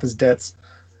to pay off his debts,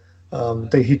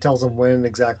 he tells him when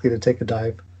exactly to take a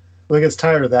dive. Well, he gets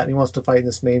tired of that, and he wants to fight in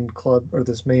this main club, or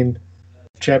this main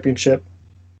championship.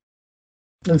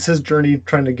 And it's his journey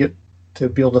trying to get to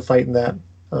be able to fight in that.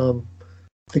 I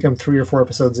think I'm 3 or 4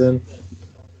 episodes in.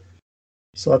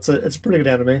 So it's a pretty good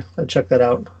anime. I'd check that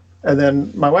out. And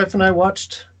then my wife and I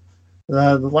watched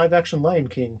the live-action Lion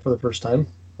King for the first time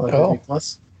on Disney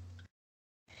Plus.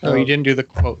 Oh, you didn't do the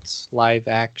quotes. Live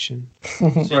action.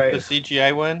 Right. The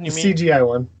CGI one, you The mean? CGI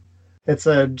one. It's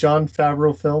a Jon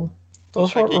Favreau film.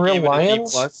 Those Like weren't you real gave it a D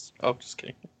lions? plus? Oh, just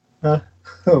kidding.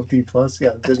 Oh, D plus,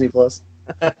 yeah, Disney Plus.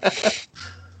 I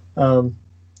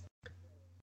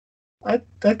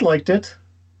liked it.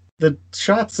 The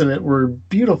shots in it were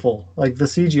beautiful. Like the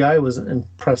CGI was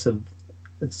impressive.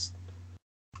 It's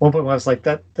one point when I was like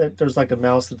that there's like a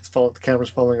mouse that's the camera's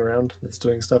following around that's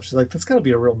doing stuff. She's like, that's got to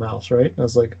be a real mouse, right? And I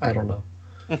was like, I don't know.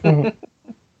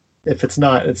 If it's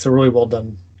not, it's a really well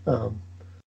done.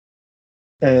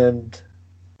 And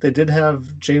they did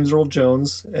have James Earl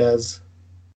Jones as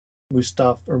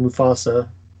Mufasa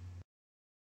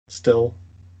still,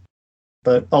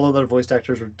 but all of their voice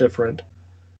actors were different.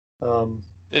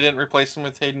 They didn't replace him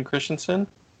with Hayden Christensen?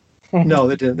 No,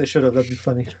 they didn't. They should have. That'd be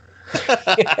funny.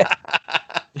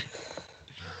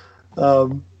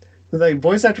 The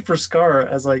voice actor for Scar,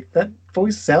 I was like, that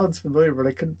voice sounds familiar, but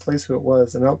I couldn't place who it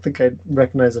was, and I don't think I'd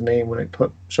recognize the name when it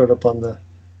showed up on the.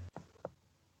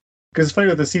 Because it's funny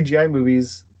with the CGI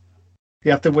movies,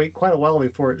 you have to wait quite a while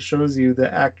before it shows you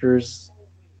the actors.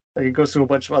 Like it goes through a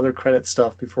bunch of other credit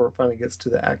stuff before it finally gets to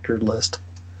the actor list.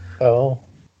 Oh.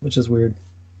 Which is weird.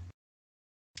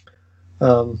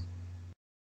 Whoopi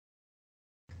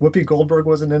Goldberg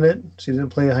wasn't in it. She didn't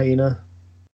play a hyena.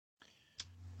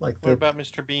 What about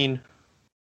Mr. Bean?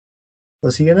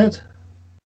 Was he in it?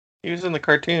 He was in the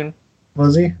cartoon.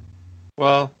 Was he?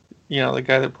 Well, the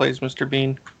guy that plays Mr.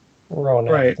 Bean. Rowan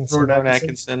Right, Atkinson. Rowan Ron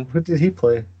Atkinson. Who did he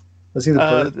play? Was he the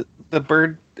bird? The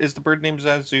bird is the bird named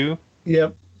Zazu.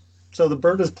 Yep. So the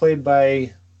bird is played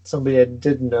by somebody I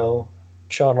didn't know.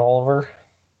 John Oliver.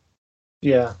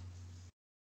 Yeah.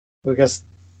 I guess,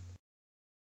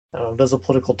 I don't know, does a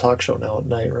political talk show now at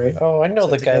night, right? Oh, I know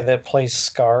Is the that guy that plays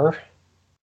Scar.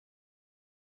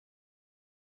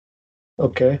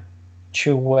 Okay.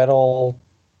 Chiwetel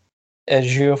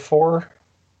Ejiofor.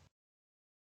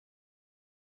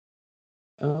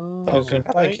 Okay.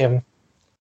 I like him.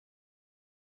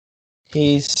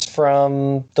 He's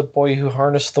from The Boy Who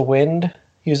Harnessed the Wind.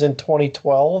 He was in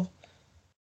 2012.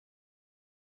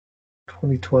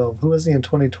 2012. Who was he in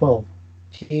 2012?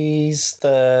 He's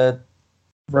the...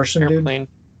 Russian dude? Airplane.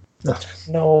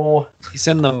 No. He's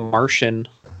in The Martian.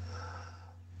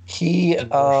 He,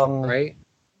 Right?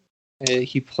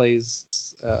 He plays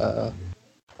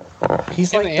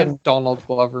he's him like and the... Donald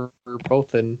Glover are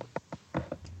both in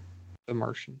The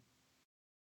Martian.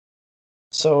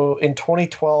 So in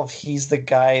 2012, he's the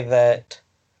guy that...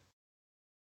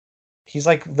 He's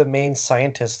like the main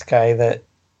scientist guy that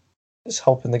is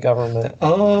helping the government.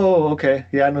 Oh, okay.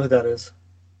 Yeah, I know who that is.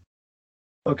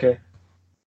 Okay.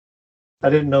 I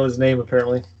didn't know his name,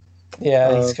 apparently.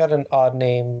 Yeah, he's got an odd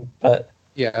name, but...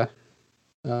 Yeah.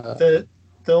 And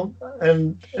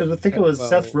I think it was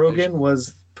Seth Rogen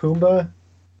was Pumbaa.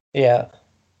 Yeah.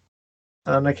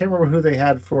 And I can't remember who they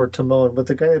had for Timon, but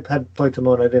the guy that had played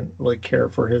Timon, I didn't really care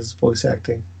for his voice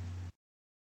acting.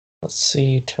 Let's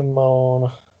see,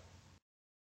 Timon.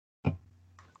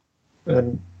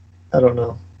 And I don't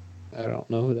know. I don't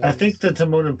know who that I think the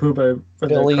Timon and Pumbaa from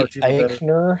Billy the cartoon are better.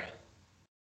 Eichner.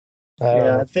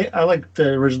 Yeah, I like the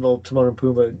original Timon and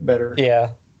Pumbaa better.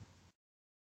 Yeah.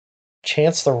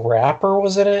 Chance the Rapper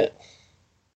was in it?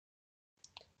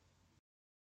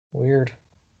 Weird.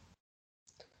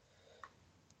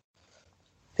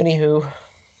 Anywho.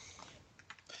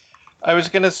 I was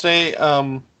gonna say,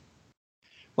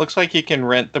 looks like you can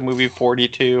rent the movie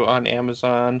 42 on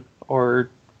Amazon or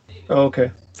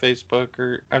okay. Facebook,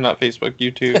 or I'm not Facebook,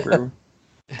 YouTube, or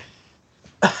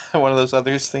one of those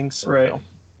other things. Right.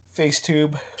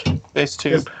 FaceTube.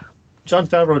 FaceTube. Jon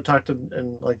Favreau talked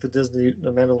in like the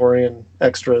Mandalorian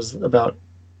extras about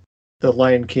the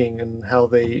Lion King and how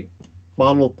they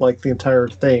modeled like the entire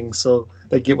thing so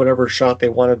they get whatever shot they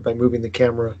wanted by moving the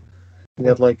camera. And they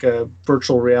had like a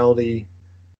virtual reality,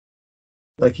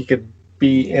 like you could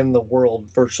be in the world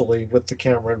virtually with the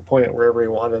camera and point it wherever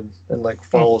you wanted and like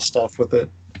follow stuff with it.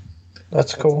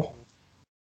 That's cool.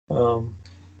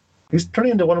 He's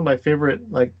turning into one of my favorite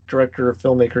like director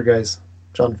filmmaker guys,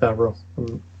 Jon Favreau.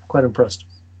 I'm quite impressed.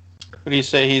 Would you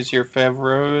say he's your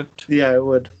favorite? Yeah, I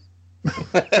would.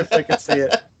 If I could say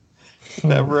it.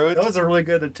 Favorite? That was a really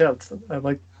good attempt. I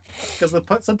like because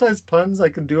sometimes puns I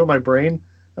can do in my brain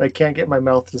and I can't get my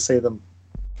mouth to say them.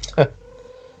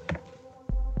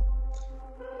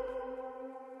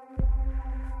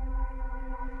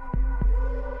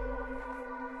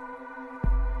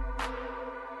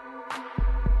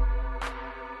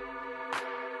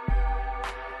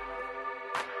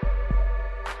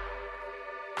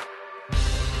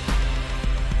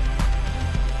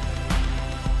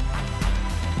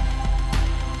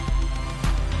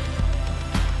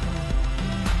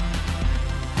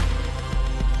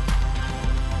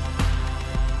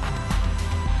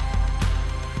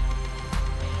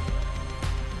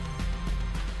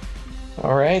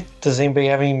 All right. Does anybody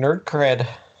have any nerd cred?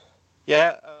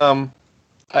 Yeah,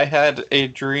 I had a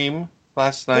dream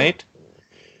last night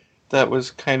that was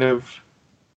kind of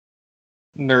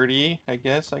nerdy, I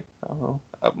guess. I don't know,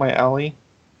 up my alley.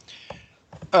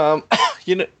 I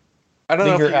don't know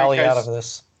Leave if your you alley guys, out of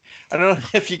this. I don't know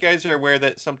if you guys are aware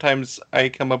that sometimes I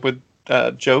come up with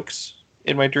jokes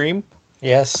in my dream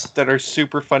Yes. that are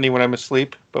super funny when I'm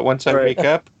asleep, but once I wake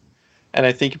up and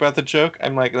I think about the joke,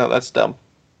 I'm like, no, that's dumb.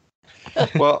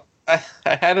 Well, I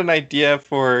had an idea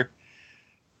for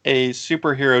a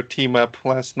superhero team up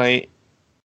last night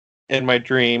in my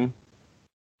dream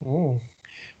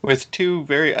with two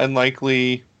very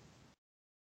unlikely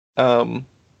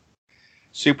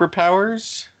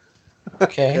superpowers.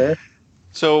 Okay.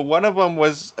 So one of them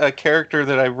was a character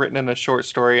that I've written in a short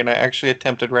story, and I actually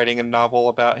attempted writing a novel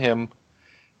about him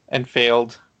and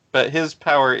failed. But his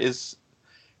power is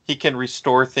he can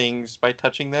restore things by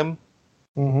touching them.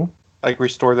 Mm-hmm. Like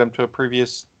restore them to a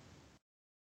previous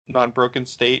non-broken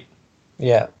state.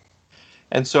 Yeah.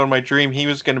 And so in my dream, he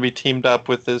was going to be teamed up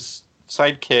with this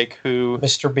sidekick who...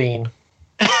 Mr. Bean.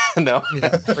 No.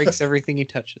 Breaks everything he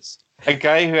touches. A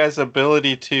guy who has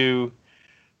ability to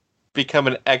become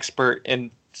an expert in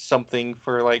something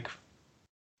for like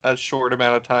a short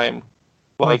amount of time,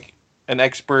 like an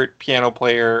expert piano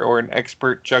player or an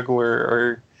expert juggler,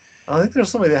 or I think there's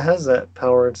somebody that has that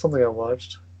power in something I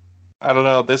watched. I don't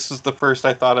know. This is the first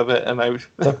I thought of it, and I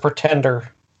The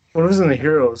Pretender. When it was in the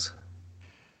Heroes,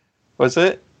 was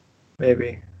it?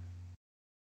 maybe.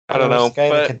 I don't know, This guy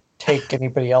that but could take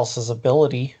anybody else's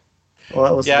ability. Well,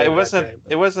 that was yeah, the it bad wasn't. guy,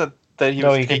 but- It wasn't that he No,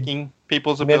 was you could taking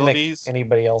people's Mimic abilities,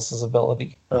 anybody else's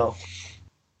ability. Oh,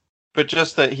 but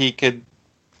just that he could,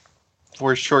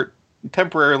 for short,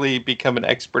 temporarily become an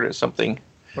expert at something.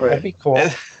 That'd right. be cool.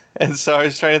 And so I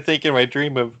was trying to think in my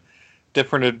dream of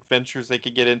different adventures they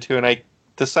could get into, and I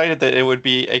decided that it would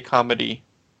be a comedy.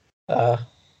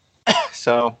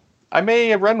 So I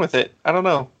may run with it. I don't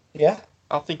know. Yeah.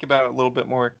 I'll think about it a little bit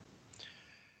more.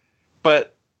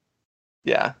 But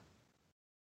yeah,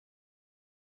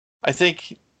 I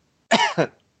think.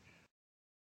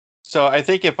 So I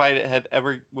think if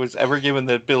I was ever given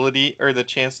the ability or the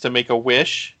chance to make a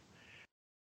wish,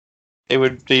 it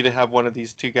would be to have one of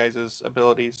these two guys'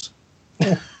 abilities.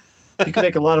 You could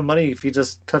make a lot of money if you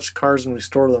just touch cars and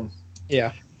restore them.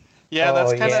 Yeah. Yeah, that's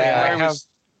Oh, kind of yeah. where I I have was.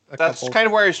 a That's couple. kind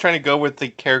of where I was trying to go with the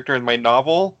character in my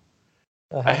novel.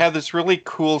 Uh-huh. I have this really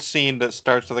cool scene that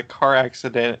starts with a car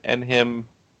accident and him,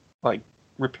 like,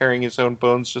 repairing his own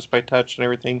bones just by touch and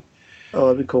everything. Oh,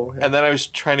 that'd be cool. Yeah. And then I was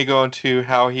trying to go into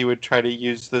how he would try to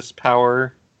use this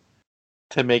power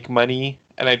to make money,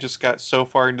 and I just got so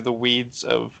far into the weeds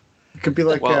of. It could be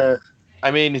like Well,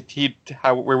 I mean,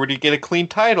 where would he get a clean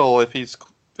title if he's,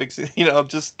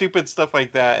 just stupid stuff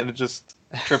like that, and it just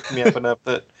tripped me up enough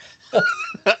that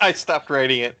I stopped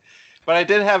writing it. But I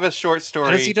did have a short story.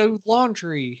 How does he do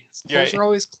laundry? His clothes Right. are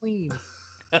always clean. he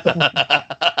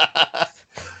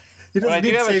Well, I doesn't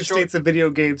do need have a save short- states in video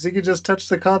games. He can just touch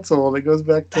the console and it goes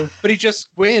back to. But he just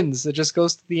wins. It just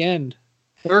goes to the end.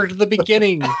 Or to the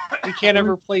beginning. You can't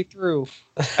ever play through.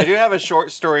 I do have a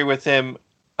short story with him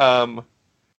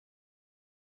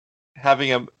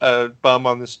having a bum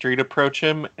on the street approach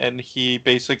him, and he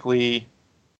basically,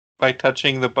 by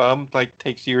touching the bum, like,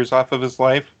 takes years off of his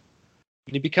life.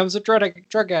 And he becomes a drug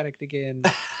addict again.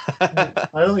 I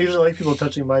don't usually like people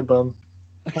touching my bum.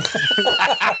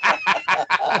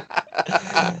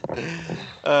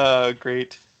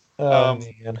 Great. Oh,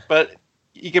 man. But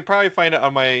you could probably find it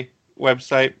on my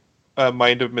website,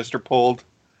 Mind of Mr. Pulled,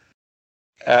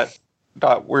 at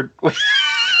 .word. Mind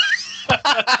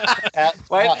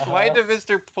of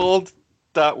Mr. Pulled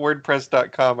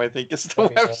 .wordpress.com, I think, is the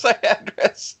Okay, yeah. website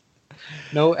address.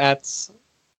 No ats.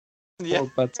 Yeah,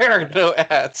 Or butts. there are no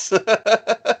ads.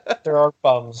 There are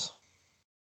bums.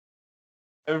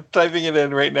 I'm typing it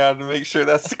in right now to make sure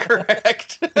that's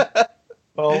correct.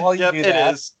 Well, while you Yep, do it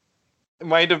that, is.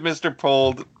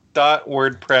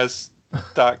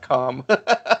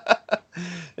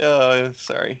 mindofmrpulled.wordpress.com.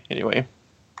 Sorry. Anyway.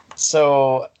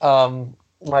 so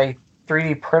my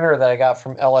 3D printer that I got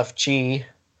from LFG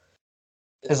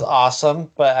is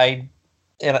awesome, but I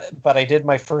did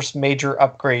my first major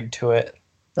upgrade to it.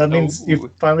 That means Ooh.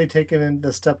 you've finally taken in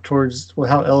the step towards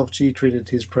how LFG treated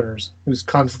his printers. He was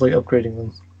constantly upgrading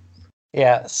them.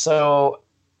 Yeah, so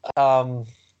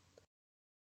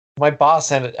my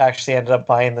boss actually ended up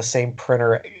buying the same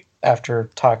printer after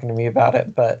talking to me about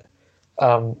it, but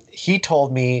he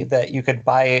told me that you could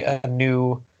buy a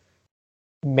new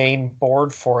main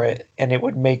board for it, and it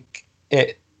would make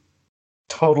it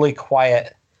totally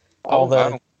quiet. All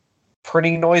the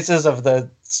printing noises of the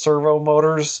servo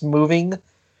motors moving,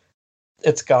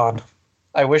 it's gone.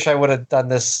 I wish I would have done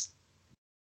this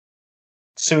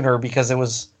sooner because it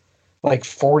was like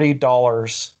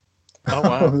 $40. Oh,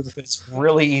 wow. It's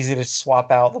really easy to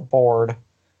swap out the board.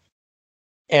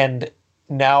 And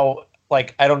now,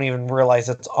 like, I don't even realize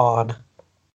it's on.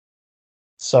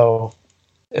 So,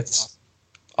 it's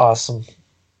awesome.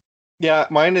 Yeah,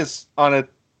 mine is on a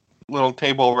little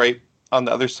table right on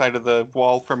the other side of the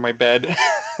wall from my bed.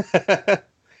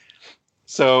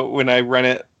 So when I run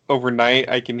it overnight,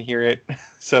 I can hear it.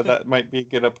 So that might be a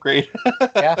good upgrade.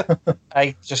 Yeah,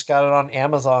 I just got it on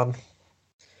Amazon.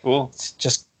 Cool.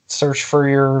 Just search for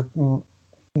your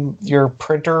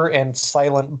printer and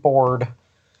silent board,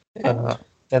 and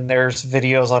then there's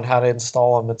videos on how to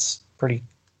install them. It's pretty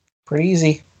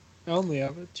easy. I only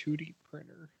have a 2D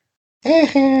printer.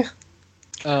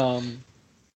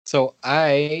 So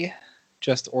I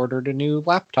just ordered a new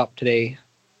laptop today.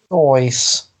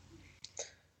 Nice.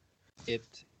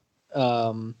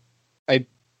 I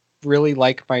really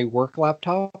like my work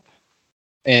laptop,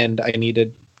 and I need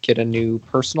to get a new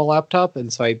personal laptop,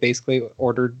 and so I basically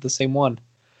ordered the same one.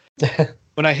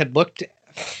 When I had looked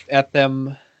at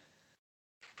them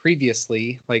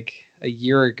previously, like a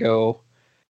year ago,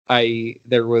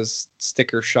 there was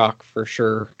sticker shock for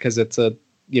sure, because it's a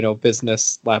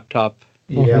business laptop.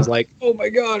 Yeah. I was like, oh my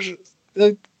gosh,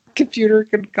 the computer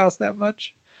can cost that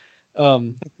much.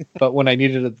 But when I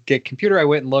needed to get computer, I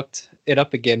went and looked it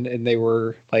up again, and they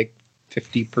were like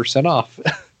 50% off.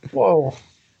 Whoa.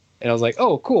 And I was like,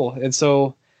 oh, cool. And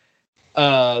so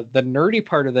the nerdy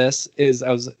part of this is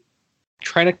I was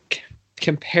trying to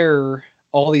compare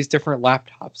all these different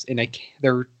laptops, and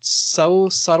they're so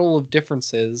subtle of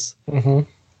differences, and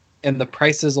the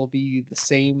prices will be the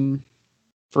same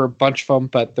for a bunch of them,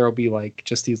 but there'll be like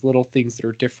just these little things that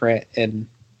are different, and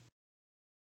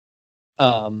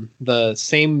the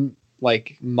same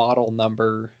like model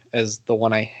number as the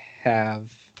one I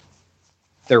have.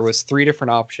 There was 3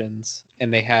 different options,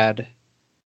 and they had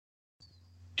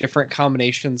different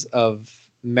combinations of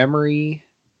memory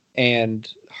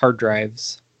and hard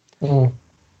drives.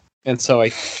 And so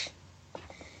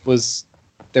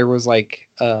there was like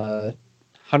a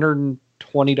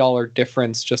 $120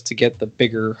 difference just to get the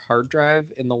bigger hard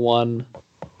drive in the one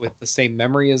with the same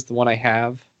memory as the one I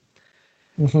have.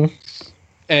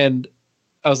 And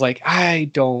I was like, I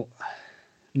don't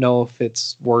know if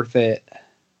it's worth it,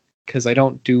 because I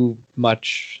don't do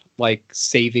much like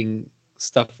saving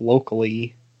stuff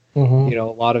locally. A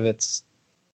lot of it's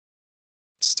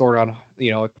stored on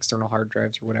external hard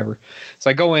drives or whatever. So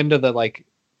I go into the like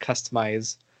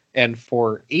customize, and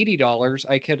for $80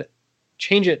 I could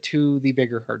change it to the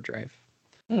bigger hard drive.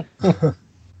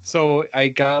 So I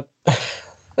got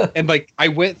and like I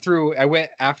went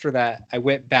after that, I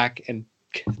went back and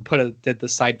did the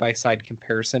side-by-side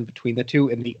comparison between the two,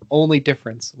 and the only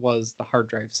difference was the hard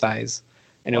drive size,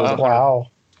 and it was $120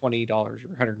 or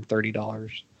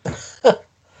 $130.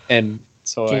 And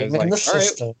so I was like, all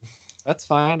right, that's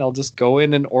fine. I'll just go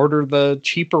in and order the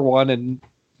cheaper one and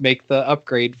make the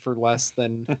upgrade for less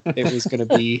than it was going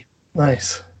to be.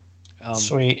 Nice.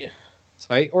 Sweet.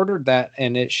 So I ordered that,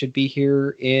 and it should be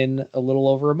here in a little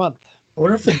over a month. I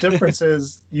wonder if the difference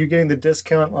is you getting the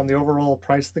discount on the overall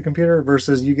price of the computer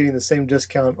versus you getting the same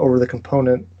discount over the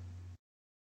component.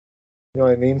 You know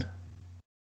what I mean?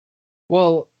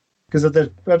 Well, because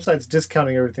the website's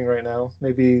discounting everything right now.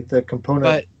 Maybe the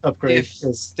component upgrade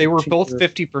is they were cheaper. both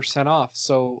 50% off,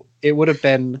 so it would have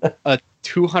been a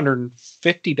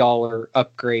 $250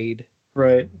 upgrade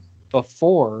right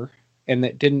before, and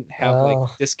it didn't have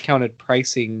like discounted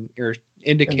pricing or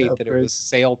indicate that it was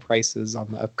sale prices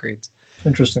on the upgrades.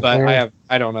 Interesting. But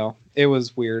I don't know. It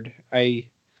was weird. Well,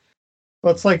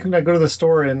 it's like when I go to the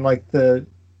store and like a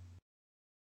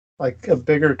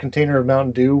bigger container of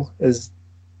Mountain Dew is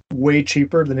way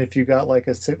cheaper than if you got like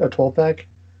a 12-pack.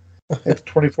 It's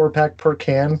 24-pack per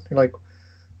can. You're like,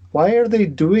 why are they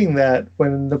doing that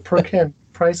when the per can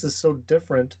price is so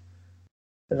different?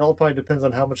 It all probably depends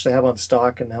on how much they have on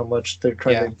stock and how much they're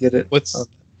trying to get it. What's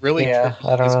really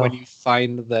tricky is when you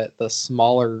find that the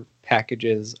smaller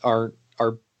packages are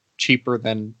cheaper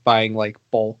than buying like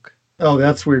bulk. Oh,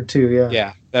 that's weird too.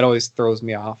 Yeah, that always throws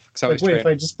me off. Like, wait, if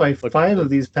I just buy 5 of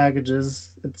these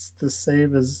packages, it's the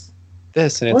same as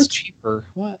this, and it's cheaper.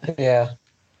 What? Yeah.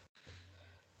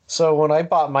 So when I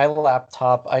bought my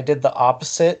laptop, I did the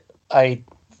opposite. I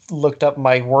looked up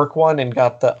my work one and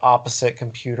got the opposite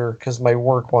computer because my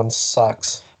work one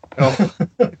sucks. Oh.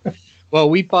 Well,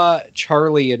 we bought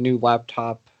Charlie a new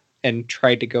laptop and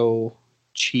tried to go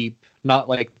cheap. Not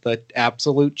like the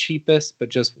absolute cheapest, but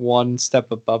just one step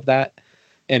above that.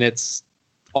 And it's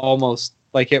almost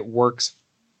like it works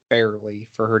fairly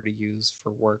for her to use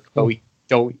for work, but we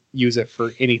don't use it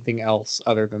for anything else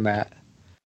other than that.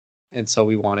 And so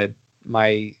we wanted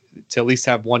to at least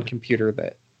have one computer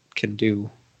that can do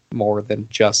more than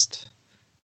just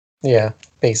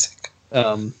basic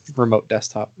remote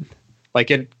desktop.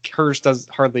 Like hers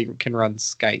hardly can run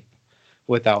Skype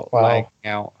without lagging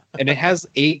out. And it has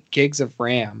 8 gigs of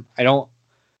RAM. I don't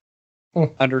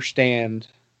understand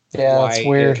why it's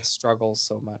weird. It struggles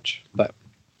so much. But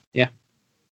yeah.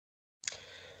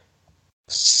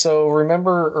 So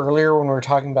remember earlier when we were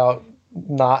talking about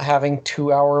not having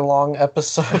 2-hour-long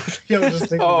episode? Yeah, I was just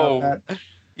thinking about that.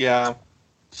 Yeah.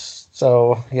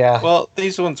 So, yeah. Well,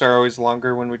 these ones are always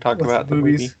longer when we talk about the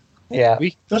movie. Yeah.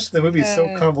 Especially the movie is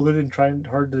so convoluted and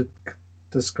hard to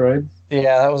describe.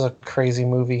 Yeah, that was a crazy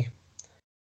movie.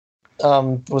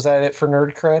 Was that it for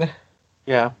Nerd Cred?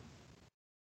 Yeah.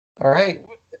 All right.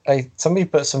 Somebody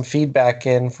put some feedback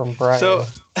in from Brian. So,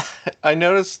 I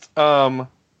noticed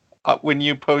when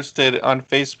you posted on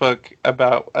Facebook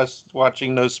about us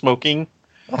watching No Smoking,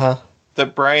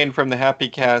 that Brian from the Happy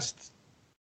Cast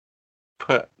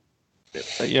put,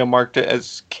 marked it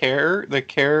as care, the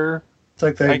care it's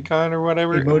like the icon or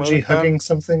whatever. emoji hugging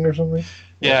something or something.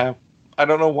 Yeah. I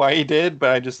don't know why he did,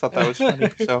 but I just thought that was funny.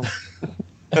 So,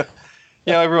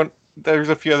 yeah, everyone. There's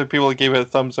a few other people that gave it a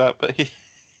thumbs up, but he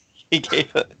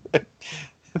gave it.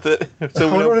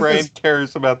 So we know Brian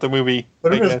cares about the movie.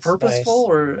 Whatever is purposeful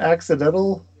or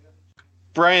accidental.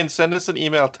 Brian, send us an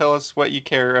email. Tell us what you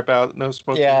care about no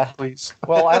smoking, please.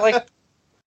 Well, I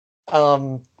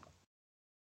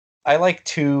like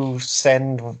to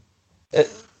send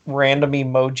random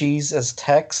emojis as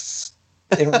texts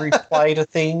in reply to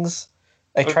things.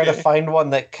 I try to find one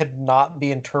that could not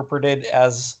be interpreted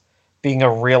as being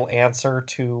a real answer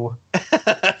to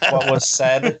what was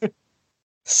said.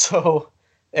 So,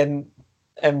 and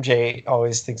MJ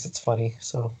always thinks it's funny,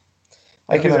 so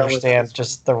I can understand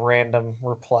just the random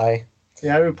reply.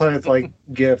 Yeah, I reply with like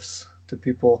GIFs to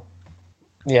people.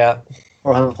 Yeah.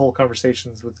 Or have whole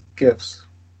conversations with GIFs.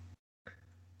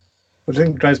 Which I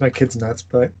think drives my kids nuts,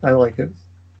 but I like it.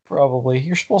 Probably.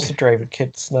 You're supposed to drive your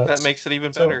kids nuts. That makes it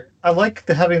even better. I like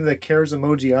having the cares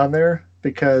emoji on there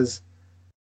because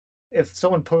if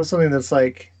someone posts something that's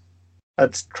like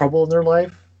that's trouble in their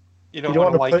life, you don't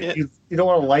want to like it. You don't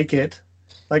want to like it.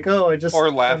 Like, I just or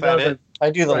laugh at it. I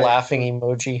do the laughing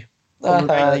emoji.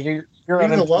 You're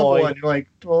unemployed. The love one. You're like,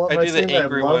 well, I do the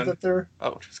angry one. That they're...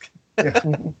 Oh, just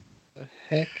kidding. Yeah.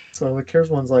 Heck. So the cares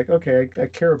one's like, okay, I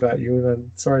care about you, and I'm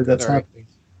sorry that's happening.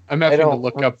 I'm having to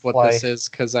look up what this is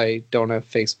because I don't have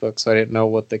Facebook, so I didn't know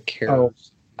what the care. Oh,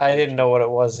 I didn't know what it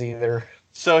was either.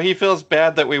 So he feels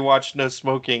bad that we watched No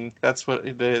Smoking. That's what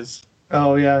it is.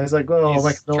 Oh yeah, he's like, well, he's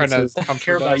my condolences. I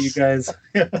care about you guys.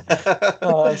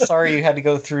 I'm sorry you had to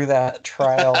go through that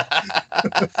trial.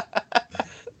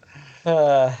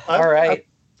 All right.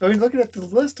 I mean, looking at the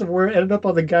list of where it ended up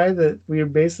on the guy that we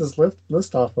based this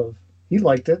list off of, he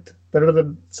liked it better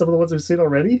than some of the ones we've seen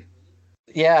already.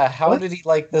 Yeah, how did he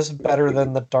like this better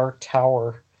than the Dark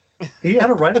Tower? He had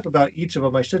a write-up about each of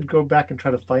them. I should go back and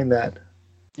try to find that.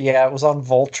 Yeah, it was on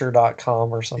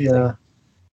vulture.com or something. Yeah.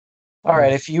 All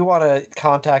right, if you want to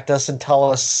contact us and tell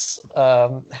us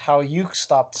how you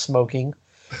stopped smoking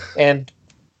and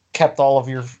kept all of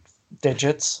your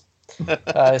digits,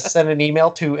 send an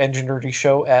email to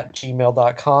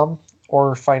enginerdyshow@gmail.com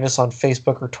or find us on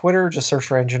Facebook or Twitter. Just search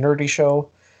for Enginerdy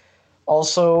Show.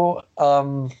 Also,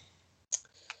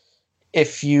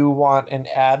 if you want an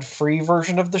ad-free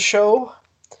version of the show,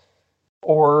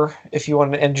 or if you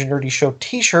want an Enginerdy Show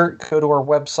t-shirt, go to our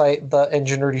website,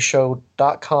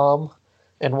 theenginerdyshow.com.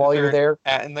 And while you're there...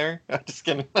 At in there? I'm just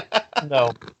kidding.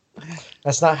 No.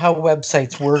 That's not how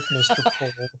websites work, Mr.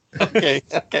 Cole. Okay,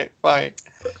 fine.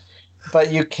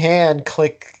 But you can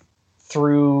click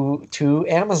through to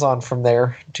Amazon from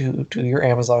there to do your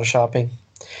Amazon shopping.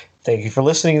 Thank you for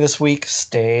listening this week.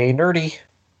 Stay nerdy.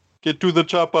 Get to the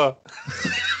chopper.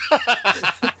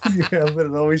 Yeah, but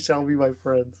it always shall be my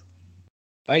friends.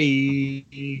 Bye.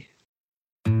 You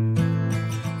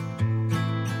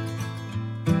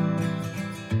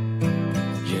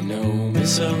know me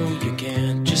so you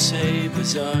can't just say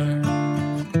bizarre.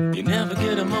 You never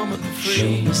get a moment for free. Show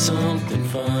me something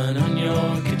fun on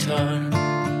your guitar.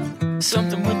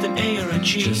 Something with an A or a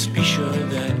G. Just be sure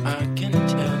that I can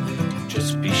tell it.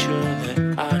 Just be sure that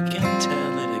I can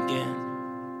tell it again.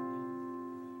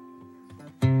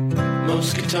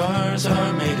 Most guitars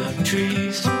are made of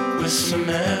trees, with some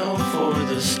L for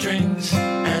the strings,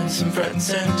 and some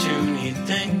frets and tuney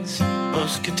things.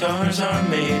 Most guitars are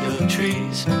made of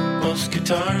trees. Most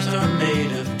guitars are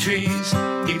made of trees.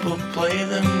 People play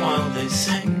them while they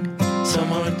sing.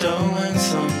 Some are dull and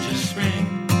some just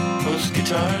ring. Most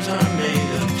guitars are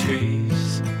made of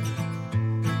trees.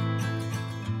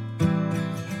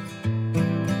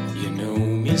 You know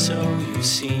me so you've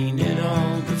seen it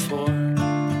all before.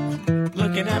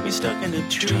 Looking at me stuck in a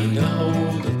tree, trying to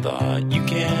hold a thought you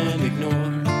can't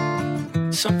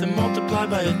ignore. Something multiplied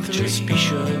by a 3. Just be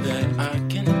sure that I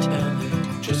can tell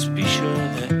it. Just be sure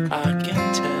that I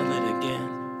can tell it again.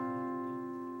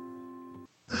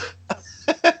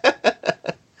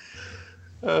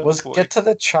 Was boy. Get to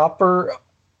the chopper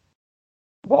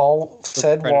while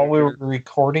we were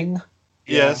recording?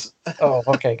 Yes. Oh,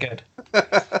 okay, good.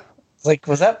 Like,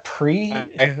 was that pre?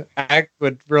 I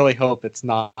would really hope it's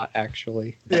not,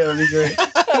 actually. Yeah, that'd be great.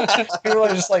 People are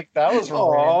just like, that was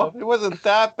random. It wasn't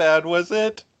that bad, was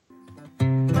it?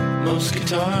 Most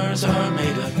guitars are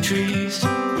made of trees,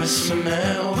 with some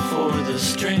L for the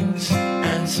strings,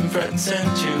 and some frets and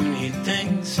tuney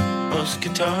things. Most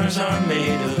guitars are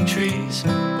made of trees.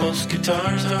 Most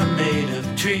guitars are made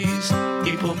of trees.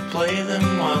 People play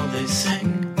them while they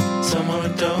sing. Some are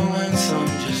dull and some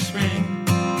just ring.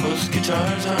 Most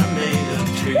guitars are made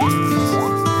of trees.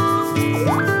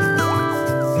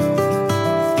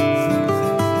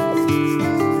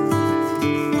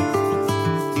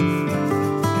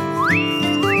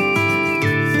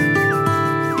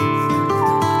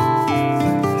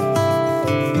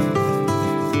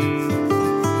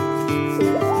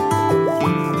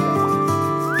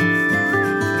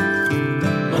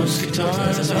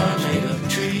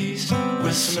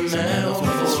 some metal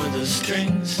for the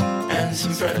strings, and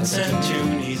some frets and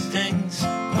tuney things.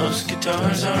 Most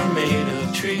guitars are made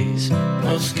of trees.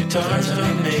 Most guitars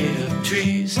are made of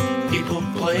trees. People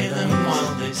play them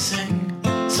while they sing.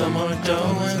 Some are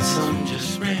dull and some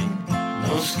just ring.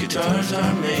 Most guitars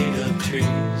are made of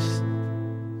trees.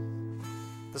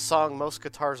 The song Most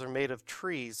Guitars Are Made of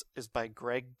Trees is by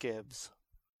Greg Gibbs.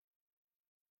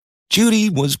 Judy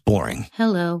was boring.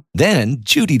 Hello. Then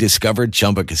Judy discovered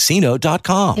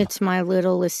ChumbaCasino.com. It's my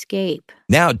little escape.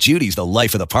 Now Judy's the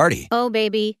life of the party. Oh,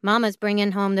 baby, mama's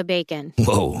bringing home the bacon.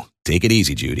 Whoa, take it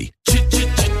easy, Judy.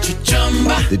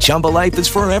 The Chumba life is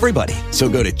for everybody. So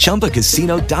go to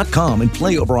ChumbaCasino.com and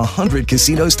play over 100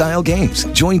 casino-style games.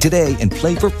 Join today and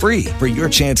play for free for your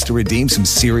chance to redeem some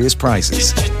serious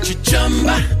prizes.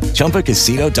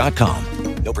 ChumbaCasino.com.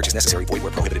 No purchase necessary. Void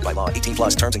where prohibited by law. 18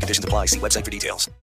 plus terms and conditions apply. See website for details.